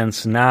up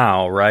against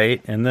now,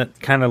 right? And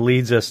that kind of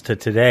leads us to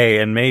today.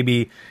 And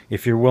maybe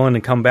if you're willing to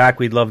come back,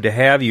 we'd love to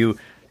have you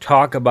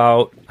talk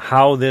about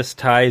how this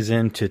ties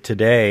into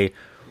today.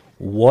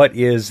 What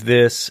is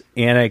this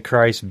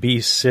Antichrist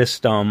beast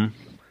system,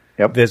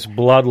 this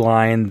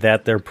bloodline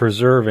that they're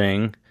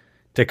preserving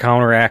to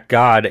counteract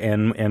God,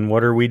 and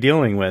what are we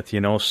dealing with?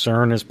 You know,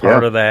 CERN is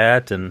part of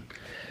that, and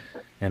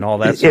all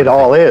that. It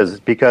all is,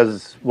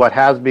 because what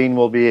has been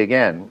will be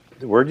again.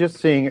 We're just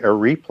seeing a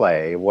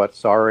replay of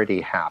what's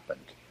already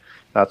happened.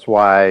 That's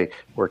why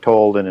we're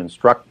told and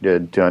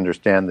instructed to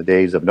understand the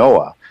days of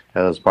Noah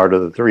as part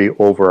of the three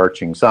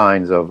overarching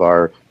signs of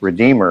our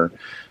Redeemer,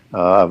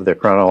 of the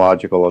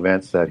chronological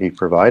events that he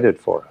provided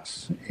for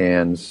us.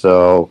 And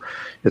so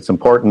it's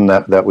important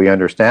that we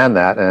understand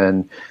that.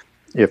 And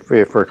if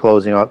we're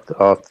closing off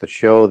the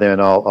show, then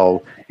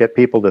I'll get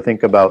people to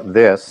think about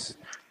this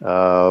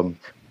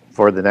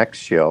for the next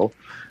show,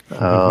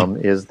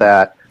 is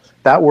that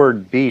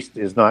word beast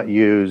is not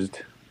used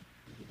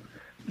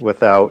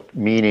without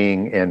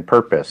meaning and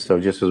purpose. So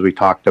just as we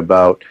talked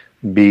about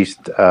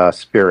beast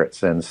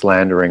spirits and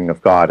slandering of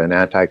God, an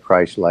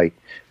antichrist-like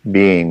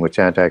being, which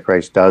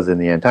Antichrist does in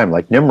the end time,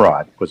 like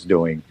Nimrod was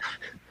doing.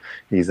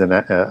 He's an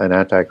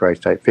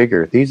Antichrist-type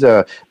figure.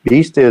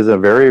 Beast is a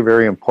very,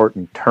 very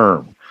important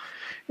term.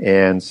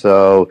 And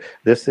so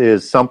this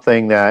is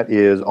something that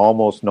is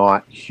almost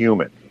not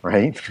human,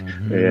 right?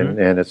 Mm-hmm.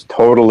 And it's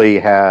totally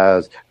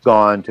has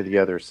gone to the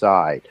other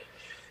side.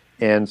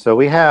 And so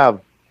we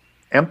have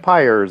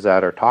empires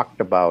that are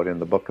talked about in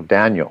the book of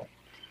Daniel.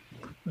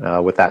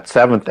 With that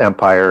seventh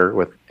empire,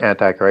 with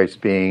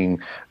Antichrist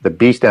being the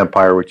beast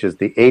empire, which is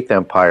the eighth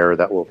empire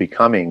that will be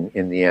coming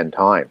in the end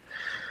time.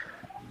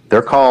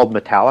 They're called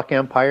metallic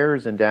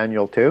empires in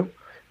Daniel 2,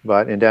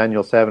 but in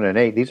Daniel 7 and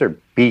 8, these are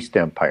beast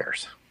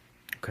empires.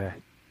 Okay.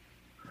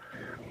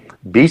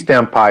 Beast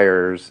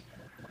empires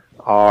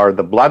are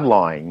the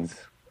bloodlines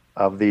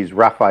of these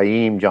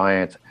Rephaim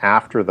giants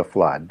after the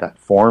flood that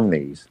form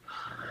these.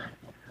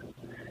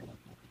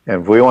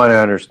 And if we want to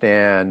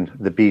understand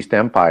the beast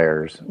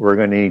empires, we're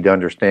going to need to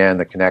understand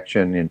the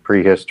connection in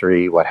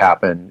prehistory, what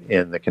happened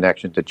in the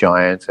connection to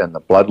giants and the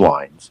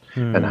bloodlines,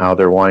 and how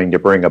they're wanting to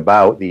bring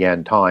about the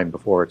end time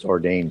before it's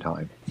ordained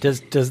time.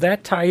 Does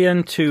that tie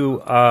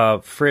into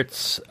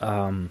Fritz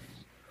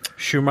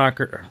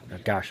Schumacher?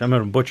 Gosh, I'm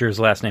going to butcher his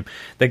last name.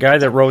 The guy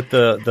that wrote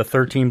the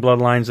 13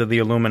 Bloodlines of the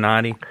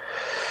Illuminati?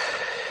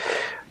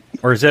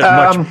 Or is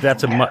that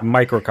that's a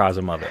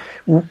microcosm of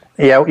it?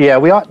 Yeah,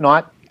 we ought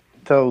not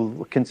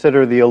to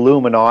consider the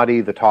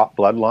Illuminati the top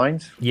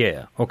bloodlines.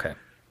 Yeah, okay.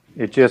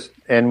 It just,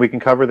 and we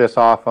can cover this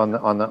off on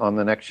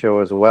the next show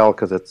as well,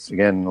 because it's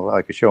again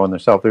like a show in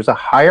itself. There's a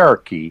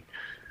hierarchy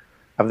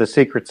of the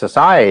secret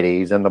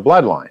societies and the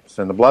bloodlines,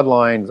 and the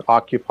bloodlines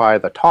occupy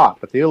the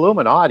top. But the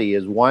Illuminati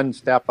is one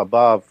step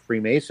above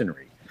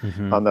Freemasonry.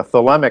 Mm-hmm. On the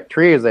Thelemic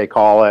tree, as they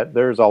call it,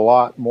 there's a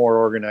lot more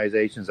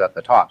organizations at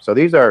the top. So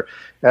these are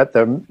at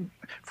the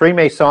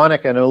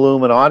Freemasonic and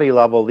Illuminati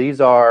level.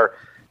 These are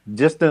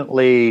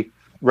distantly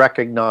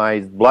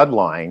recognized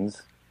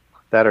bloodlines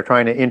that are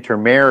trying to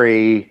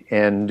intermarry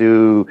and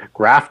do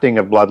grafting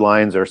of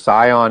bloodlines or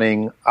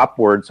scioning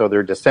upward so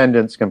their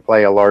descendants can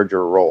play a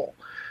larger role.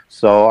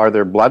 So are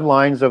there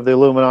bloodlines of the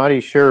Illuminati?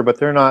 Sure, but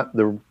they're not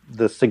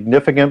the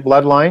significant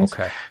bloodlines.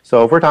 Okay.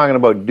 So if we're talking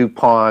about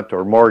DuPont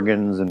or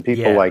Morgans and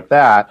people like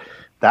that,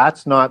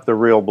 that's not the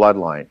real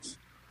bloodlines.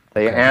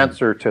 They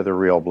answer to the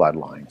real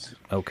bloodlines.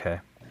 Okay,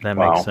 that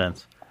makes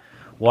sense.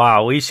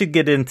 Wow, we should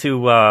get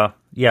into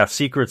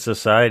secret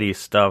society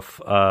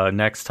stuff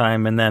next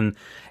time, and then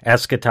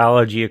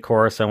eschatology, of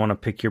course. I want to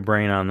pick your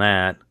brain on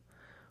that.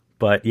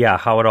 But yeah,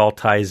 how it all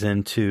ties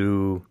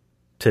into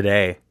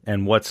today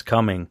and what's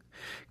coming.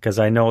 Because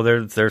I know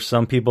there's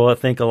some people that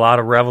think a lot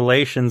of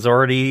revelations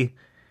already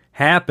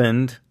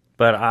happened,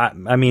 but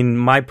I mean,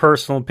 my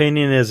personal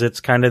opinion is it's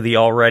kind of the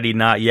already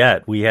not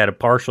yet. We had a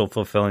partial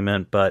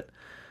fulfillment, but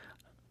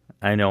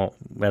I know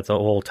that's a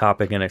whole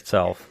topic in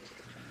itself.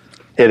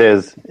 It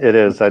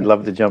is. I'd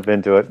love to jump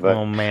into it, but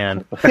oh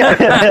man, we're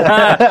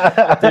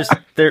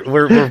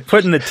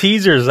putting the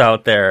teasers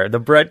out there, the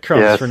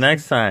breadcrumbs for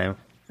next time.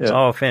 Yeah.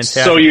 Oh,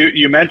 fantastic! So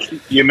you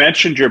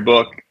mentioned your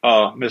book,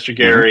 Mr.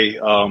 Gary.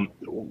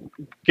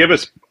 Give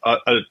us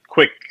a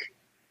quick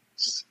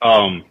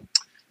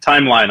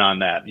timeline on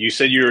that. You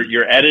said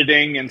you're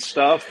editing and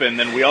stuff, and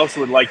then we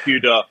also would like you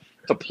to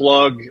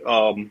plug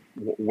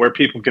where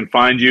people can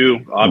find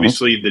you.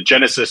 Obviously, the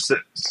Genesis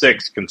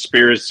 6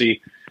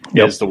 conspiracy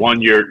is the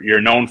one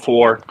you're known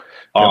for.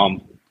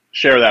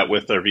 Share that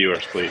with our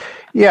viewers, please.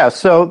 Yeah,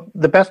 so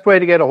the best way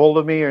to get a hold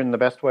of me and the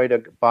best way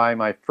to buy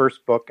my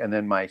first book and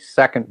then my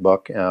second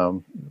book,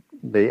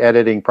 the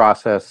editing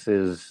process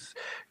is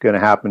going to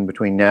happen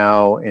between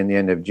now and the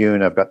end of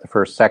June. I've got the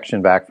first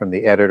section back from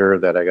the editor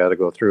that I got to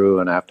go through,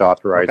 and I have to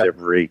authorize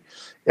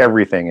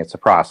everything. It's a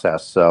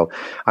process. So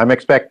I'm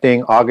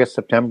expecting August,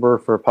 September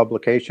for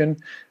publication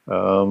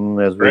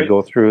as we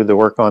go through the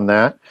work on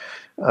that.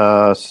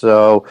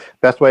 So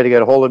best way to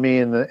get a hold of me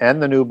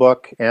and the new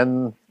book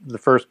and the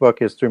first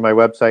book is through my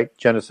website,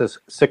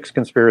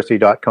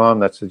 Genesis6conspiracy.com.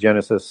 That's the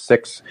Genesis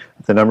 6,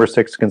 the number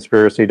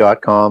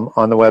 6conspiracy.com.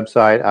 On the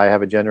website, I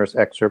have a generous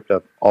excerpt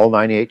of all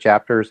 98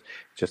 chapters,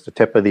 just the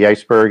tip of the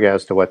iceberg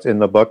as to what's in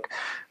the book.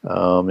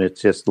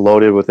 It's just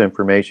loaded with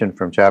information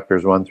from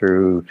chapters 1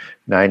 through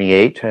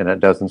 98, and it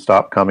doesn't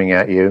stop coming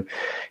at you.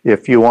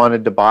 If you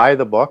wanted to buy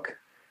the book,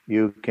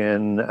 you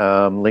can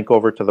link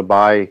over to the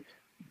Buy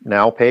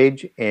Now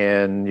page,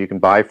 and you can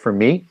buy from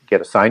me,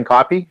 get a signed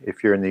copy.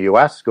 If you're in the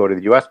U.S., go to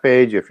the U.S.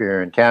 page. If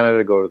you're in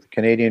Canada, go to the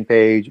Canadian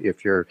page.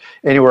 If you're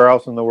anywhere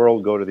else in the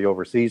world, go to the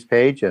overseas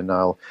page, and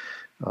I'll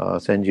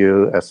send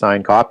you a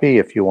signed copy.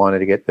 If you wanted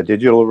to get the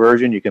digital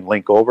version, you can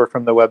link over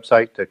from the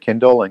website to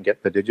Kindle and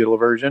get the digital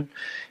version.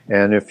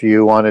 And if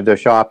you wanted to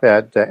shop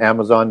at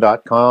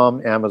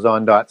Amazon.com,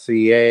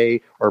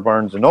 Amazon.ca, or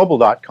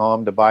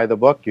BarnesandNoble.com to buy the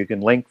book, you can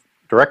link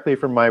directly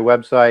from my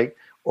website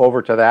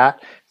over to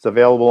that. It's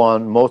available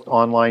on most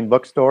online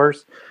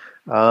bookstores,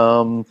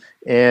 and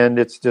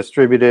it's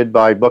distributed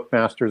by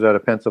Bookmasters out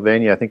of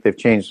Pennsylvania. I think they've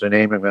changed the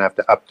name. I'm going to have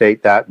to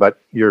update that, but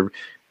your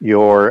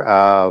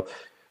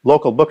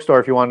local bookstore,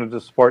 if you wanted to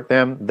support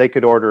them, they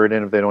could order it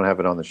in if they don't have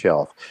it on the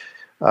shelf.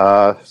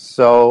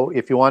 So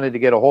if you wanted to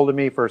get a hold of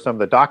me for some of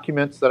the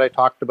documents that I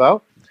talked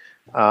about,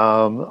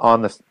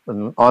 on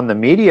the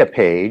media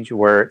page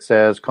where it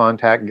says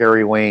contact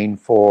Gary Wayne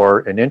for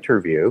an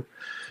interview,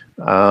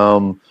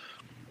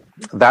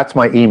 that's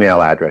my email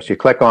address. You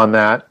click on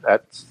that,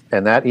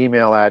 and that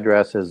email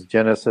address is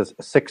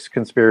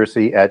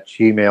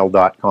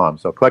genesis6conspiracy@gmail.com.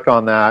 So click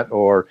on that,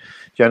 or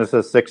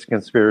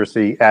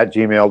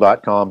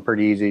genesis6conspiracy@gmail.com.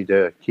 Pretty easy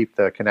to keep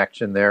the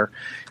connection there.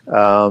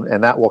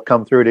 And that will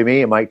come through to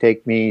me. It might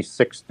take me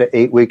 6 to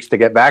 8 weeks to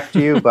get back to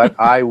you, but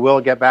I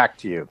will get back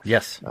to you.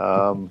 Yes.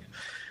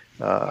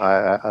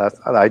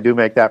 I do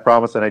make that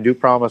promise, and I do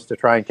promise to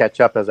try and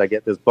catch up as I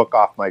get this book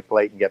off my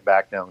plate and get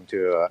back down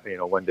to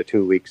 1 to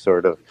 2 weeks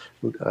sort of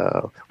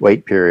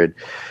wait period.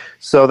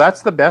 So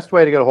that's the best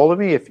way to get a hold of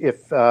me. If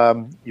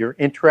you're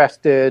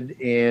interested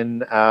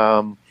in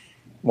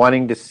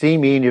wanting to see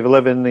me and you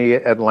live in the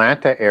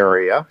Atlanta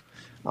area,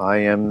 I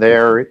am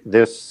there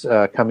this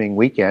coming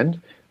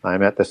weekend.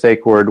 I'm at the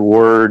Sacred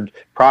Word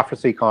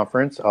Prophecy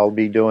Conference. I'll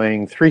be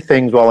doing 3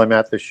 things while I'm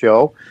at the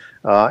show.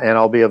 And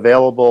I'll be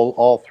available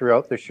all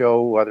throughout the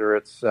show, whether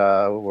it's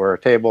where a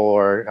table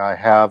or I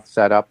have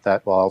set up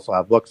that will also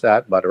have books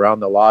at, but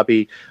around the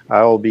lobby,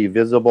 I will be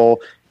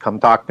visible. Come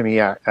talk to me,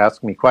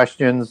 ask me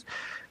questions.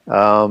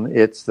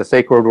 It's the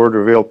Sacred Word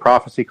Revealed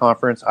Prophecy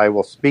Conference. I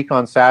will speak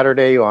on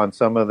Saturday on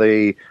some of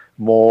the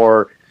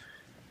more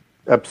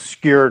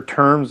obscure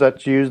terms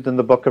that's used in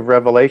the book of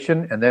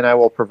Revelation, and then I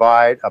will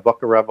provide a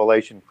book of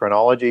Revelation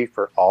chronology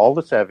for all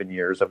the 7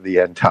 years of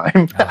the end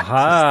time.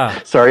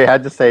 Sorry, I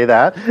had to say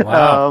that.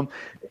 Wow.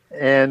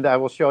 And I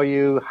will show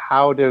you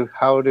how to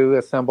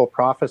assemble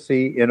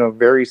prophecy in a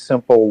very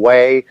simple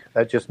way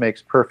that just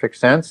makes perfect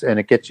sense, and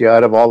it gets you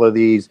out of all of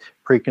these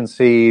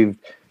preconceived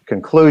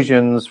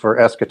conclusions for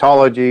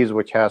eschatologies,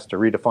 which has to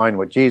redefine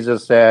what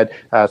Jesus said,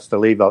 has to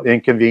leave out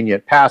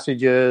inconvenient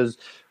passages,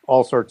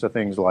 all sorts of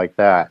things like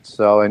that.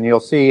 So, and you'll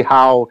see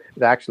how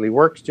it actually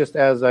works just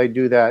as I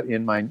do that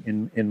in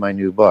my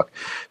new book.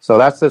 So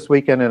that's this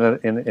weekend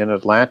in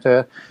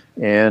Atlanta,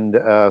 and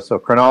so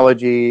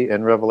chronology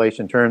and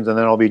Revelation terms, and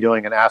then I'll be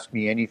doing an Ask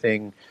Me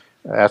Anything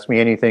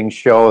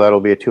show. That'll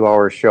be a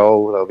 2-hour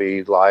show. That'll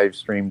be live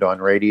streamed on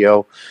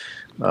radio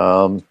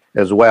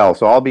as well.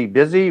 So I'll be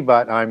busy,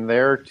 but I'm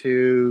there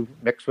to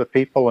mix with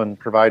people and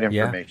provide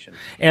information.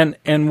 Yeah.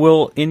 And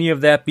will any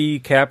of that be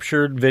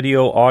captured,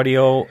 video,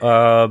 audio?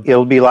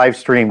 It'll be live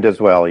streamed as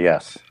well,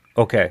 yes.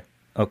 Okay.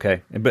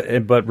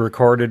 But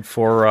recorded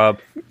for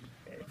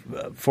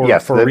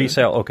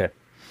resale? Okay.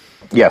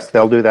 Yes,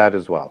 they'll do that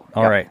as well.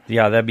 All right.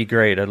 Yeah, that'd be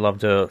great. I'd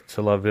love to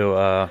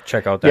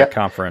check out that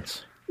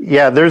conference.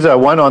 Yeah, there's a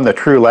one on the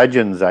True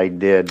Legends I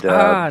did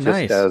just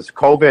nice. as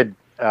COVID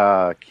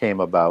came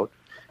about.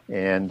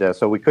 And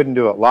so we couldn't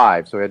do it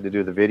live, so we had to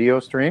do the video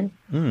stream.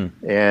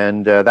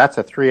 And that's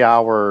a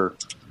 3-hour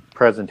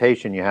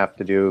presentation you have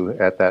to do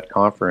at that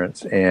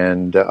conference.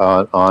 And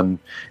on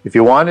if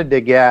you wanted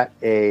to get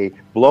a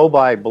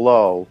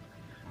blow-by-blow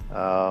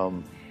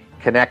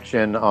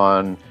connection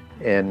on,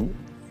 and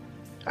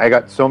I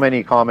got so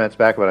many comments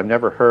back, but I've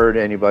never heard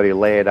anybody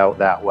lay it out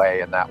that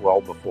way and that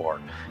well before,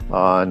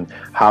 on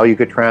how you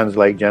could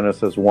translate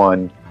Genesis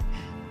 1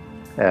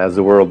 as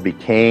the world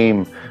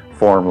became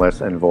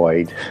formless and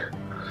void.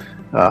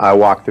 I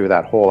walked through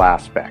that whole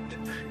aspect.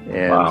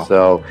 And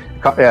so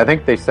I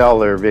think they sell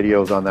their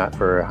videos on that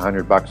for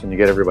 $100 and you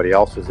get everybody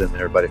else's in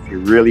there. But if you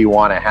really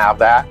want to have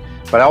that,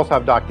 but I also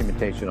have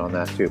documentation on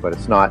that too, but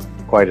it's not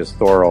quite as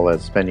thorough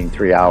as spending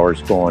 3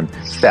 hours going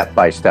step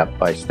by step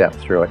by step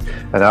through it.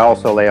 And I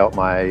also lay out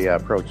my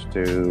approach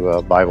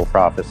to Bible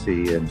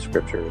prophecy and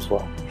scripture as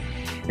well.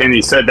 And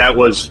you said that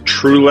was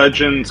True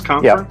Legends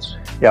Conference?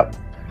 Yep.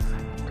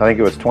 I think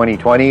it was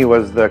 2020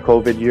 was the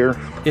COVID year.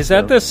 Is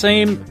that the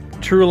same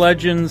True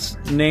Legends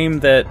name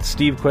that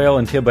Steve Quayle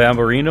and Tim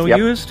Amborino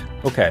used?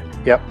 Okay.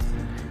 Yep.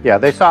 Yeah,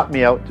 they sought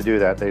me out to do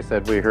that. They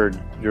said, we heard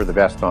you're the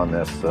best on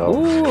this. So.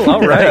 Ooh,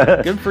 all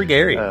right. Good for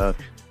Gary.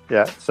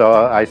 Yeah,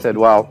 so I said,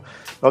 well,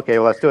 okay,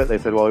 well, let's do it. They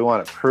said, well, we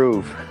want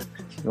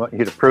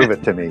you to prove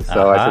it to me.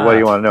 So I said, what do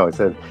you want to know? He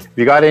said, have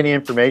you got any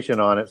information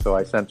on it? So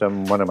I sent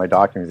him one of my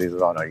documents. He said,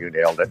 oh, no, you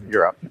nailed it.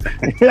 You're up.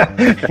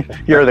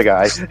 You're the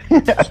guy.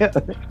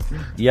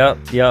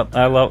 Yep.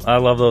 I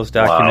love those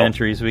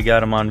documentaries. Wow. We got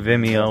them on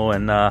Vimeo,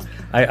 and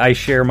I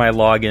share my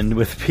login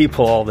with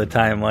people all the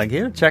time. Like,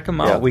 here, check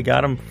them out. Yeah. We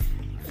got them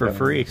for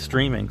free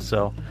streaming.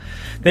 So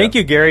thank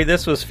you, Gary.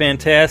 This was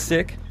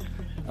fantastic.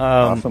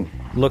 Awesome.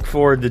 Look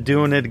forward to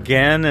doing it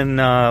again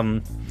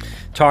and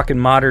talking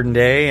modern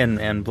day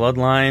and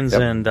bloodlines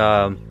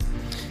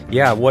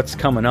and what's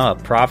coming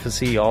up,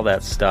 prophecy, all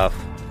that stuff,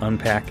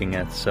 unpacking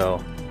it.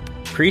 So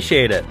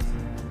appreciate it.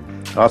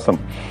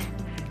 Awesome.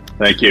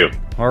 Thank you.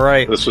 All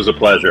right. This was a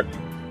pleasure.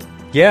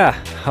 Yeah.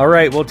 All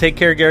right. Well, take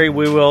care, Gary.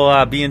 We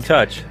will be in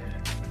touch.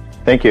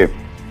 Thank you.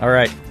 All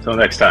right. Till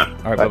next time.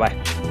 All right.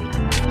 Bye-bye.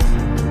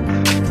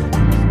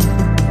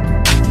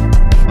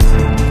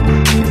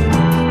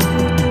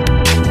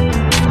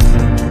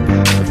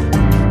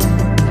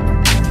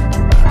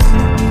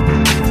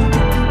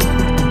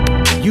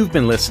 You've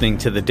been listening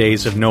to the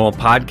Days of Noah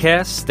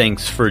podcast.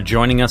 Thanks for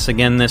joining us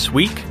again this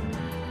week.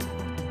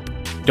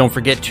 Don't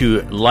forget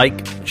to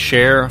like,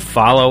 share,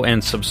 follow,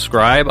 and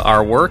subscribe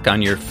our work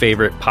on your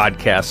favorite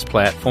podcast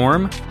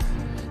platform.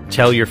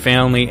 Tell your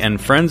family and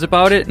friends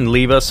about it and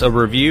leave us a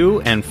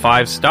review and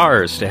 5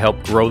 stars to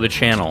help grow the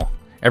channel.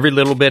 Every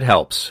little bit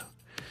helps.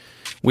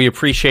 We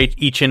appreciate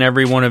each and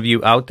every one of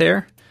you out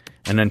there.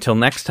 And until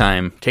next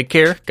time, take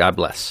care. God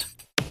bless.